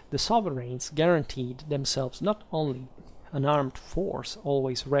 the sovereigns guaranteed themselves not only an armed force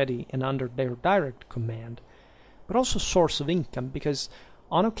always ready and under their direct command, but also a source of income, because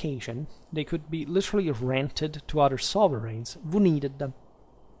on occasion they could be literally rented to other sovereigns who needed them.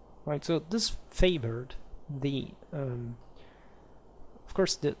 Right, so this favored the, of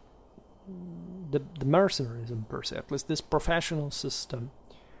course, the mercenarism per se, at least this professional system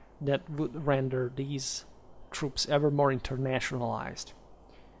that would render these troops ever more internationalized,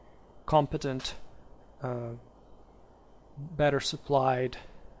 competent, better supplied,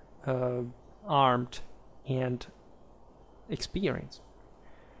 armed, and experienced.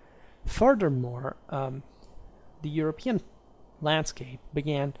 Furthermore, the European landscape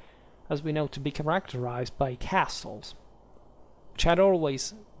began, as we know, to be characterized by castles, which had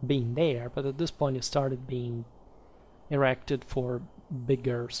always been there, but at this point it started being erected for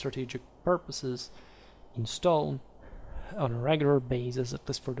bigger strategic purposes in stone on a regular basis, at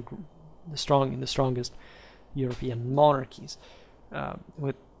least for the strongest European monarchies,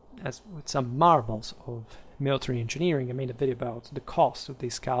 with some marvels of military engineering. I made a video about the cost of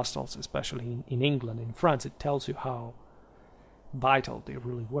these castles, especially in England and France. It tells you how vital they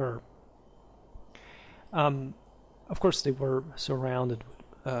really were. Of course, they were surrounded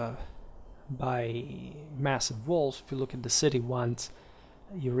by massive walls. If you look at the city once,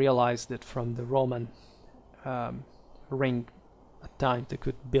 you realize that from the Roman ring at times they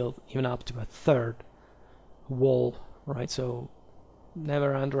could build even up to a third wall, right? So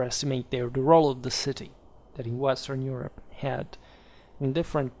never underestimate the role of the city that in Western Europe had in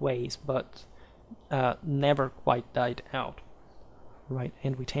different ways, but never quite died out, right?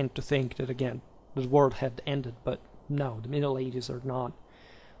 And we tend to think that, again, the world had ended, but no, the Middle Ages are not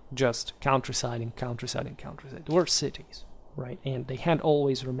just countryside and countryside and countryside. They were cities, right? And they had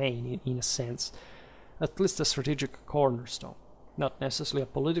always remained, in a sense, at least a strategic cornerstone. Not necessarily a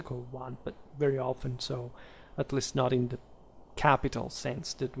political one, but very often so, at least not in the capital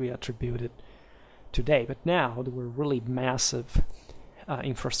sense that we attribute it today. But now there were really massive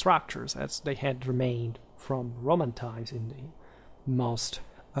infrastructures, as they had remained from Roman times in the most,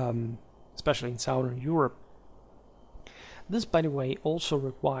 especially in southern Europe. This, by the way, also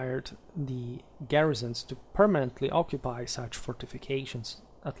required the garrisons to permanently occupy such fortifications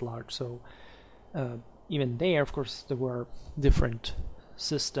at large. So even there, of course, there were different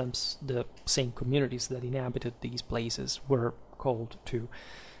systems. The same communities that inhabited these places were called to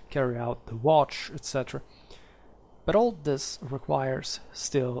carry out the watch, etc. But all this requires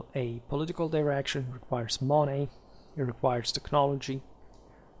still a political direction, requires money, it requires technology,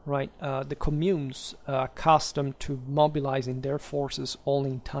 right? The communes, accustomed to mobilizing their forces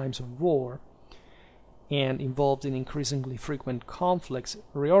only in times of war and involved in increasingly frequent conflicts,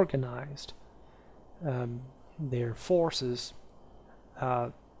 reorganized their forces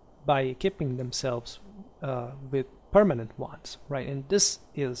by equipping themselves with permanent ones, right? And this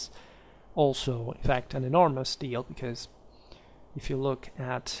is also, in fact, an enormous deal, because if you look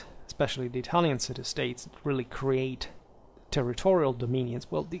at especially the Italian city-states that really create territorial dominions,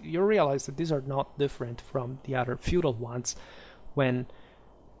 well, you realize that these are not different from the other feudal ones when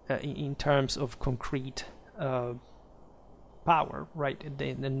in terms of concrete power, right,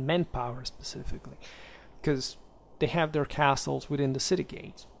 and manpower specifically, because they have their castles within the city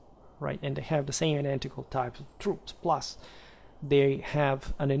gates, right, and they have the same identical types of troops, plus they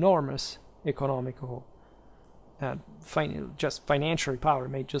have an enormous economical just financial power. I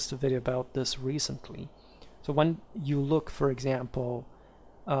made just a video about this recently. So when you look, for example,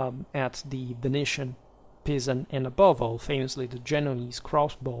 at the Venetian peasant and above all, famously the Genoese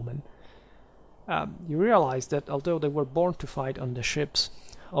crossbowmen, you realize that although they were born to fight on the ships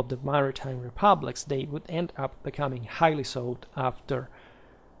of the maritime republics, they would end up becoming highly sought after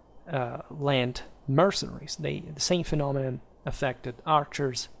land mercenaries. The same phenomenon affected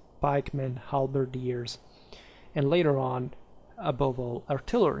archers, pikemen, halberdiers, and later on, above all,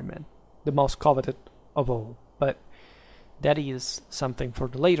 artillerymen, the most coveted of all. But that is something for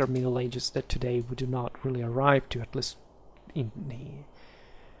the later Middle Ages that today we do not really arrive to, at least in the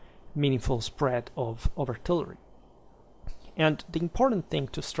meaningful spread of artillery. And the important thing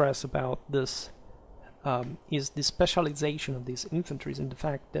to stress about this is the specialization of these infantries, and the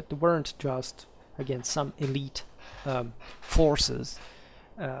fact that they weren't just, again, some elite forces,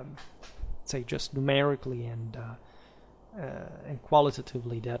 say just numerically and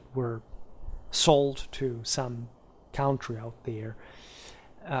qualitatively, that were sold to some country out there,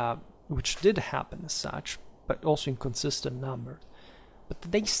 which did happen as such, but also in consistent numbers. But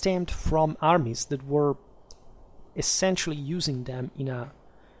they stemmed from armies that were essentially using them in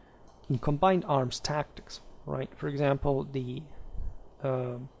combined arms tactics, right? For example,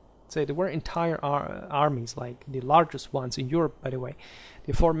 say there were entire armies, like the largest ones in Europe, by the way,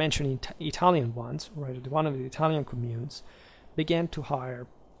 the aforementioned Italian ones, right? One of the Italian communes began to hire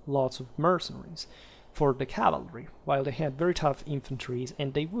lots of mercenaries for the cavalry, while they had very tough infantries,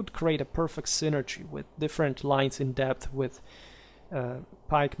 and they would create a perfect synergy with different lines in depth, with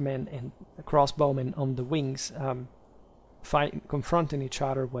pikemen and crossbowmen on the wings, confronting each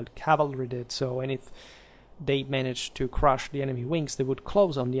other while cavalry did so. And if they managed to crush the enemy wings, they would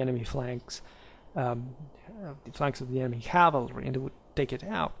close on the enemy flanks, the flanks of the enemy cavalry, and they would take it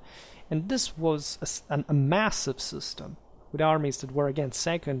out. And this was a massive system, with armies that were, again,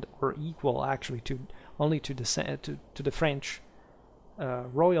 second or equal actually to the French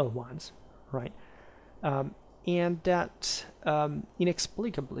royal ones, right? And that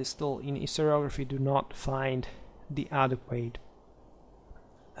inexplicably still in historiography do not find the adequate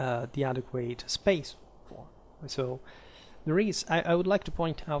space for. So there is, I would like to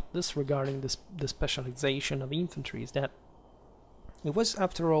point out this regarding the specialization of infantry, is that it was,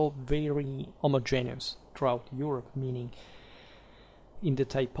 after all, very homogeneous throughout Europe, meaning in the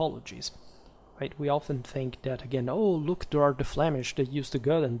typologies. Right? We often think that, again, oh, look, there are the Flemish that use the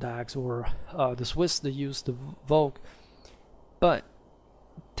Godendags, or the Swiss that use the Vogue. But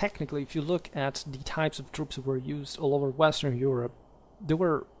technically, if you look at the types of troops that were used all over Western Europe, they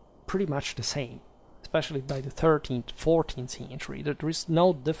were pretty much the same, especially by the 13th, 14th century. There is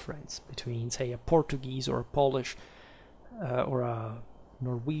no difference between, say, a Portuguese or a Polish or a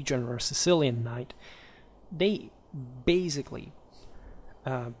Norwegian or a Sicilian knight. They basically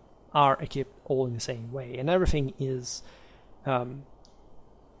are equipped all in the same way, and everything is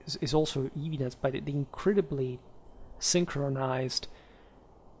also evidenced by the incredibly synchronized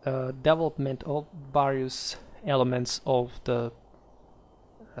development of various elements of the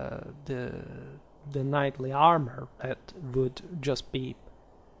knightly armor that would just be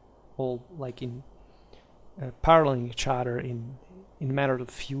all like in paralleling each other in a matter of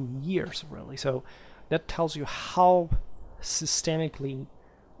a few years, really. So that tells you how systemically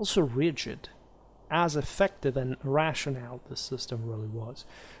also rigid, as effective and rational the system really was,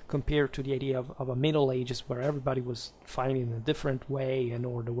 compared to the idea of a Middle Ages where everybody was fighting in a different way, and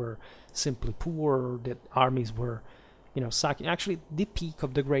or they were simply poor, or that armies were, sucking. Actually, the peak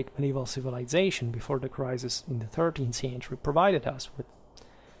of the great medieval civilization before the crisis in the 13th century provided us with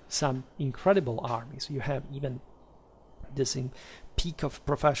some incredible armies. You have even this peak of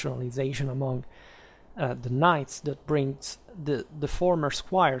professionalization among the knights that brings the former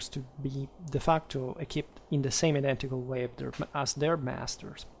squires to be de facto equipped in the same identical way as their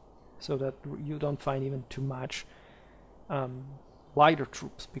masters, so that you don't find even too much lighter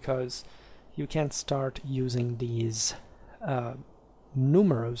troops, because you can start using these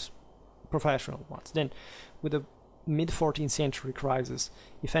numerous professional ones. Then with the mid-14th century crisis,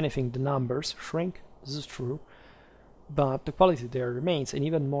 if anything, the numbers shrink. This is true, but the quality there remains, and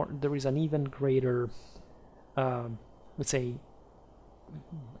even more, there is an even greater, let's say,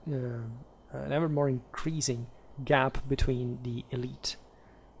 an ever more increasing gap between the elite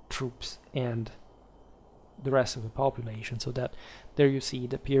troops and the rest of the population, so that there you see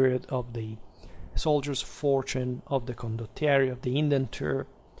the period of the soldier's fortune, of the condottieri, of the indenture.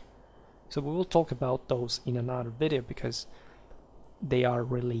 So we will talk about those in another video, because they are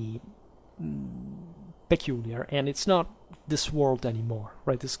really peculiar, and it's not this world anymore,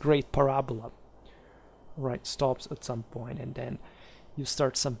 right? This great parabola, right, stops at some point, and then you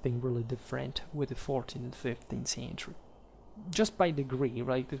start something really different with the 14th and 15th century. Just by degree,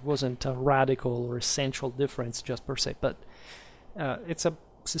 right? It wasn't a radical or essential difference just per se, but it's a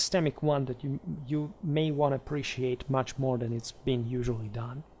systemic one that you may want to appreciate much more than it's been usually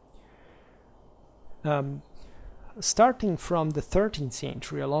done. Starting from the 13th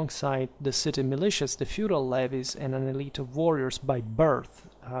century, alongside the city militias, the feudal levies, and an elite of warriors by birth,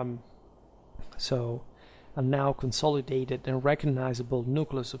 so a now consolidated and recognizable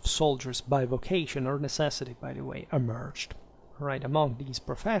nucleus of soldiers by vocation or necessity, by the way, emerged. Right, among these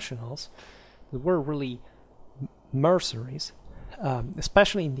professionals, there were really mercenaries,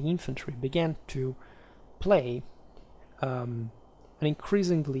 especially in the infantry, began to play an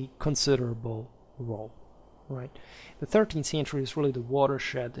increasingly considerable role. Right, the 13th century is really the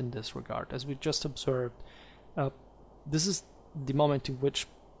watershed in this regard. As we just observed, this is the moment in which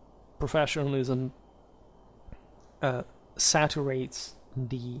professionalism saturates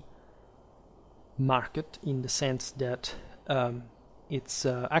the market, in the sense that it's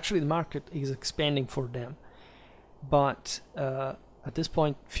actually the market is expanding for them, but at this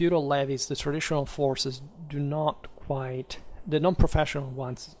point, feudal levies, the traditional forces, do not quite, the non-professional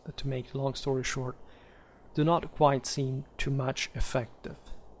ones, to make a long story short, do not quite seem too much effective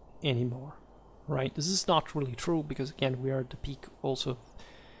anymore, right? This is not really true, because again, we are at the peak also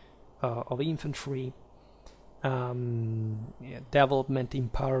of infantry, development in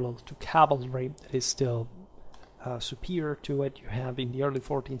parallel to cavalry that is still superior to it. You have in the early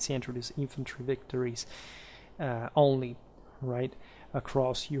 14th century these infantry victories only, right,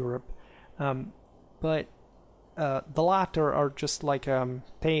 across Europe, but the latter are just like a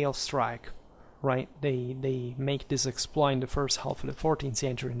tail strike, right? They make this exploit in the first half of the 14th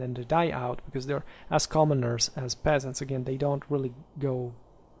century, and then they die out, because they're, as commoners, as peasants, again, they don't really go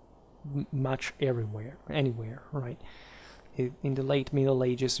much anywhere, right? In the late Middle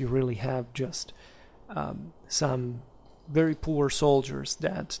Ages, you really have just some very poor soldiers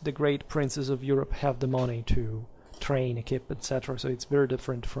that the great princes of Europe have the money to train, equip, etc. So it's very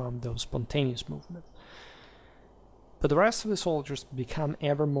different from those spontaneous movements. But the rest of the soldiers become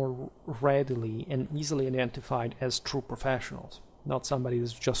ever more readily and easily identified as true professionals, not somebody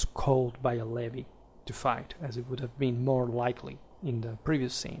who's just called by a levy to fight, as it would have been more likely in the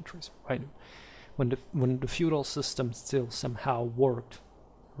previous centuries, right? When the feudal system still somehow worked,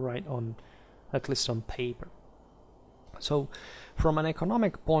 right, on at least on paper. So, from an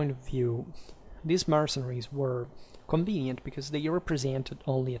economic point of view, these mercenaries were convenient because they represented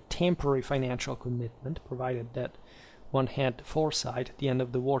only a temporary financial commitment, provided that one had the foresight at the end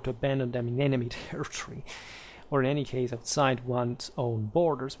of the war to abandon them in enemy territory, or in any case outside one's own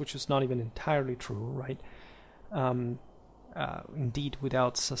borders, which is not even entirely true, right? Indeed,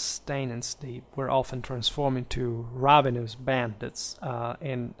 without sustenance, they were often transformed into ravenous bandits,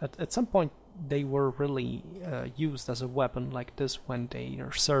 and at some point they were really used as a weapon like this when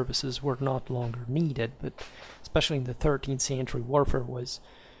their services were not longer needed. But especially in the 13th century, warfare was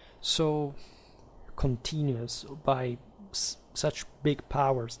so continuous by such big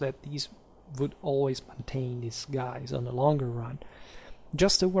powers that these would always maintain these guys on the longer run.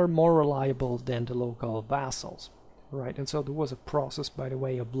 Just they were more reliable than the local vassals, right? And so there was a process, by the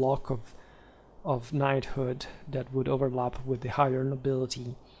way, of block of knighthood that would overlap with the higher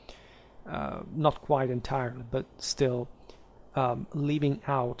nobility, not quite entirely, but still leaving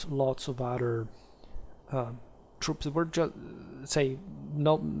out lots of other troops that were just, say,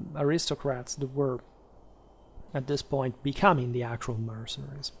 no aristocrats that were at this point becoming the actual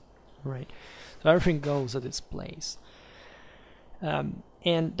mercenaries, right? So everything goes at its place.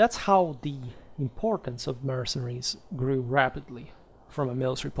 And that's how the importance of mercenaries grew rapidly from a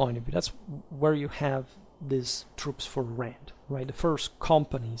military point of view. That's where you have these troops for rent, right? The first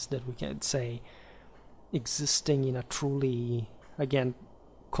companies that we can say existing in a truly, again,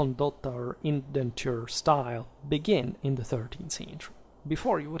 condotta or indenture style begin in the 13th century.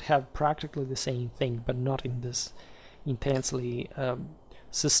 Before, you would have practically the same thing, but not in this intensely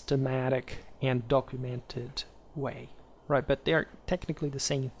systematic and documented way, right? But they're technically the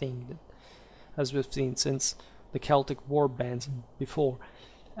same thing that, as we've seen since the Celtic war bands before,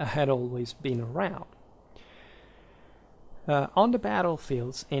 had always been around. On the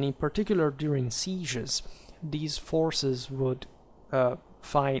battlefields, and in particular during sieges, these forces would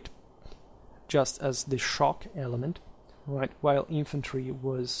fight just as the shock element, right? While infantry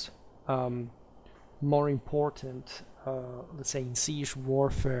was more important, let's say in siege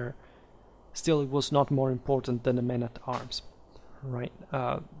warfare, still it was not more important than the men-at-arms, right?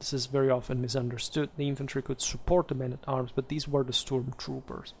 This is very often misunderstood. The infantry could support the men-at-arms, but these were the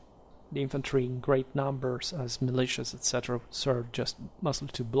stormtroopers. The infantry in great numbers as militias, etc., served just mostly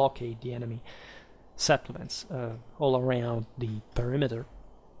to blockade the enemy settlements all around the perimeter.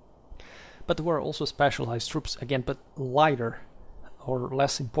 But there were also specialized troops, again, but lighter or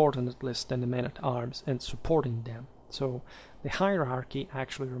less important at least than the men-at-arms, and supporting them. So the hierarchy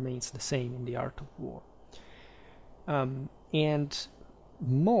actually remains the same in the art of war. And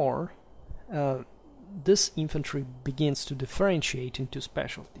more, this infantry begins to differentiate into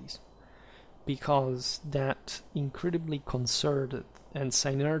specialties, because that incredibly concerted and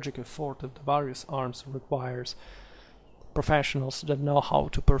synergic effort of the various arms requires professionals that know how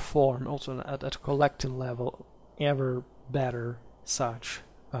to perform, also at a collective level, ever better such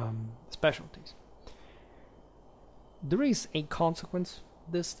specialties. There is a consequence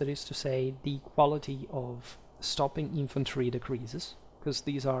of this, that is to say, the quality of stopping infantry decreases, because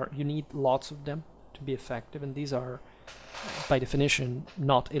these are, you need lots of them to be effective, and these are by definition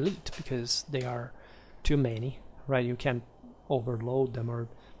not elite because they are too many, right? You can't overload them, or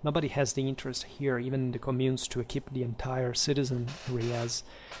nobody has the interest here, even in the communes, to equip the entire citizenry as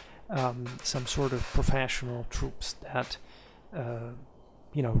some sort of professional troops that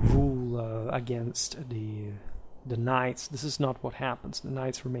rule against the knights. This is not what happens. The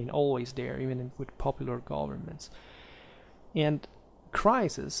knights remain always there, even with popular governments. And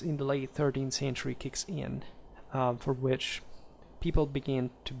crisis in the late 13th century kicks in, for which people begin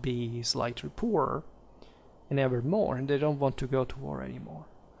to be slightly poorer and ever more, and they don't want to go to war anymore.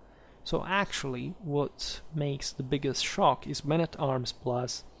 So actually, what makes the biggest shock is men-at-arms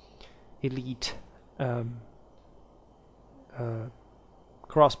plus elite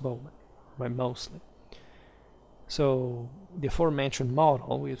crossbowmen, right, mostly. So the aforementioned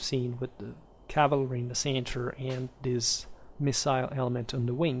model we have seen with the cavalry in the center and this missile element on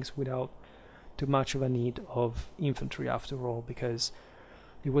the wings, without too much of a need of infantry after all, because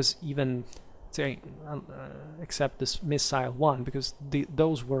it was even, say, except this missile one, because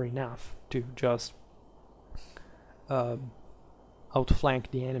those were enough to just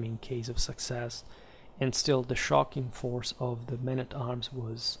outflank the enemy in case of success, and still the shocking force of the men-at-arms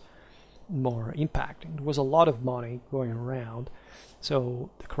was more impacting. There was a lot of money going around, so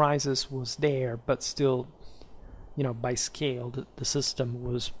the crisis was there, but still, by scale, the system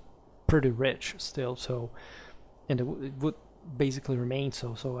was pretty rich still, so, and it would basically remain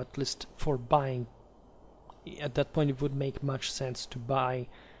so. So at least for buying, at that point, it would make much sense to buy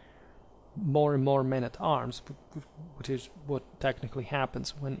more and more men-at-arms, which is what technically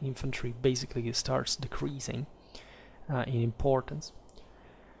happens when infantry basically starts decreasing in importance.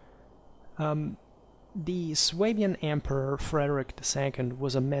 The Swabian Emperor Frederick II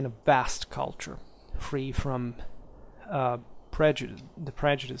was a man of vast culture, free from the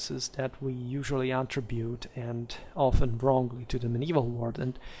prejudices that we usually attribute, and often wrongly, to the medieval world,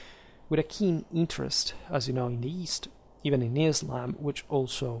 and with a keen interest, as you know, in the East, even in Islam, which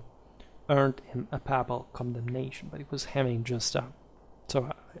also earned him a papal condemnation, but it was having just a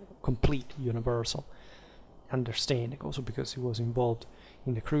complete universal understanding, also because he was involved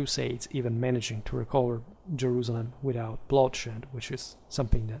in the Crusades, even managing to recover Jerusalem without bloodshed, which is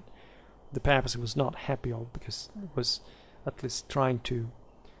something that the papacy was not happy of, because it was at least trying to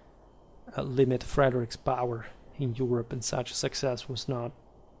limit Frederick's power in Europe, and such success was not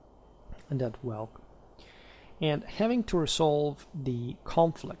that welcome. And having to resolve the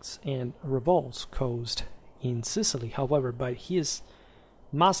conflicts and revolts caused in Sicily, however, by his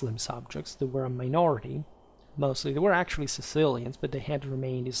Muslim subjects, they were a minority. Mostly, they were actually Sicilians, but they had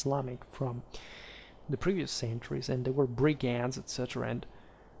remained Islamic from the previous centuries, and they were brigands, etc.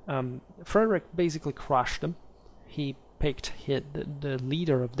 And Frederick basically crushed them. He picked the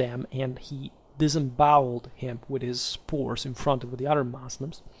leader of them, and he disemboweled him with his spurs in front of the other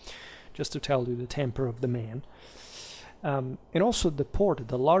Muslims, just to tell you the temper of the man. And also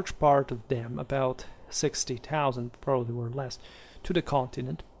deported a large part of them, about 60,000, probably were less, to the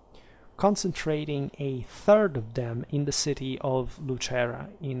continent, concentrating a third of them in the city of Lucera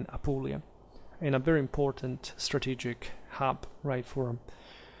in Apulia, in a very important strategic hub, right, from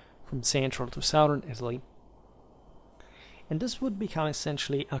central to southern Italy. And this would become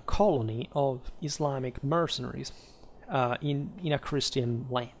essentially a colony of Islamic mercenaries in a Christian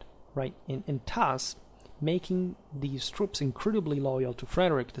land, right? And thus making these troops incredibly loyal to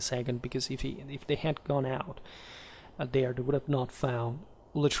Frederick II, because if they had gone out there, they would have not found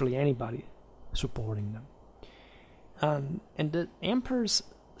literally anybody supporting them. And the emperor's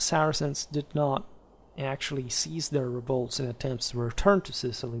Saracens did not actually cease their revolts and attempts to return to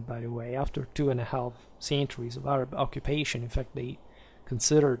Sicily, by the way, after 2.5 centuries of Arab occupation. In fact, they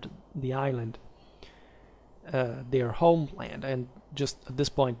considered the island their homeland, and just at this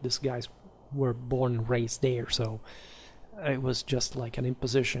point, these guys were born and raised there, so it was just like an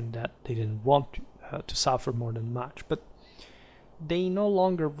imposition that they didn't want to suffer more than much. But they no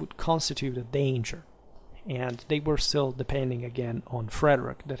longer would constitute a danger, and they were still depending again on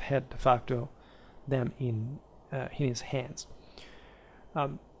Frederick, that had de facto them in his hands.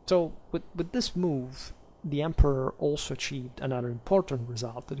 So with this move, the emperor also achieved another important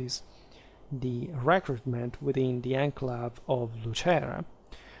result, that is the recruitment within the enclave of Lucera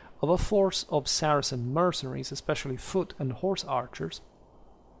of a force of Saracen mercenaries, especially foot and horse archers.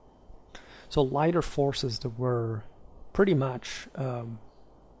 So lighter forces that were pretty much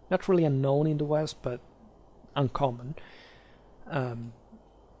not really unknown in the West, but uncommon,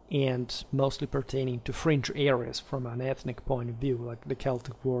 and mostly pertaining to fringe areas from an ethnic point of view, like the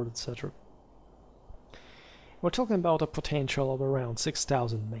Celtic world, etc. We're talking about a potential of around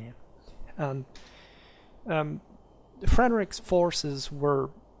 6,000 men. And Frederick's forces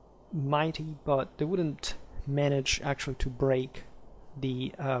were mighty, but they wouldn't manage actually to break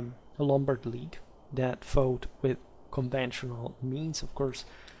the Lombard League that fought with conventional means. Of course,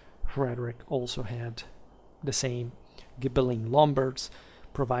 Frederick also had the same Ghibelline Lombards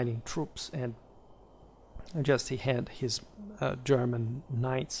providing troops, and just he had his German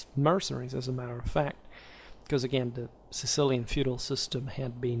knights, mercenaries, as a matter of fact, because again the Sicilian feudal system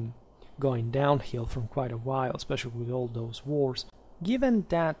had been going downhill from quite a while, especially with all those wars. Given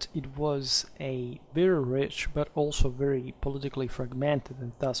that it was a very rich but also very politically fragmented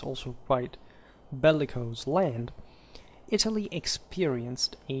and thus also quite bellicose land, Italy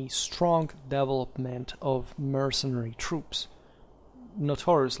experienced a strong development of mercenary troops,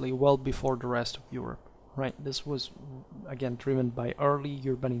 notoriously well before the rest of Europe. Right, this was again driven by early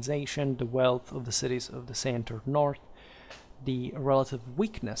urbanization, the wealth of the cities of the center north, the relative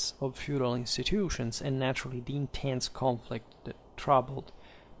weakness of feudal institutions, and naturally the intense conflict that troubled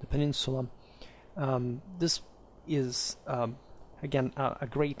the peninsula. This is again a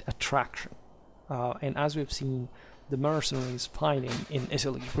great attraction, and as we've seen, the mercenaries fighting in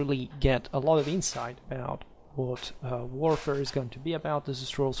Italy really get a lot of insight about what warfare is going to be about. This is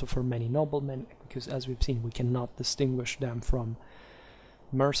true also for many noblemen, because as we've seen, we cannot distinguish them from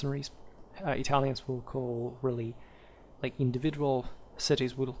mercenaries. Italians will call really, like individual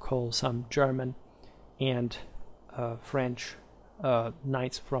cities will call some German and French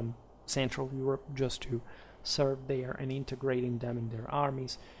knights from Central Europe just to serve there and integrating them in their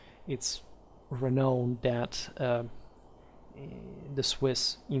armies. It's renowned that the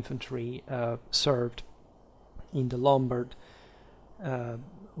Swiss infantry served in the Lombard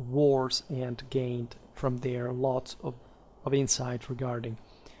wars and gained from there lots of insight regarding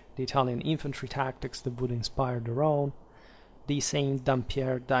the Italian infantry tactics that would inspire their own. The same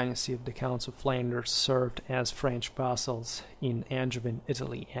Dampierre dynasty of the Counts of Flanders served as French vassals in Angevin,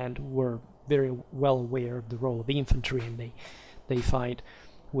 Italy, and were very well aware of the role of infantry, and they fight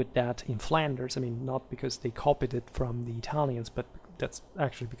with that in Flanders. I mean, not because they copied it from the Italians, but that's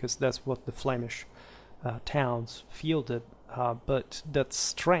actually because that's what the Flemish towns fielded but that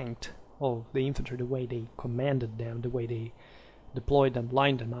strength of the infantry, the way they commanded them, the way they deployed them,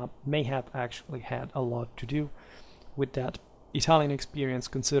 lined them up, may have actually had a lot to do with that Italian experience,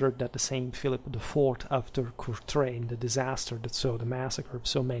 considered that the same Philip IV, after Courtrai, the disaster that saw the massacre of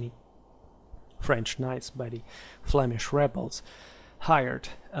so many French knights by the Flemish rebels, hired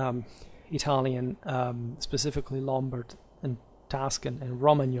Italian, specifically Lombard and Tuscan and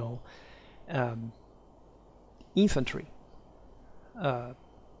Romagnol infantry,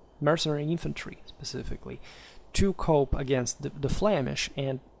 mercenary infantry specifically, to cope against the Flemish,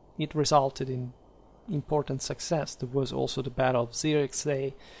 and it resulted in important success. There was also the Battle of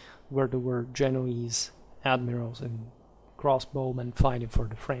V-XIII, where there were Genoese admirals and crossbowmen fighting for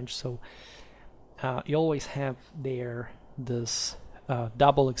the French. So you always have there this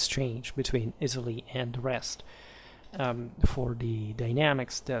double exchange between Italy and the rest, for the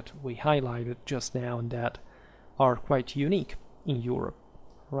dynamics that we highlighted just now and that are quite unique in Europe,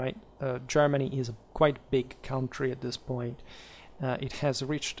 right? Germany is a quite big country at this point. It has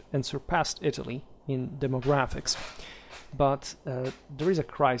reached and surpassed Italy in demographics, but there is a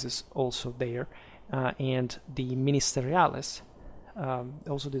crisis also there, and the ministeriales,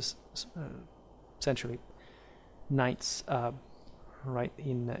 also this essentially knights, right,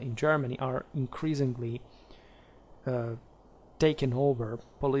 in Germany, are increasingly taken over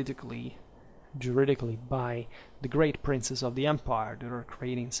politically, juridically, by the great princes of the empire that are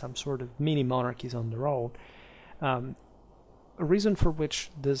creating some sort of mini monarchies on their own. A reason for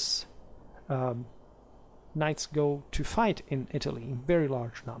which this knights go to fight in Italy in very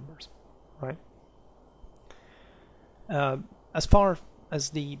large numbers, right? As far as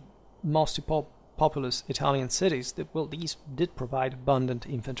the most populous Italian cities, these did provide abundant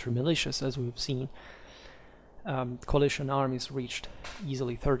infantry militias, as we've seen. Coalition armies reached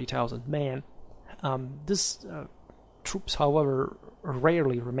easily 30,000 men. These troops, however,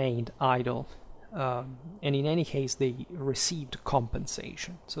 rarely remained idle, and in any case they received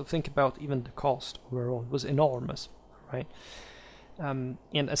compensation. So think about even the cost overall was enormous, right? And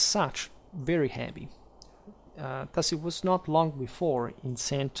as such, very heavy. Thus, it was not long before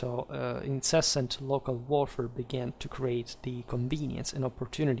incessant local warfare began to create the convenience and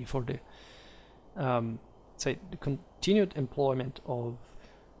opportunity for the continued employment of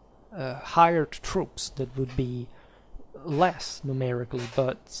hired troops that would be less numerically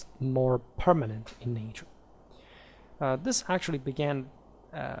but more permanent in nature. This actually began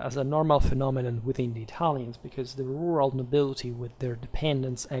as a normal phenomenon within the Italians, because the rural nobility, with their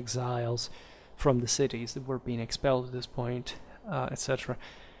dependents, exiles from the cities that were being expelled at this point, etc.,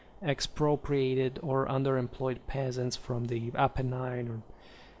 expropriated or underemployed peasants from the Apennine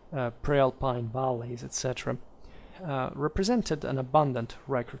or pre-alpine valleys, etc., represented an abundant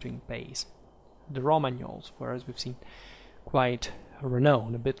recruiting base. The Romagnols were, as we've seen, quite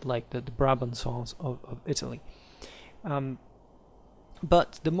renowned, a bit like the Brabançons of Italy.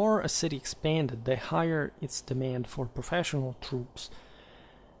 But the more a city expanded, the higher its demand for professional troops,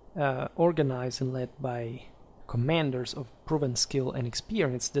 organized and led by commanders of proven skill and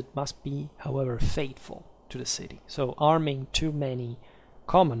experience that must be, however, faithful to the city. So arming too many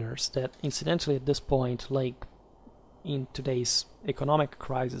commoners that, incidentally, at this point, like in today's economic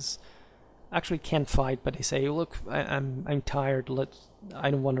crisis, actually can't fight, but they say, look, I'm tired,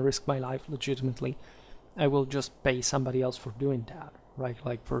 I don't want to risk my life legitimately, I will just pay somebody else for doing that, right?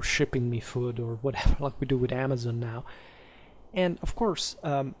 Like for shipping me food or whatever, like we do with Amazon now. And of course,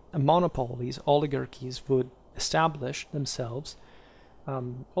 monopolies, oligarchies would establish themselves.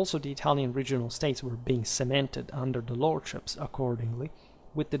 Also, the Italian regional states were being cemented under the lordships accordingly,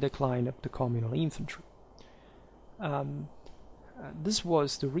 with the decline of the communal infantry. This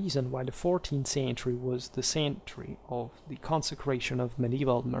was the reason why the 14th century was the century of the consecration of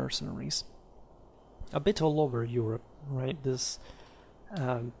medieval mercenaries. A bit all over Europe, right? This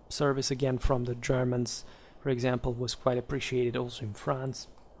service, again, from the Germans, for example, was quite appreciated also in France.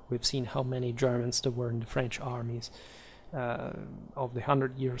 We've seen how many Germans there were in the French armies of the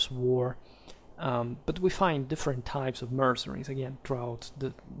 100 Years' War. But we find different types of mercenaries, again, throughout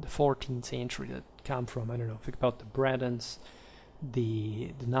the 14th century that come from, I don't know, think about the Bretons,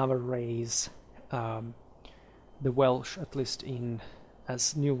 the Navarrese, the Welsh, at least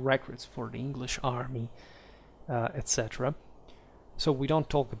as new recruits for the English army, etc. So we don't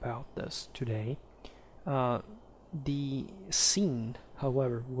talk about this today. The scene,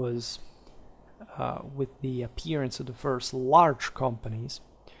 however, was with the appearance of the first large companies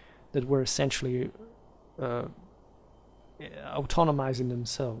that were essentially autonomizing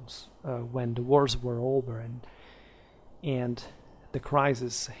themselves when the wars were over and the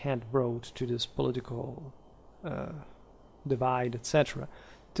crisis had brought to this political divide, etc.,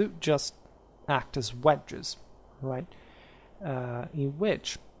 to just act as wedges, right? In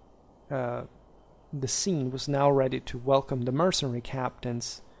which the scene was now ready to welcome the mercenary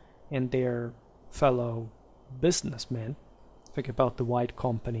captains and their fellow businessmen. Think about the White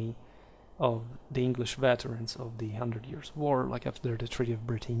Company of the English veterans of the 100 Years' War, like after the Treaty of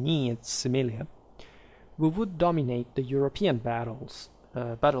Bretigny and Similia, who would dominate the European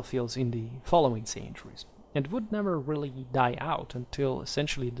battlefields in the following centuries, and would never really die out until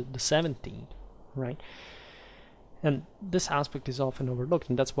essentially the 17th, right? And this aspect is often overlooked,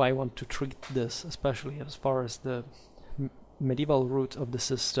 and that's why I want to treat this, especially as far as the medieval root of the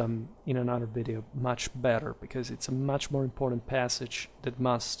system, in another video much better, because it's a much more important passage that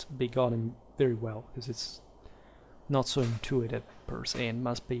must be gotten very well, because it's not so intuitive per se and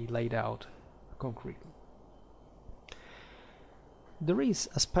must be laid out concretely. There is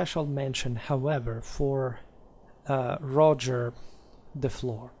a special mention, however, for Roger de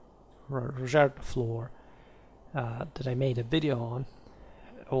Flor, that I made a video on,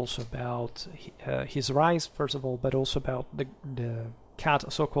 also about his rise, first of all, but also about the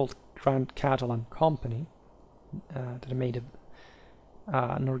so-called Grand Catalan Company, that I made an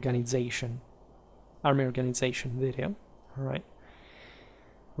army organization video, alright?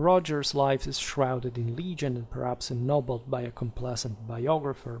 Roger's life is shrouded in legend and perhaps ennobled by a complacent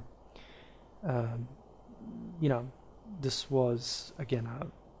biographer. You know, this was, again, a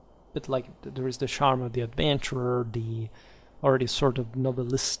bit like there is the charm of the adventurer, the already sort of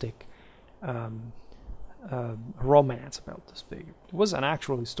novelistic romance about this figure. It was an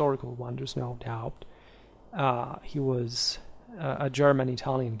actual historical one, there's no doubt. He was a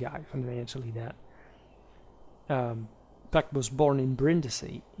German-Italian guy, fundamentally that. In fact, was born in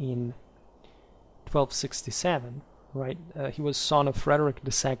Brindisi in 1267, right? He was son of Frederick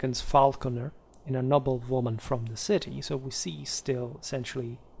II's falconer and a noblewoman from the city, so we see still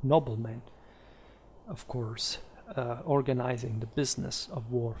essentially noblemen, of course, organizing the business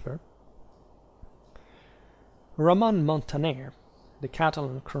of warfare. Ramon Montaner, the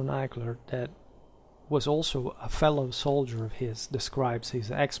Catalan chronicler that was also a fellow soldier of his, describes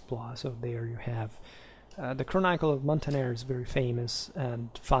his exploits. So there you have the Chronicle of Montaner is very famous and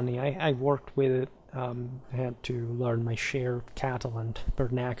funny. I worked with it. I had to learn my share of Catalan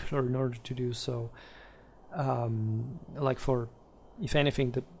vernacular in order to do so. Like for, if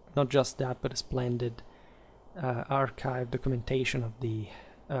anything, not just that, but a splendid archive documentation of the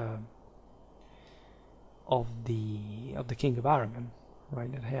King of Aragon,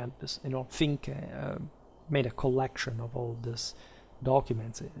 right? It had this, Finke made a collection of all this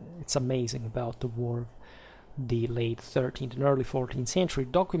documents. It's amazing about the war of the late 13th and early 14th century,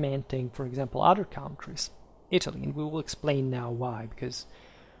 documenting, for example, other countries, Italy, and we will explain now why, because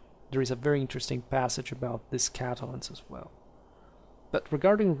there is a very interesting passage about these Catalans as well. But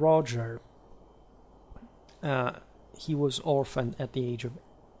regarding Roger, he was orphaned at the age of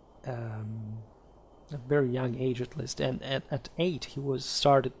a very young age, at least, and at 8 he was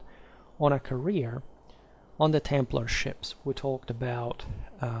started on a career on the Templar ships. We talked about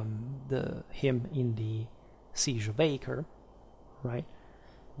him in the Siege of Acre, right,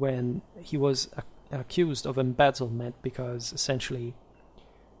 when he was accused of embezzlement because essentially,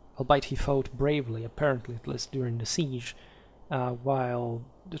 albeit he fought bravely, apparently at least during the siege, while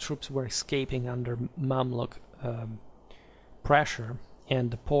the troops were escaping under Mamluk pressure, and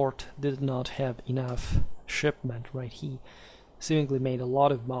the port did not have enough shipment, right? He seemingly made a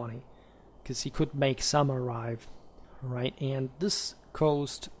lot of money because he could make some arrive, right? And this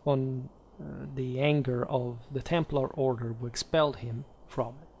caused on the anger of the Templar order, who expelled him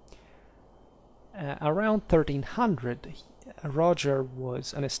from it. Around 1300, Roger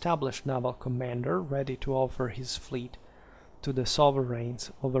was an established naval commander, ready to offer his fleet to the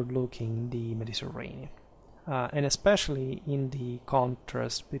sovereigns overlooking the Mediterranean, and especially in the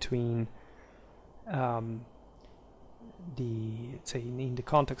contrast between in the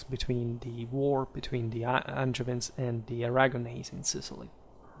context between the war between the Angevins and the Aragonese in Sicily,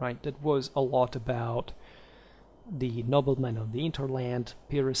 right? That was a lot about the noblemen of the interland,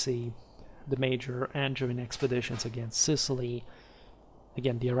 piracy, the major Angevin expeditions against Sicily,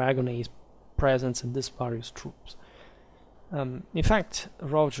 again the Aragonese presence in these various troops. In fact,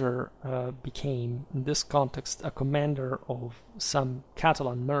 Roger became, in this context, a commander of some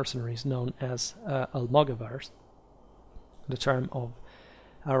Catalan mercenaries known as Almogavars, the term of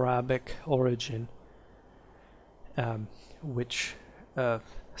Arabic origin, which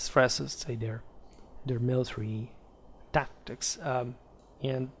stresses, say, their military tactics.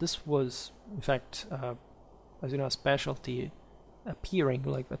 And this was, in fact, as you know, a specialty appearing,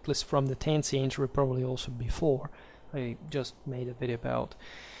 like at least from the 10th century, probably also before, I just made a video about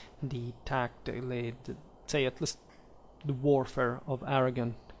the say at least the warfare of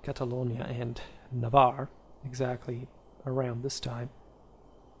Aragon, Catalonia and Navarre, exactly around this time,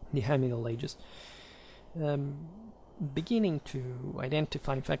 the High Middle Ages, beginning to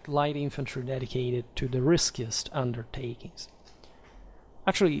identify, in fact, light infantry dedicated to the riskiest undertakings.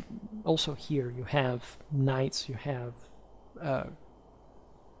 Actually, also here you have knights, you have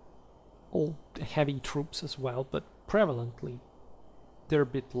all heavy troops as well, but prevalently they're a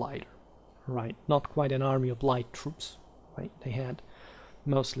bit lighter, right? Not quite an army of light troops, right? They had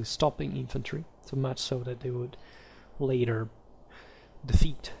mostly stopping infantry, so much so that they would later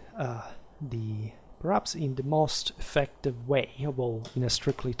defeat perhaps in the most effective way, well, in a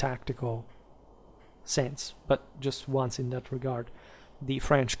strictly tactical sense, but just once in that regard, the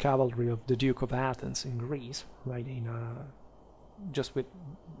French cavalry of the Duke of Athens in Greece, right, just with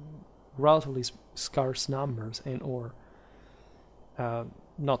relatively scarce numbers and or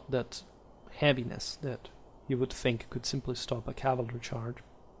not that heaviness that you would think could simply stop a cavalry charge.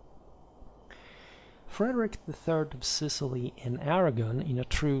 Frederick III of Sicily and Aragon, in a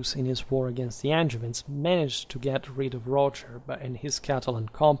truce in his war against the Angevins, managed to get rid of Roger and his Catalan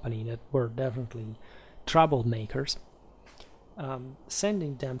company that were definitely troublemakers,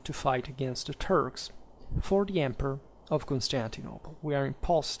 sending them to fight against the Turks for the Emperor of Constantinople. We are in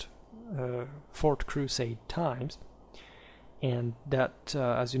post-Fourth Crusade times, and that,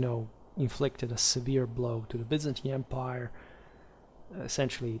 as you know, inflicted a severe blow to the Byzantine Empire.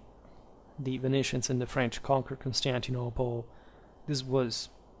 Essentially, the Venetians and the French conquered Constantinople. This was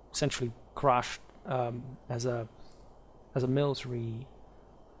essentially crushed as a military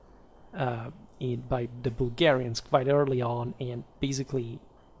by the Bulgarians quite early on, and basically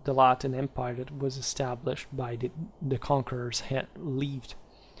the Latin Empire that was established by the conquerors had lived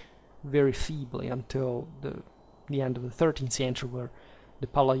very feebly until the end of the 13th century, where the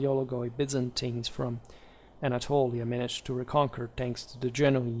Palaiologoi Byzantines from Anatolia managed to reconquer, thanks to the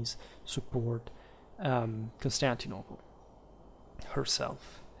Genoese support, Constantinople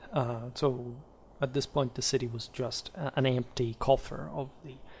herself. So at this point the city was just an empty coffer of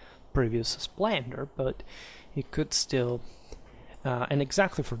the previous splendor, but it could still, and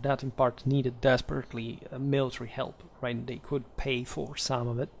exactly for that in part, needed desperately military help, right? They could pay for some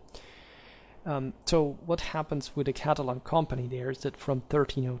of it. So what happens with the Catalan company there is that from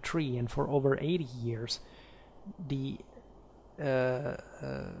 1303 and for over 80 years, the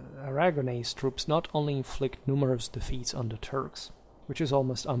Aragonese troops not only inflict numerous defeats on the Turks, which is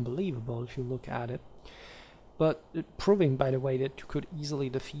almost unbelievable if you look at it, but proving, by the way, that you could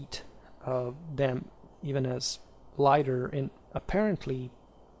easily defeat them even as lighter and apparently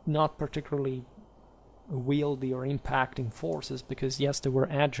not particularly wieldy or impacting forces, because yes, they were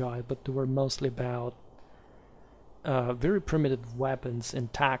agile, but they were mostly about very primitive weapons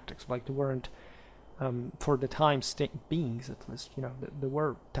and tactics. Like, they weren't, for the time beings at least, you know, they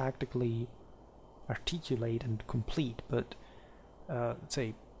were tactically articulate and complete, but let's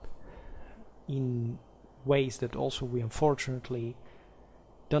say in ways that also we unfortunately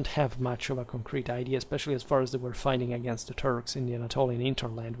don't have much of a concrete idea, especially as far as they were fighting against the Turks in the Anatolian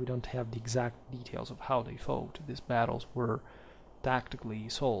hinterland. We don't have the exact details of how they fought. These battles were tactically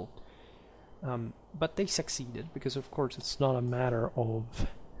solved. But they succeeded, because of course it's not a matter of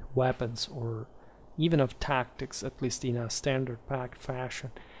weapons or even of tactics, at least in a standard pack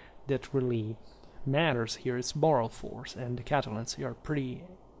fashion, that really matters here. It's moral force, and the Catalans here are pretty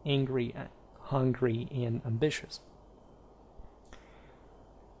angry, hungry, and ambitious.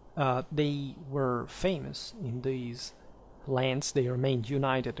 They were famous in these lands. They remained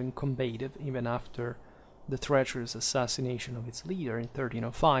united and combative even after the treacherous assassination of its leader in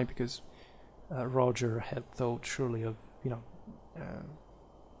 1305, because Roger had thought surely of, you know,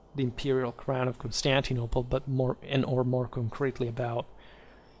 the imperial crown of Constantinople, but more concretely about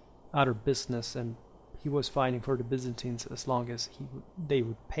other business, and he was fighting for the Byzantines as long as they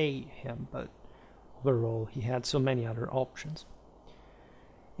would pay him, but overall he had so many other options.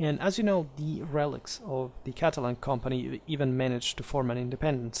 And as you know, the relics of the Catalan company even managed to form an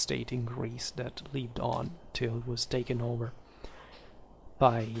independent state in Greece that lived on till it was taken over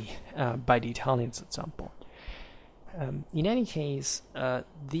by the Italians at some point. In any case,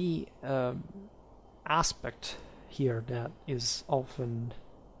 the aspect here that is often,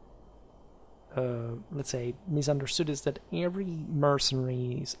 let's say, misunderstood is that every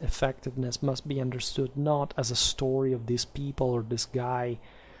mercenary's effectiveness must be understood not as a story of these people or this guy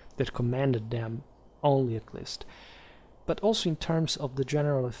that commanded them only, at least, but also in terms of the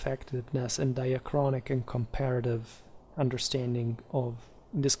general effectiveness and diachronic and comparative understanding of,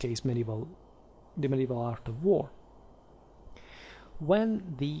 in this case, the medieval art of war.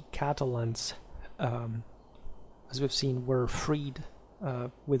 when the Catalans, as we've seen, were freed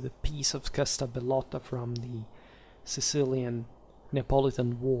with the peace of Castabellota from the Sicilian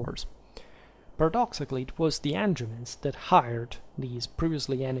Neapolitan Wars, paradoxically it was the Angevins that hired these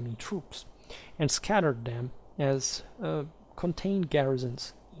previously enemy troops and scattered them as contained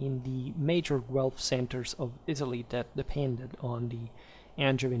garrisons in the major Guelph centers of Italy that depended on the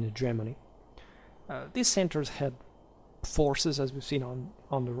Angevin hegemony. These centers had forces, as we've seen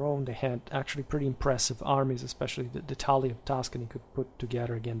on their own. They had actually pretty impressive armies, especially the Tali of Tuscany could put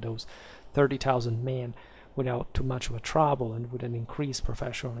together again those 30,000 men without too much of a trouble and with an increased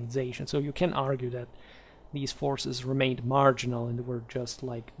professionalization. So you can argue that these forces remained marginal and were just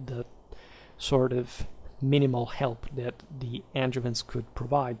like the sort of minimal help that the Angevins could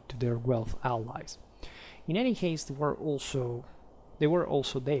provide to their Guelph allies. In any case, they were also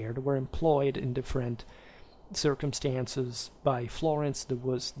there. They were employed in different circumstances by Florence. That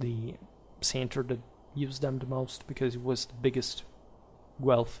was the center that used them the most because it was the biggest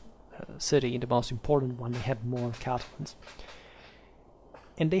Guelph city, the most important one. They had more Catalans,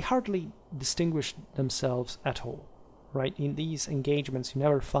 and they hardly distinguished themselves at all. Right, in these engagements, you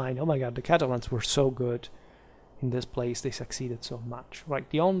never find, oh my God, the Catalans were so good in this place; they succeeded so much. Right,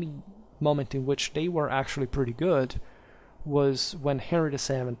 the only moment in which they were actually pretty good was when Henry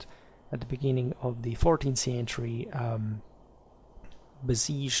VII, at the beginning of the 14th century,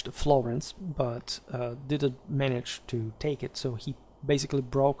 besieged Florence, but didn't manage to take it. So he basically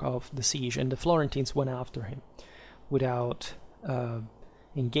broke off the siege, and the Florentines went after him without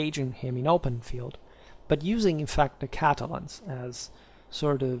engaging him in open field, but using, in fact, the Catalans as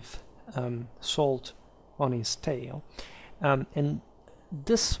sort of salt on his tail. And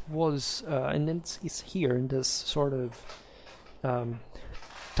this was, and it's here in this sort of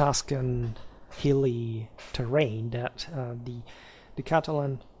Tuscan hilly terrain that the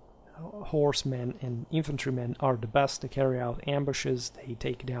Catalan horsemen and infantrymen are the best. They carry out ambushes, they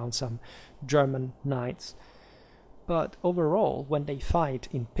take down some German knights. But overall, when they fight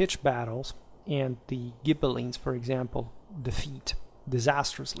in pitched battles, and the Ghibellines, for example, defeat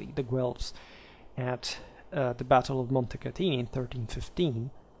disastrously the Guelphs at the Battle of Montecatini in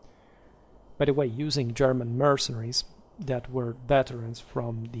 1315, by the way, using German mercenaries that were veterans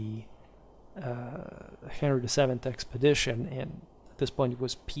from the Henry VII expedition, and at this point it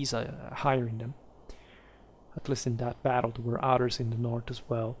was Pisa hiring them. At least in that battle, there were others in the north as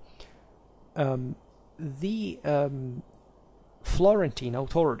well. The Florentine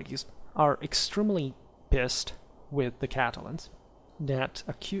authorities are extremely pissed with the Catalans that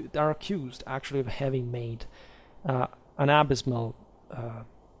are accused actually of having made an abysmal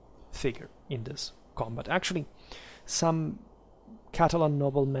figure in this combat. Actually, some Catalan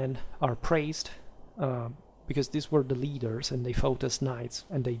noblemen are praised because these were the leaders and they fought as knights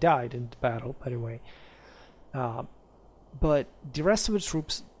and they died in the battle, by the way. But the rest of the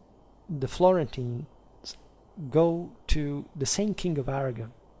troops, the Florentines, go to the same King of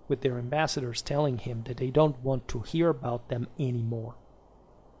Aragon with their ambassadors telling him that they don't want to hear about them anymore.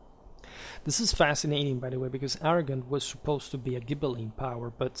 This is fascinating, by the way, because Aragon was supposed to be a Ghibelline power,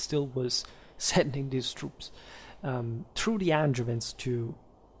 but still was sending these troops through the Angevins to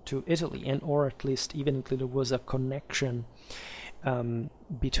Italy, and or at least even there was a connection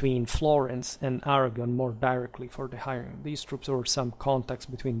between Florence and Aragon more directly for the hiring of these troops, or some contacts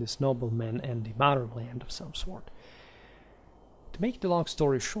between this nobleman and the motherland of some sort. To make the long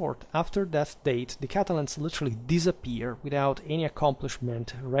story short, after that date, the Catalans literally disappear without any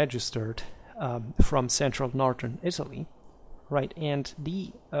accomplishment registered from central northern Italy, right? And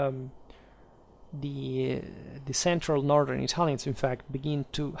the central northern Italians, in fact, begin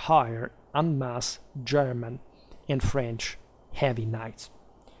to hire en masse German and French heavy knights.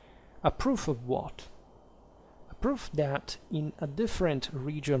 A proof of what? A proof that in a different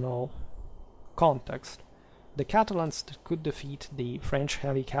regional context, the Catalans that could defeat the French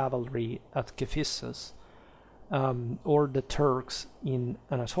heavy cavalry at Cephissus or the Turks in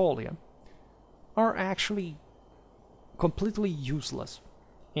Anatolia are actually completely useless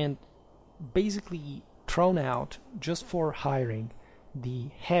and basically thrown out just for hiring the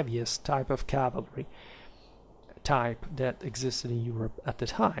heaviest type of cavalry type that existed in Europe at the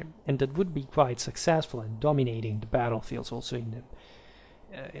time, and that would be quite successful in dominating the battlefields also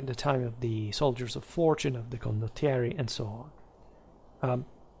in the time of the soldiers of fortune, of the condottieri, and so on.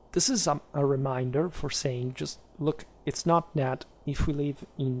 This is a reminder for saying, just look, it's not that if we live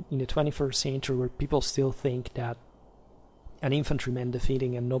in the 21st century where people still think that an infantryman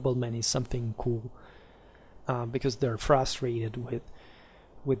defeating a nobleman is something cool because they're frustrated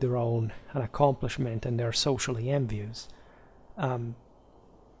with their own accomplishment and they're socially envious.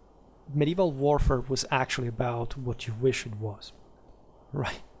 medieval warfare was actually about what you wish it was,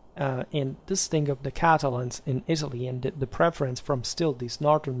 right? And this thing of the Catalans in Italy and the preference from still these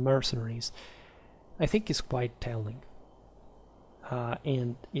northern mercenaries, I think is quite telling.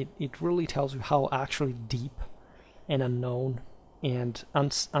 And it really tells you how actually deep and unknown and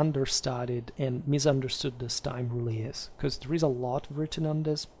understudied and misunderstood this time really is. Because there is a lot written on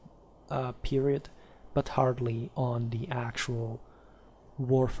this period, but hardly on the actual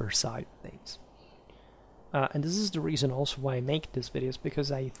warfare side of things. And this is the reason also why I make these videos,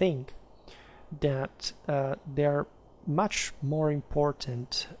 because I think that they're much more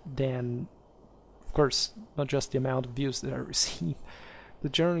important than, of course, not just the amount of views that I receive,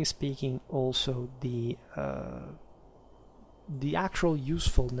 but generally speaking also the actual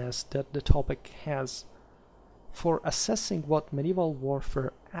usefulness that the topic has for assessing what medieval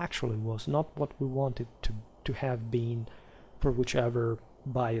warfare actually was, not what we wanted to have been for whichever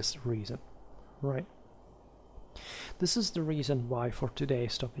biased reason, right? This is the reason why for today I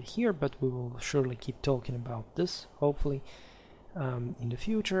stop it here, but we will surely keep talking about this, hopefully, in the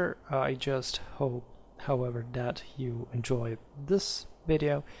future. I just hope, however, that you enjoyed this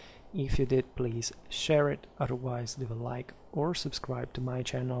video. If you did, please share it, otherwise leave a like or subscribe to my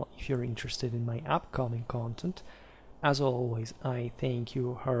channel if you're interested in my upcoming content. As always, I thank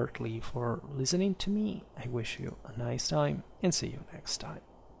you heartily for listening to me. I wish you a nice time and see you next time.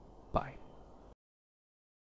 Bye.